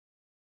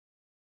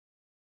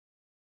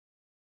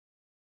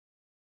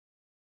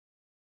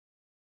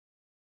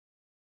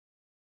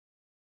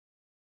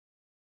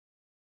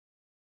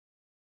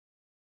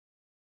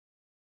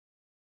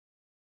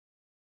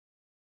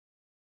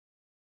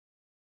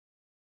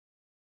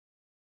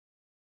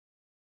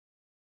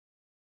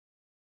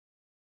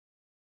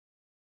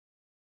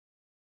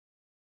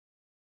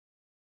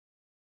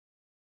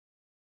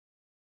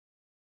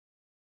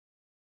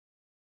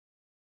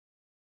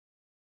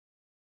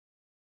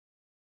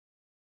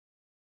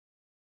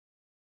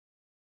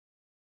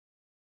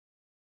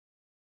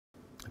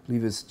 I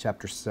believe it's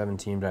chapter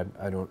 17, but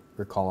I don't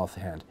recall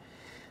offhand.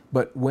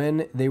 But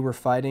when they were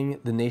fighting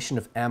the nation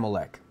of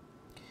Amalek,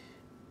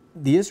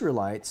 the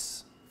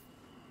Israelites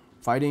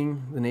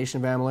fighting the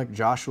nation of Amalek,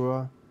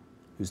 Joshua,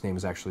 whose name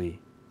is actually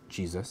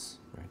Jesus,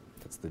 right?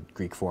 That's the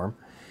Greek form,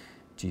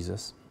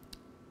 Jesus.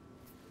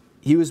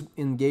 He was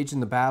engaged in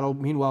the battle.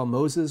 Meanwhile,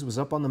 Moses was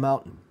up on the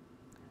mountain.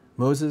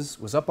 Moses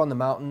was up on the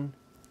mountain,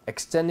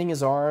 extending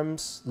his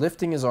arms,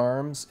 lifting his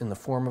arms in the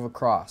form of a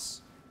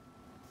cross.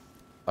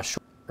 A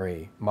short, or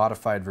a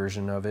modified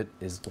version of it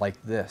is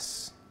like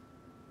this.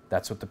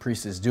 That's what the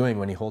priest is doing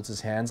when he holds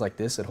his hands like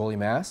this at Holy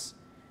Mass.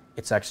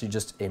 It's actually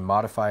just a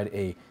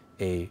modified,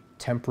 a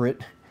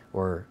temperate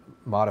or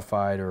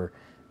modified or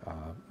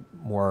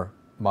more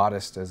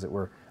modest, as it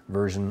were,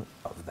 version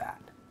of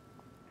that.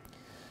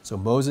 So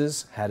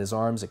Moses had his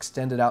arms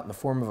extended out in the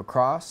form of a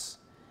cross,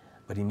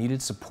 but he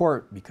needed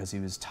support because he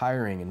was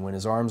tiring, and when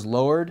his arms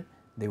lowered,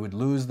 they would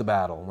lose the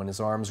battle. When his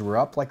arms were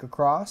up like a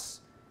cross,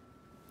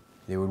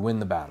 they would win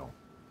the battle.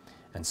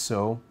 And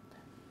so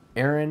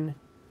Aaron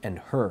and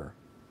Hur,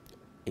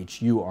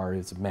 H-U-R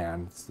is a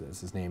man,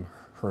 that's his name,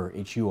 Hur,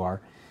 H-U-R,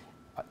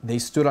 they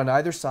stood on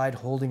either side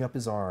holding up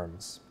his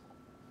arms.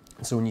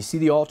 And so when you see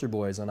the altar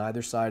boys on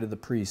either side of the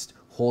priest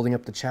holding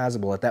up the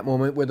chasuble. At that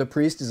moment where the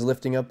priest is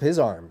lifting up his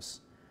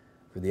arms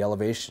for the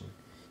elevation,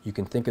 you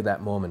can think of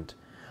that moment.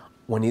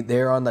 When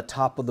they're on the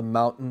top of the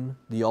mountain,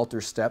 the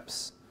altar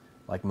steps,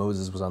 like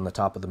Moses was on the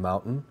top of the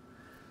mountain,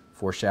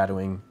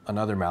 foreshadowing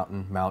another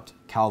mountain, Mount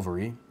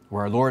Calvary,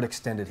 where our Lord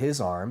extended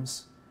his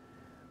arms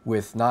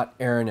with not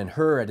Aaron and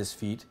Hur at his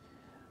feet,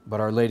 but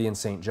Our Lady and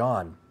St.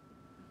 John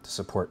to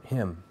support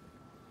him.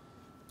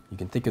 You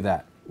can think of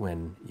that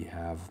when you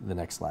have the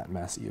next Latin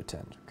Mass that you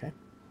attend, okay?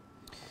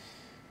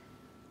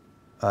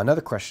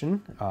 Another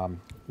question,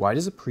 why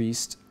does a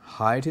priest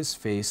hide his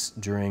face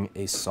during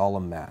a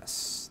solemn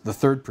Mass? The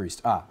third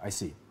priest, I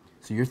see.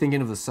 So you're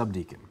thinking of the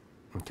subdeacon,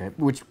 okay,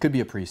 which could be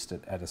a priest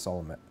at a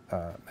solemn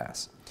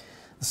Mass.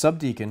 The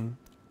subdeacon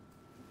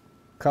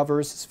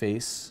covers his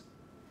face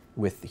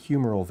with the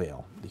humeral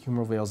veil. The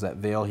humeral veil is that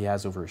veil he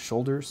has over his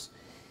shoulders.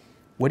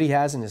 What he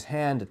has in his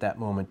hand at that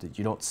moment that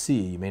you don't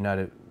see, you may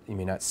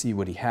not see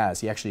what he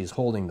has. He actually is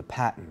holding the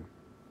paten.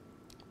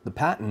 The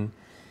paten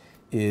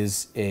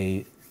is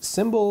a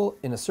symbol,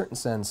 in a certain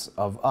sense,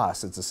 of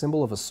us. It's a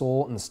symbol of a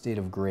soul in the state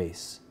of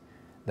grace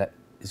that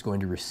is going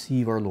to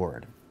receive our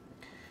Lord.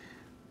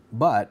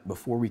 But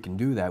before we can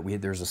do that,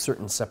 there's a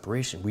certain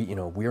separation.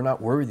 We are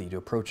not worthy to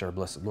approach our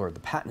blessed Lord.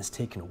 The paten is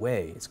taken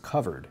away. It's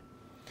covered.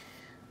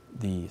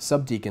 The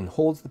subdeacon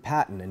holds the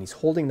paten, and he's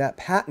holding that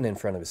paten in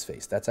front of his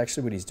face. That's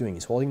actually what he's doing.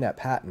 He's holding that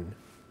paten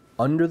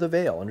under the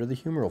veil, under the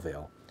humeral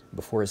veil,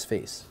 before his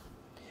face.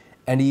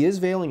 And he is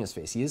veiling his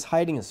face. He is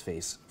hiding his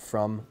face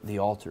from the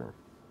altar.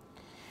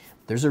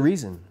 There's a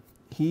reason.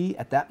 He,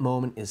 at that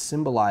moment, is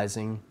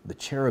symbolizing the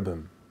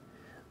cherubim.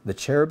 The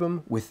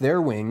cherubim with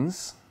their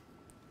wings,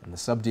 and the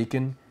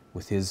subdeacon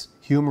with his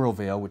humeral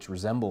veil, which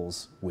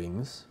resembles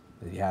wings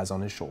that he has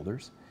on his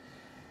shoulders.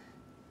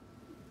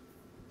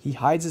 He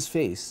hides his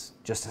face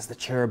just as the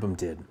cherubim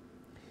did.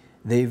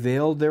 They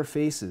veiled their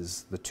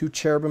faces. The two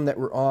cherubim that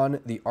were on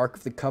the Ark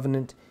of the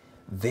Covenant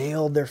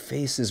veiled their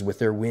faces with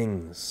their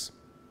wings.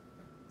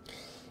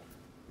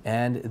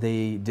 And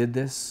they did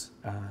this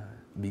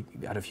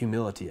out of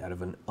humility, out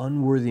of an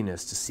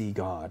unworthiness to see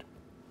God.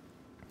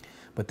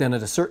 But then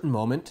at a certain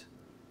moment,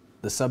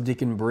 the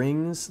subdeacon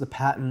brings the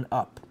paten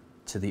up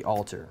to the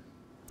altar.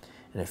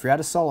 And if you're at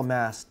a solemn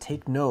Mass,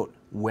 take note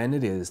when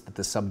it is that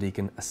the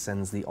subdeacon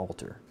ascends the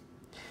altar.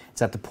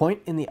 It's at the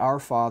point in the Our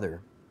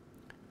Father.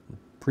 The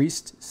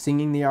priest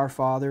singing the Our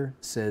Father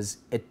says,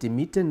 Et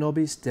dimite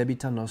nobis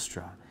debita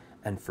nostra,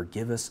 and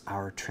forgive us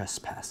our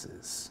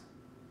trespasses.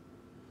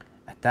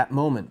 At that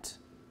moment,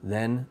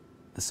 then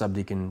the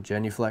subdeacon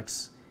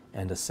genuflects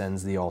and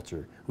ascends the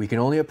altar. We can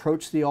only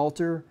approach the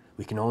altar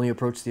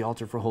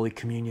for Holy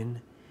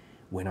Communion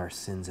when our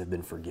sins have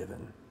been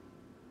forgiven.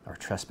 Our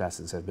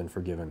trespasses have been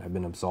forgiven, have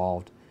been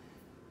absolved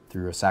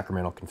through a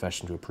sacramental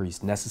confession to a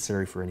priest.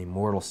 Necessary for any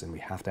mortal sin, we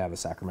have to have a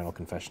sacramental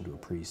confession to a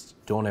priest.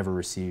 Don't ever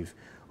receive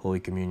Holy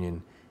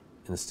Communion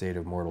in the state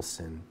of mortal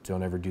sin.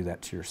 Don't ever do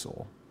that to your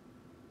soul.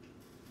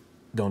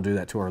 Don't do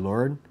that to our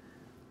Lord.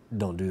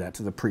 Don't do that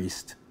to the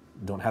priest.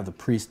 Don't have the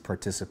priest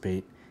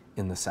participate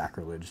in the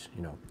sacrilege.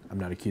 I'm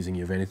not accusing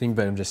you of anything,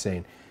 but I'm just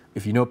saying,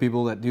 if you know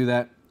people that do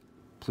that,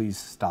 please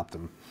stop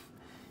them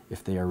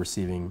if they are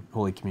receiving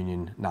Holy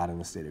Communion not in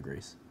the state of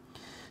grace.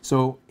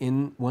 So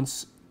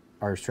once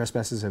our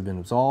trespasses have been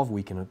absolved,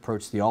 we can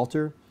approach the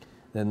altar.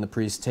 Then the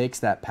priest takes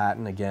that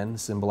paten, again,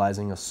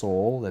 symbolizing a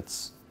soul.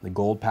 That's the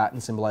gold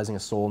paten, symbolizing a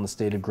soul in the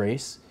state of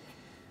grace.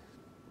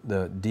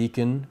 The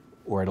deacon,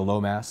 or at a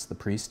low Mass, the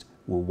priest,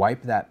 will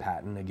wipe that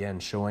paten, again,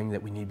 showing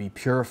that we need to be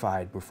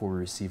purified before we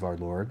receive our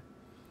Lord.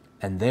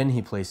 And then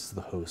he places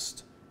the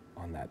host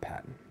on that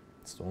paten.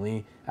 It's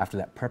only after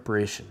that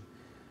preparation.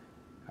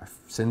 Our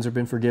sins have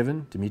been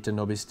forgiven. Dimita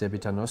nobis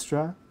debita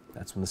nostra.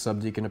 That's when the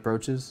subdeacon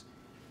approaches.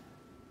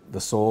 The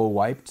soul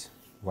wiped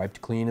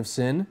clean of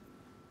sin.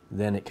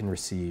 Then it can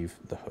receive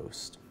the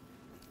host.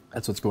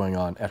 That's what's going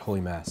on at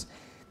Holy Mass.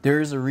 There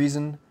is a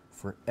reason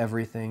for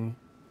everything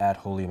at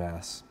Holy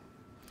Mass.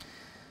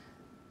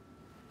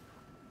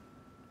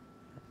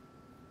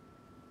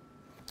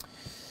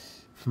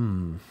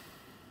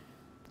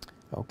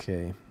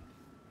 Okay.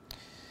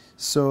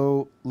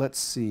 So let's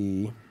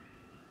see.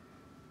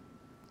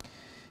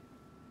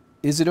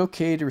 Is it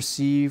okay to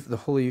receive the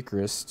Holy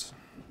Eucharist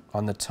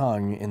on the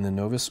tongue in the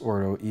Novus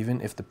Ordo, even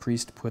if the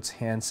priest puts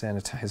hand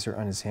sanitizer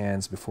on his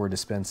hands before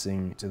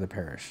dispensing to the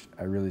parish?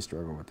 I really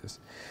struggle with this.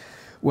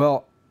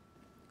 Well,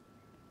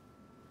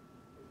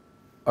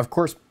 of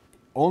course,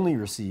 only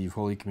receive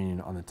Holy Communion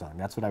on the tongue.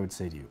 That's what I would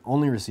say to you.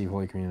 Only receive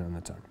Holy Communion on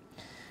the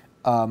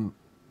tongue.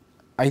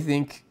 I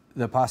think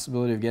the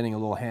possibility of getting a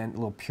little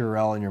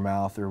Purell in your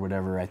mouth or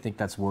whatever, I think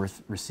that's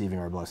worth receiving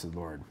our Blessed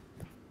Lord.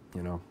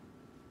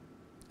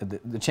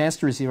 The chance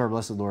to receive our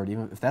Blessed Lord,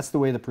 even if that's the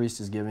way the priest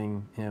is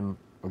giving him,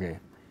 okay,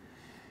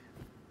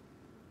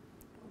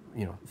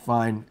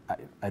 fine,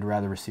 I'd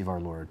rather receive our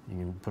Lord. You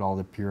can put all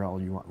the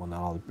Purell you want, well, not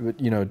all,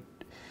 but,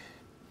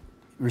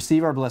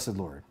 receive our Blessed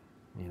Lord,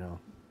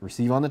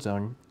 receive on the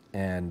tongue,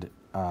 and,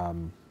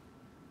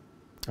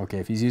 okay,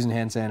 if he's using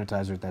hand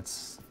sanitizer,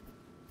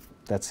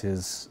 that's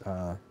his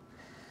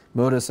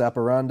modus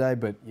operandi,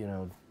 but,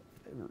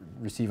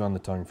 receive on the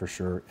tongue for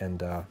sure.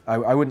 And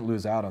I wouldn't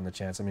lose out on the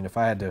chance. I mean, if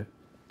I had to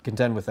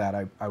contend with that,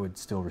 I would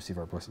still receive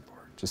our blessed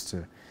Lord, just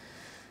to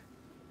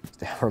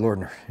have our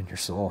Lord in your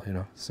soul, you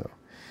know. So,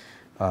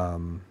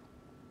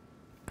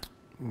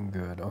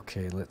 good.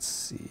 Okay, let's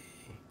see.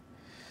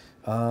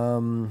 I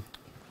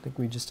think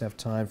we just have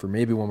time for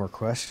maybe one more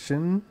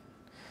question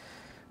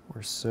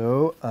or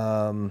so.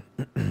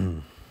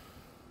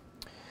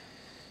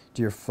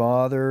 Dear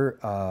Father,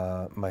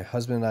 my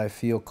husband and I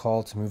feel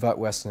called to move out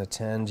west and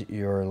attend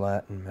your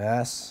Latin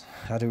Mass.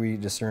 How do we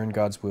discern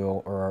God's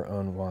will or our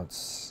own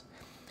wants?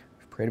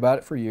 We've prayed about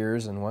it for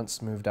years and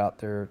once moved out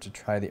there to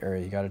try the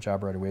area. He got a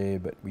job right away,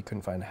 but we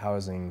couldn't find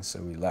housing,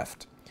 so we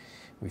left.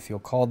 We feel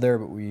called there,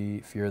 but we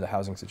fear the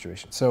housing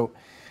situation. So,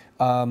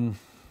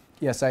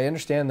 yes, I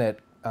understand that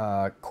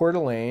Coeur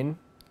d'Alene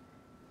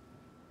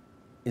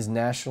is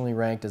nationally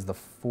ranked as the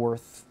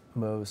 4th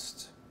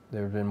most.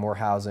 There have been more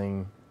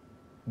housing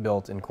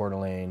built in Coeur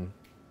d'Alene.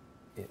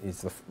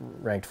 It's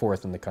ranked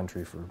 4th in the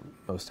country for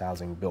most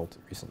housing built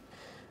recent.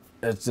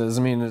 It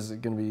doesn't mean it's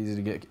going to be easy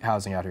to get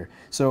housing out here.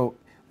 So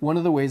one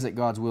of the ways that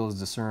God's will is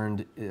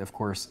discerned, of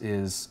course,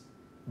 is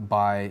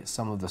by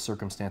some of the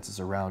circumstances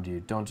around you.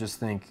 Don't just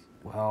think,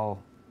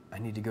 well, I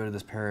need to go to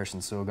this parish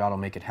and so God will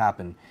make it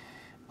happen.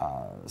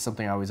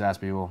 Something I always ask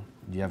people,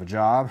 do you have a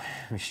job?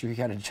 Make sure you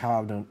got a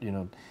job.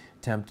 Don't,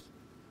 tempt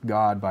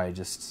God by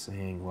just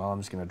saying, well, I'm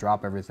just going to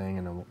drop everything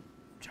and a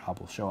job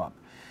will show up.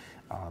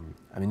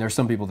 I mean, there's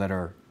some people that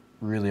are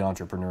really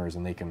entrepreneurs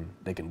and they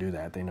can do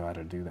that. They know how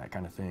to do that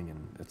kind of thing,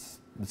 and it's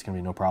going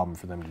to be no problem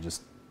for them to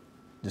just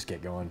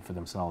get going for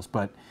themselves.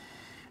 But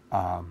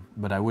I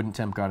wouldn't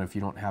tempt God if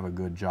you don't have a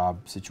good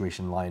job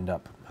situation lined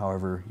up,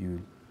 however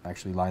you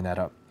actually line that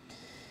up.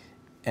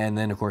 And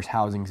then, of course,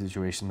 housing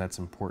situation, that's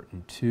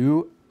important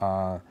too.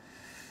 I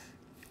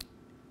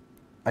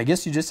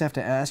guess you just have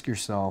to ask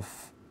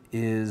yourself,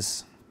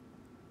 is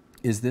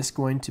this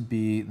going to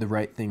be the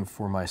right thing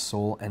for my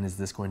soul, and is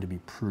this going to be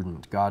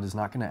prudent? God is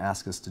not going to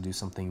ask us to do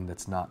something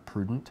that's not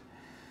prudent.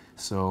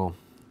 So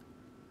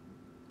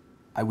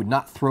I would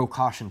not throw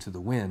caution to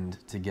the wind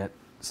to get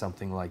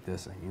something like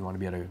this. You want to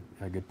be at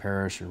a good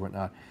parish or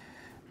whatnot.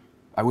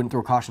 I wouldn't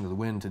throw caution to the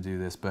wind to do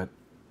this, but,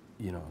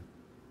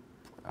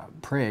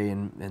 pray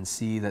and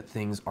see that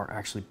things are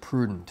actually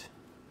prudent.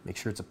 Make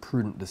sure it's a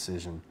prudent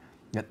decision,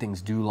 that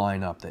things do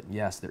line up, that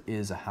yes, there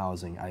is a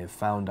housing. I have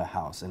found a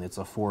house and it's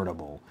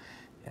affordable,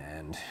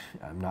 and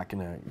I'm not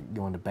going to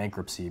go into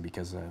bankruptcy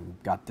because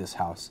I've got this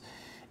house,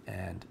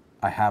 and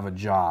I have a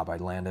job. I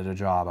landed a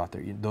job out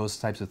there. Those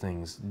types of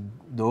things.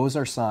 Those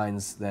are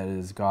signs that it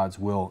is God's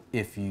will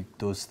if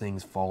those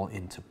things fall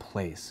into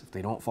place. If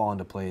they don't fall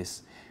into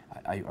place,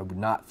 I would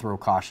not throw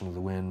caution to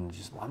the wind.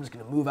 I'm just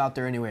going to move out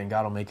there anyway and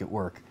God will make it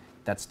work.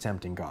 That's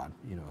tempting God,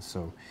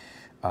 So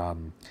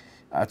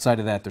outside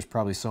of that, there's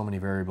probably so many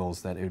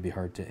variables that it would be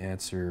hard to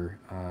answer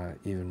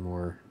even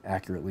more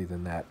accurately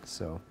than that.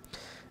 So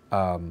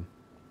a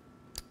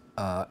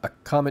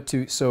comment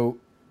too. So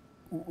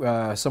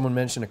someone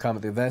mentioned a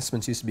comment. The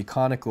vestments used to be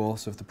conical,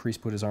 so if the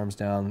priest put his arms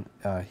down,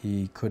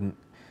 he couldn't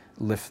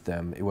lift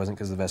them. It wasn't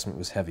because the vestment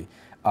was heavy.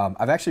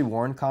 I've actually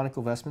worn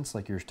conical vestments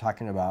like you're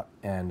talking about,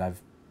 and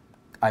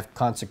I've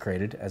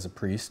consecrated as a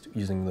priest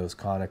using those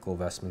conical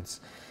vestments.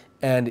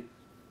 And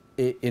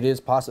it is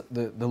possible.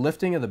 The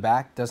lifting of the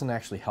back doesn't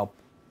actually help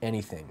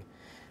anything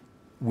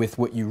with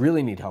what you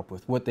really need help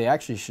with. What they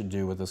actually should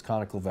do with those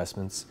conical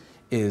vestments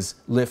is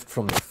lift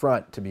from the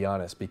front, to be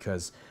honest,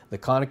 because the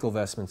conical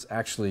vestments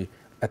actually,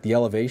 at the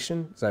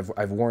elevation, so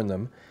I've worn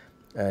them,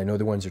 I know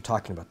the ones you're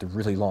talking about, they're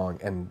really long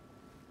and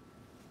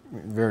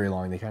very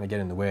long, they kind of get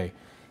in the way.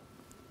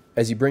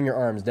 As you bring your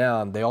arms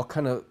down, they all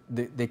kind of,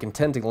 they can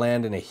tend to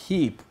land in a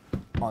heap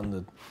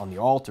on the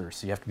altar,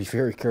 so you have to be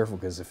very careful,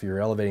 because if you're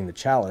elevating the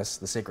chalice,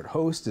 the sacred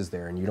host is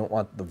there, and you don't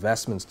want the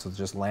vestments to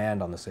just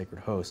land on the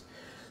sacred host.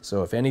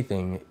 So if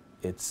anything,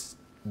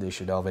 they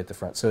should elevate the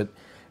front. So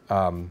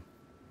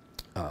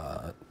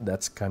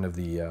that's kind of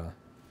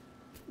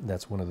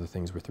that's one of the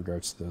things with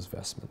regards to those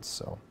vestments.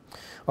 So,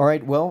 all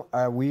right, well,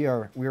 we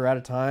are out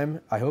of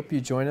time. I hope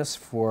you join us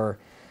for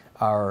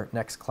our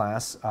next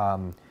class.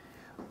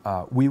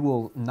 We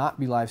will not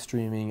be live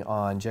streaming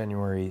on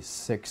January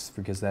 6th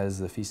because that is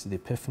the Feast of the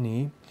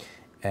Epiphany,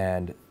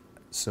 and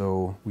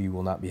so we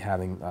will not be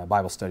having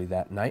Bible study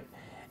that night.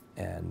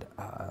 And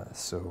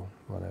so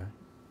we want to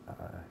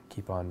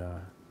keep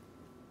on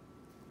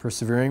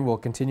persevering. We'll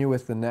continue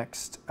with the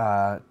next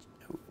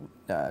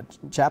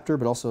chapter,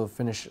 but also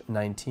finish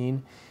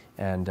 19,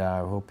 and I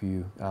hope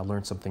you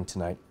learned something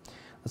tonight.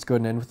 Let's go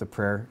ahead and end with a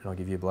prayer, and I'll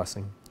give you a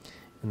blessing.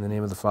 In the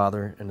name of the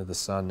Father, and of the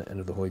Son, and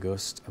of the Holy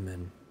Ghost.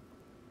 Amen.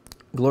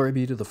 Glory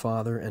be to the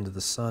Father, and to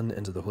the Son,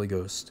 and to the Holy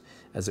Ghost,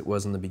 as it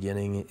was in the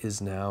beginning,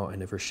 is now,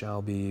 and ever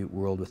shall be,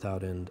 world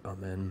without end.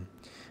 Amen.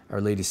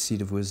 Our Lady's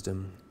seat of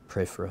wisdom,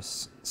 pray for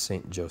us.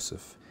 Saint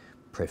Joseph,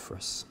 pray for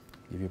us.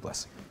 Give you a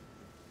blessing.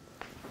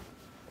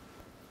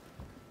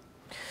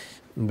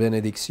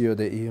 Benedictio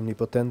Dei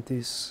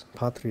omnipotentis,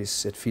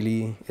 Patris et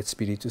Filii et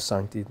Spiritus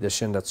Sancti,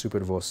 descendat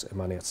super vos et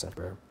maneat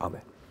semper.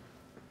 Amen.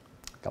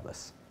 God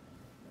bless.